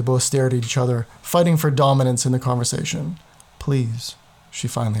pause as they both stared at each other, fighting for dominance in the conversation. Please, she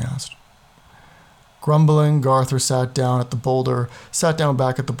finally asked. Grumbling, Garthur sat down back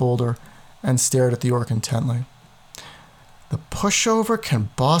at the boulder, and stared at the orc intently. The pushover can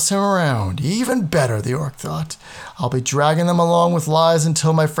boss him around. Even better, the orc thought. I'll be dragging them along with lies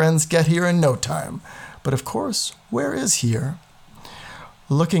until my friends get here in no time. But of course, where is here?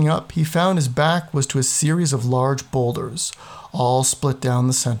 Looking up, he found his back was to a series of large boulders, all split down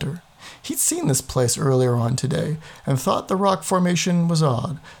the center. He'd seen this place earlier on today, and thought the rock formation was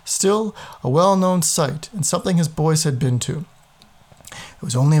odd. Still, a well-known sight, and something his boys had been to. It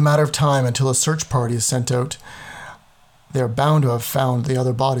was only a matter of time until a search party is sent out. They are bound to have found the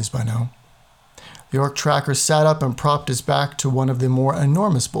other bodies by now. The orc tracker sat up and propped his back to one of the more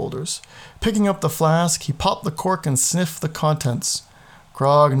enormous boulders. Picking up the flask, he popped the cork and sniffed the contents.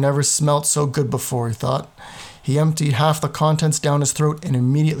 Grog never smelt so good before, he thought. He emptied half the contents down his throat and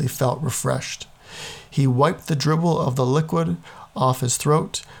immediately felt refreshed. He wiped the dribble of the liquid off his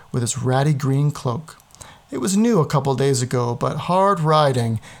throat with his ratty green cloak. It was new a couple days ago, but hard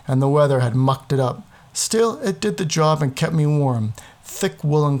riding and the weather had mucked it up. Still, it did the job and kept me warm. Thick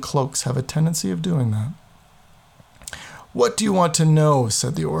woolen cloaks have a tendency of doing that. What do you want to know?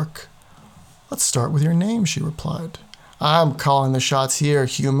 Said the orc. Let's start with your name, she replied. I'm calling the shots here,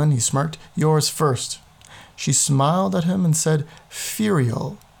 human, he smirked. Yours first. She smiled at him and said,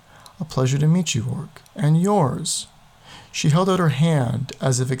 Furiel. A pleasure to meet you, Orc. And yours. She held out her hand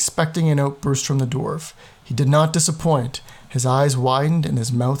as if expecting an outburst from the dwarf. He did not disappoint. His eyes widened and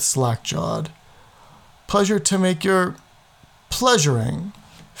his mouth slack-jawed. Pleasure to make your pleasuring,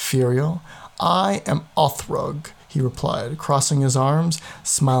 Furiel. I am Othrug, he replied, crossing his arms,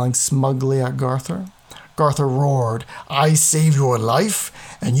 smiling smugly at Garthur. Garthur roared, I saved your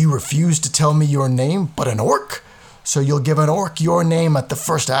life, and you refuse to tell me your name, but an orc? So you'll give an orc your name at the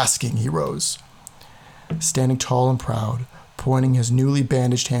first asking, he rose, standing tall and proud, pointing his newly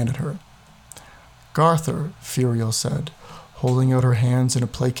bandaged hand at her. Garthur, Furiel said, holding out her hands in a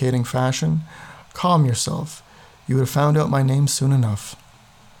placating fashion, calm yourself. You would have found out my name soon enough.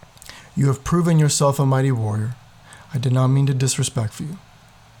 You have proven yourself a mighty warrior. I did not mean to disrespect you.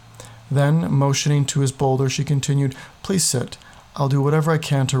 Then, motioning to his boulder, she continued, Please sit. I'll do whatever I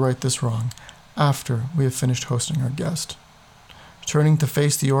can to right this wrong, after we have finished hosting our guest. Turning to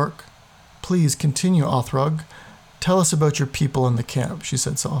face the orc, Please continue, Othrug. Tell us about your people in the camp, she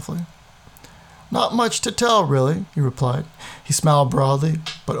said softly. Not much to tell, really, he replied. He smiled broadly,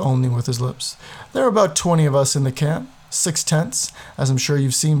 but only with his lips. There are about 20 of us in the camp, 6 tents, as I'm sure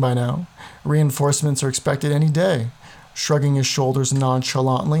you've seen by now. Reinforcements are expected any day. Shrugging his shoulders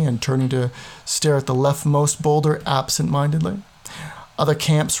nonchalantly and turning to stare at the leftmost boulder absent-mindedly. Other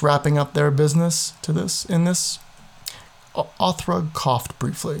camps wrapping up their business in this. Othrug coughed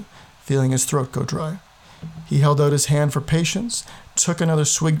briefly, feeling his throat go dry. He held out his hand for patience, took another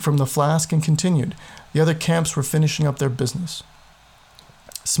swig from the flask, and continued. The other camps were finishing up their business.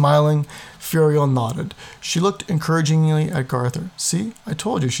 Smiling, Furiel nodded. She looked encouragingly at Garthur. See, I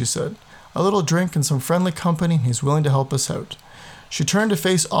told you, she said. A little drink and some friendly company, and he's willing to help us out. She turned to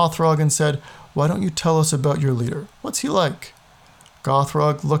face Othrug and said, Why don't you tell us about your leader? What's he like?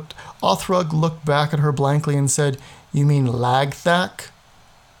 Othrug looked back at her blankly and said, You mean Lagthak?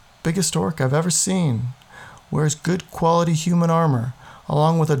 Biggest orc I've ever seen. Wears good quality human armor,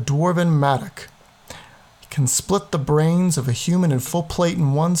 along with a dwarven mattock. He can split the brains of a human in full plate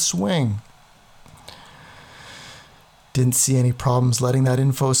in one swing. Didn't see any problems letting that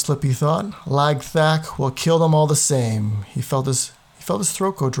info slip, he thought. Lagthak will kill them all the same. He felt his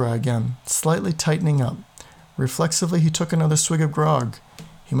throat go dry again, slightly tightening up. Reflexively, he took another swig of grog.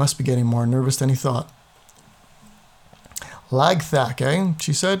 He must be getting more nervous than he thought. Lagthak, eh?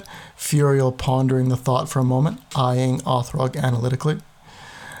 She said, Furiel pondering the thought for a moment, eyeing Othrug analytically.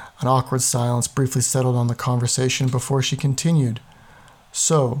 An awkward silence briefly settled on the conversation before she continued.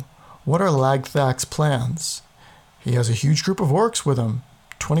 So, what are Lagthak's plans? He has a huge group of orcs with him,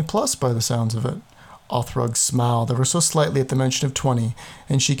 20 plus by the sounds of it. Othrug smiled ever so slightly at the mention of 20,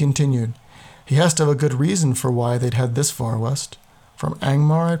 and she continued. He has to have a good reason for why they'd head this far west. From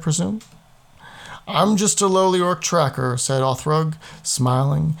Angmar, I presume? I'm just a lowly orc tracker, said Othrug,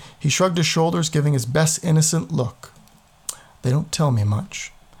 smiling. He shrugged his shoulders, giving his best innocent look. They don't tell me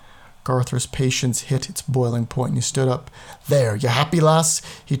much. Garthur's patience hit its boiling point, and he stood up. There, you happy, lass?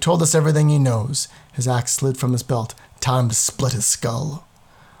 He told us everything he knows. His axe slid from his belt. Time to split his skull.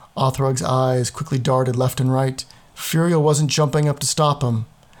 Othrug's eyes quickly darted left and right. Furiel wasn't jumping up to stop him.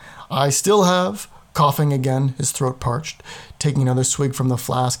 I still have, coughing again, his throat parched. Taking another swig from the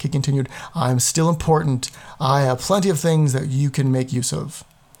flask, he continued, I'm still important. I have plenty of things that you can make use of.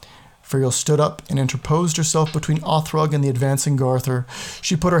 Furiel stood up and interposed herself between Othrug and the advancing Garthur.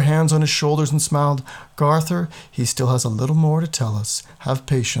 She put her hands on his shoulders and smiled. Garthur, he still has a little more to tell us. Have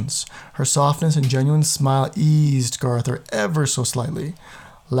patience. Her softness and genuine smile eased Garthur ever so slightly.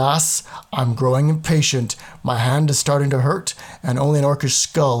 Lass, I'm growing impatient. My hand is starting to hurt, and only an orcish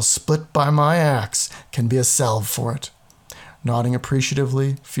skull split by my axe can be a salve for it. Nodding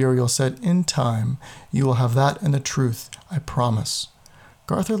appreciatively, Furiel said, In time, you will have that and the truth, I promise.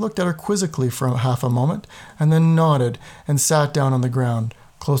 Garthur looked at her quizzically for half a moment, and then nodded and sat down on the ground,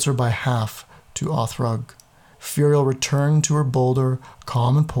 closer by half to Othrug. Furiel returned to her boulder,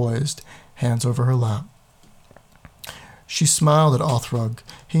 calm and poised, hands over her lap. She smiled at Othrug.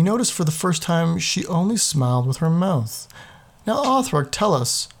 He noticed for the first time she only smiled with her mouth. Now, Othrug, tell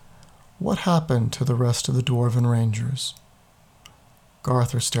us, what happened to the rest of the Dwarven Rangers?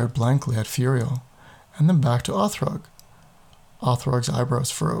 Garthur stared blankly at Furiel, and then back to Othrug. Othrug's eyebrows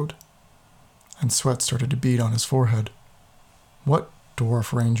furrowed, and sweat started to bead on his forehead. What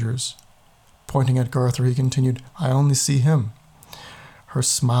dwarf rangers? Pointing at Garthur, he continued, I only see him. Her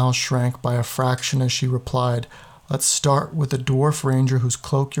smile shrank by a fraction as she replied, Let's start with the dwarf ranger whose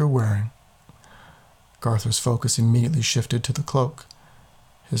cloak you're wearing. Garthur's focus immediately shifted to the cloak.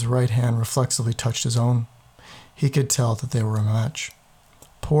 His right hand reflexively touched his own. He could tell that they were a match.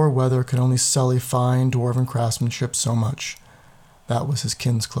 Poor weather could only sully fine dwarven craftsmanship so much. That was his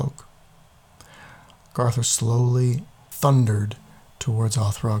kin's cloak. Garthur slowly thundered towards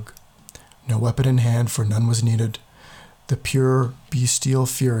Othrug. No weapon in hand, for none was needed. The pure bestial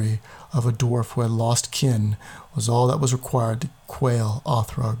fury of a dwarf who had lost kin was all that was required to quail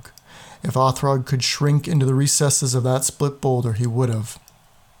Othrug. If Othrug could shrink into the recesses of that split boulder, he would have.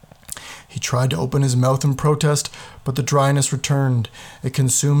 He tried to open his mouth in protest, but the dryness returned. It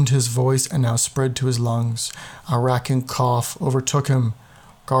consumed his voice and now spread to his lungs. A racking cough overtook him.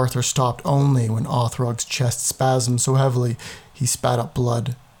 Garthur stopped only when Othrug's chest spasmed so heavily he spat up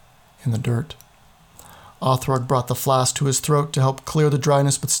blood in the dirt. Othrug brought the flask to his throat to help clear the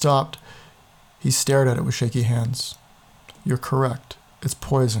dryness, but stopped. He stared at it with shaky hands. "You're correct. It's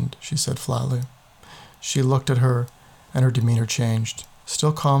poisoned," she said flatly. She looked at her, and her demeanor changed.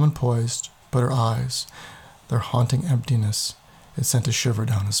 Still calm and poised, but her eyes, their haunting emptiness, it sent a shiver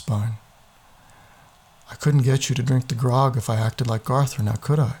down his spine. "I couldn't get you to drink the grog if I acted like Garthur, now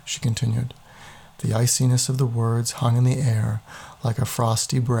could I?" she continued. The iciness of the words hung in the air like a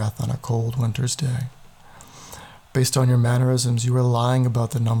frosty breath on a cold winter's day. "Based on your mannerisms, you were lying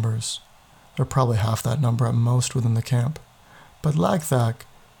about the numbers. There are probably half that number at most within the camp. But Lagthak,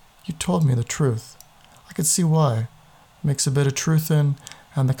 you told me the truth. I could see why. Mix a bit of truth in,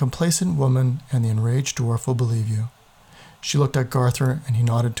 and the complacent woman and the enraged dwarf will believe you." She looked at Garthur, and he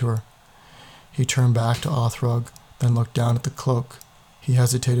nodded to her. He turned back to Othrug, then looked down at the cloak. He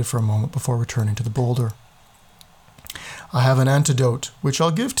hesitated for a moment before returning to the boulder. "I have an antidote, which I'll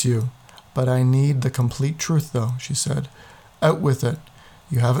give to you, but I need the complete truth, though," she said. "Out with it.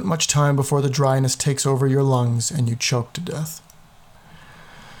 You haven't much time before the dryness takes over your lungs and you choke to death."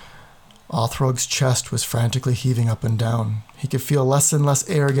 Othrug's chest was frantically heaving up and down. He could feel less and less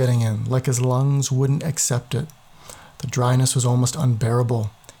air getting in, like his lungs wouldn't accept it. The dryness was almost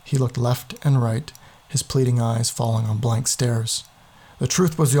unbearable. He looked left and right, his pleading eyes falling on blank stares. The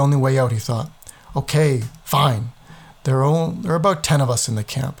truth was the only way out, he thought. "Okay, fine. There are about 10 of us in the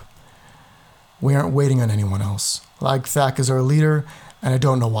camp. We aren't waiting on anyone else. Lagthak is our leader, and I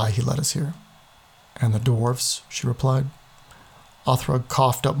don't know why he led us here." "And the dwarves?" she replied. Othrug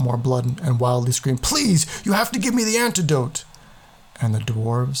coughed up more blood and wildly screamed, "Please, you have to give me the antidote!" "And the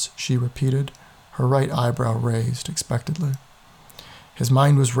dwarves?" she repeated, her right eyebrow raised expectantly. His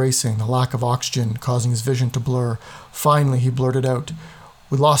mind was racing, the lack of oxygen causing his vision to blur. Finally, he blurted out,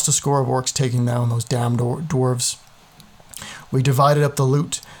 "We lost a score of orcs taking down those damned dwarves. We divided up the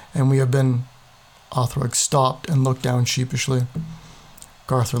loot, and we have been..." Othrug stopped and looked down sheepishly.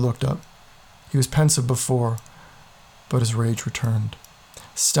 Garthur looked up. He was pensive before, but his rage returned.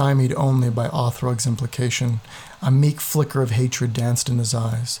 Stymied only by Othrug's implication, a meek flicker of hatred danced in his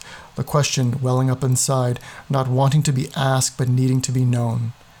eyes, the question welling up inside, not wanting to be asked but needing to be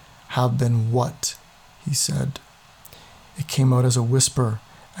known. "Have been what?" he said. It came out as a whisper,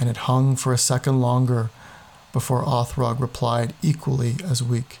 and it hung for a second longer before Othrug replied, equally as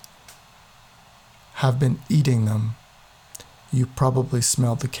weak. "Have been eating them. You probably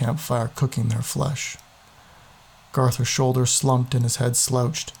smelled the campfire cooking their flesh." Garthur's shoulders slumped and his head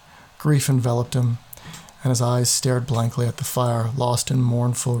slouched. Grief enveloped him, and his eyes stared blankly at the fire, lost in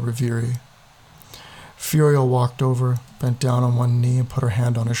mournful reverie. Furiel walked over, bent down on one knee and put her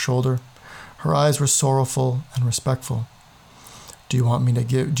hand on his shoulder. Her eyes were sorrowful and respectful. Do you want me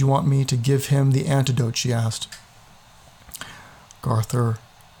to give him the antidote?" she asked. Garthur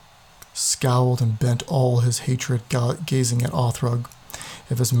scowled and bent all his hatred, gazing at Othrug.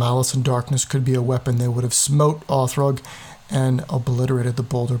 If his malice and darkness could be a weapon, they would have smote Othrug and obliterated the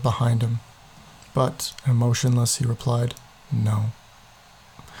boulder behind him. But, emotionless, he replied, "No."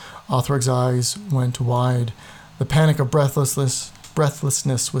 Othrug's eyes went wide. The panic of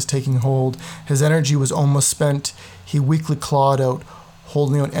breathlessness was taking hold. His energy was almost spent. He weakly clawed out,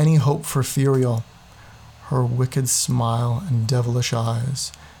 holding out any hope for Furiel. Her wicked smile and devilish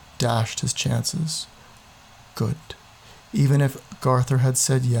eyes dashed his chances. "Good. Even if Garthur had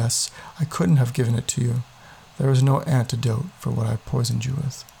said yes, I couldn't have given it to you. There is no antidote for what I poisoned you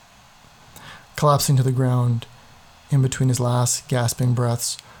with." Collapsing to the ground, in between his last gasping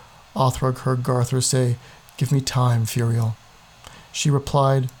breaths, Othrug heard Garthur say, "Give me time, Furiel." She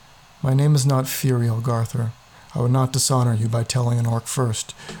replied, "My name is not Furiel, Garthur. I would not dishonor you by telling an orc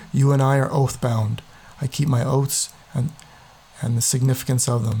first. You and I are oath-bound. I keep my oaths and the significance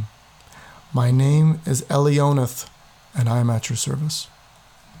of them. My name is Elioneth, and I am at your service."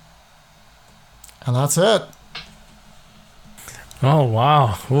 And that's it. Oh,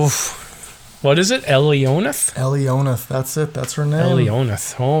 wow. Oof. What is it? Elioneth? Elioneth, that's it. That's her name.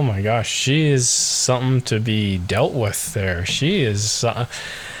 Elioneth. Oh my gosh, she is something to be dealt with there. She is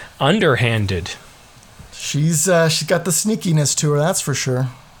underhanded. She's got the sneakiness to her, that's for sure.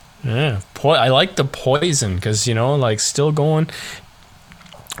 Yeah, I like the poison because, you know, like still going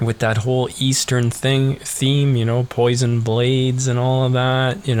with that whole Eastern theme, you know, poison blades and all of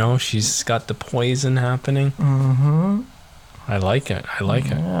that. You know, she's got the poison happening. Mm-hmm. I like it. I like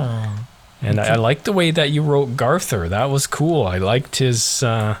it. Yeah. And I like the way that you wrote Garthur. That was cool. I liked his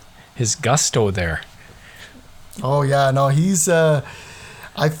gusto there. Oh yeah, no, he's. I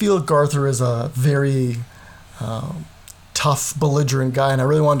feel Garthur is a very tough, belligerent guy, and I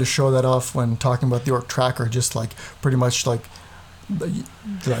really wanted to show that off when talking about the Orc Tracker. Just like pretty much like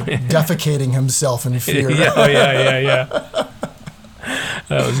defecating himself in fear. Yeah.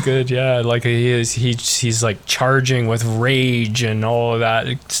 That was good. Yeah, like he's like charging with rage and all of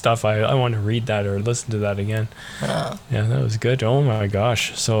that stuff. I want to read that or listen to that again. Yeah, that was good. Oh my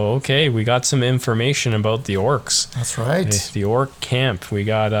gosh. So okay, we got some information about the orcs. That's right. The orc camp. We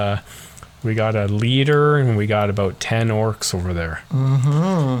got a leader and we got about 10 orcs over there.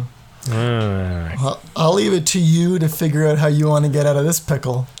 Mm-hmm. I'll leave it to you to figure out how you want to get out of this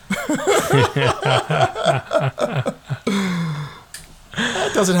pickle.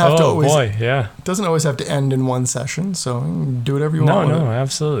 It doesn't have to always. Oh boy, yeah. It doesn't always have to end in one session, so you can do whatever you want. No,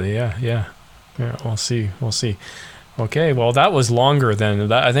 absolutely, yeah. We'll see. Okay, well that was longer than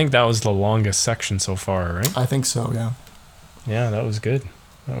that. I think that was the longest section so far, right? I think so, yeah. Yeah, that was good.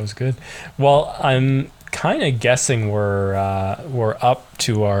 Well, I'm kind of guessing we're up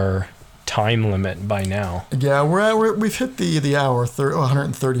to our time limit by now. Yeah, we've hit the hour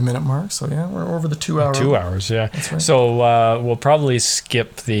 130 minute mark. So yeah, we're over the 2 hour. 2 hours, yeah. That's right. So we'll probably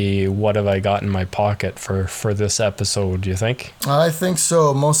skip the what have I got in my pocket for this episode. Do you think? I think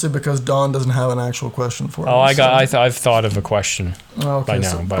so, mostly because Don doesn't have an actual question for us. I've thought of a question by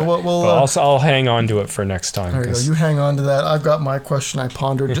now, but I'll hang on to it for next time. There you go. You hang on to that. I've got my question. I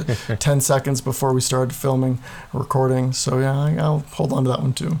pondered 10 seconds before we started recording. So yeah, I'll hold on to that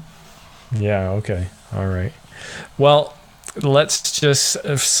one too. Yeah, okay. All right. Well, let's just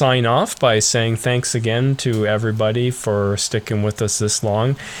sign off by saying thanks again to everybody for sticking with us this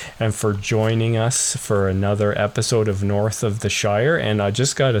long and for joining us for another episode of North of the Shire. And I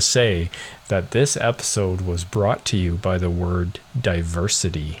just got to say that this episode was brought to you by the word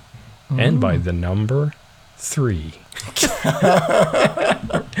diversity and by the number 3.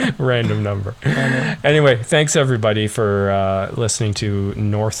 Random number. Anyway, thanks everybody for listening to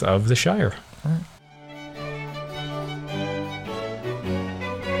North of the Shire.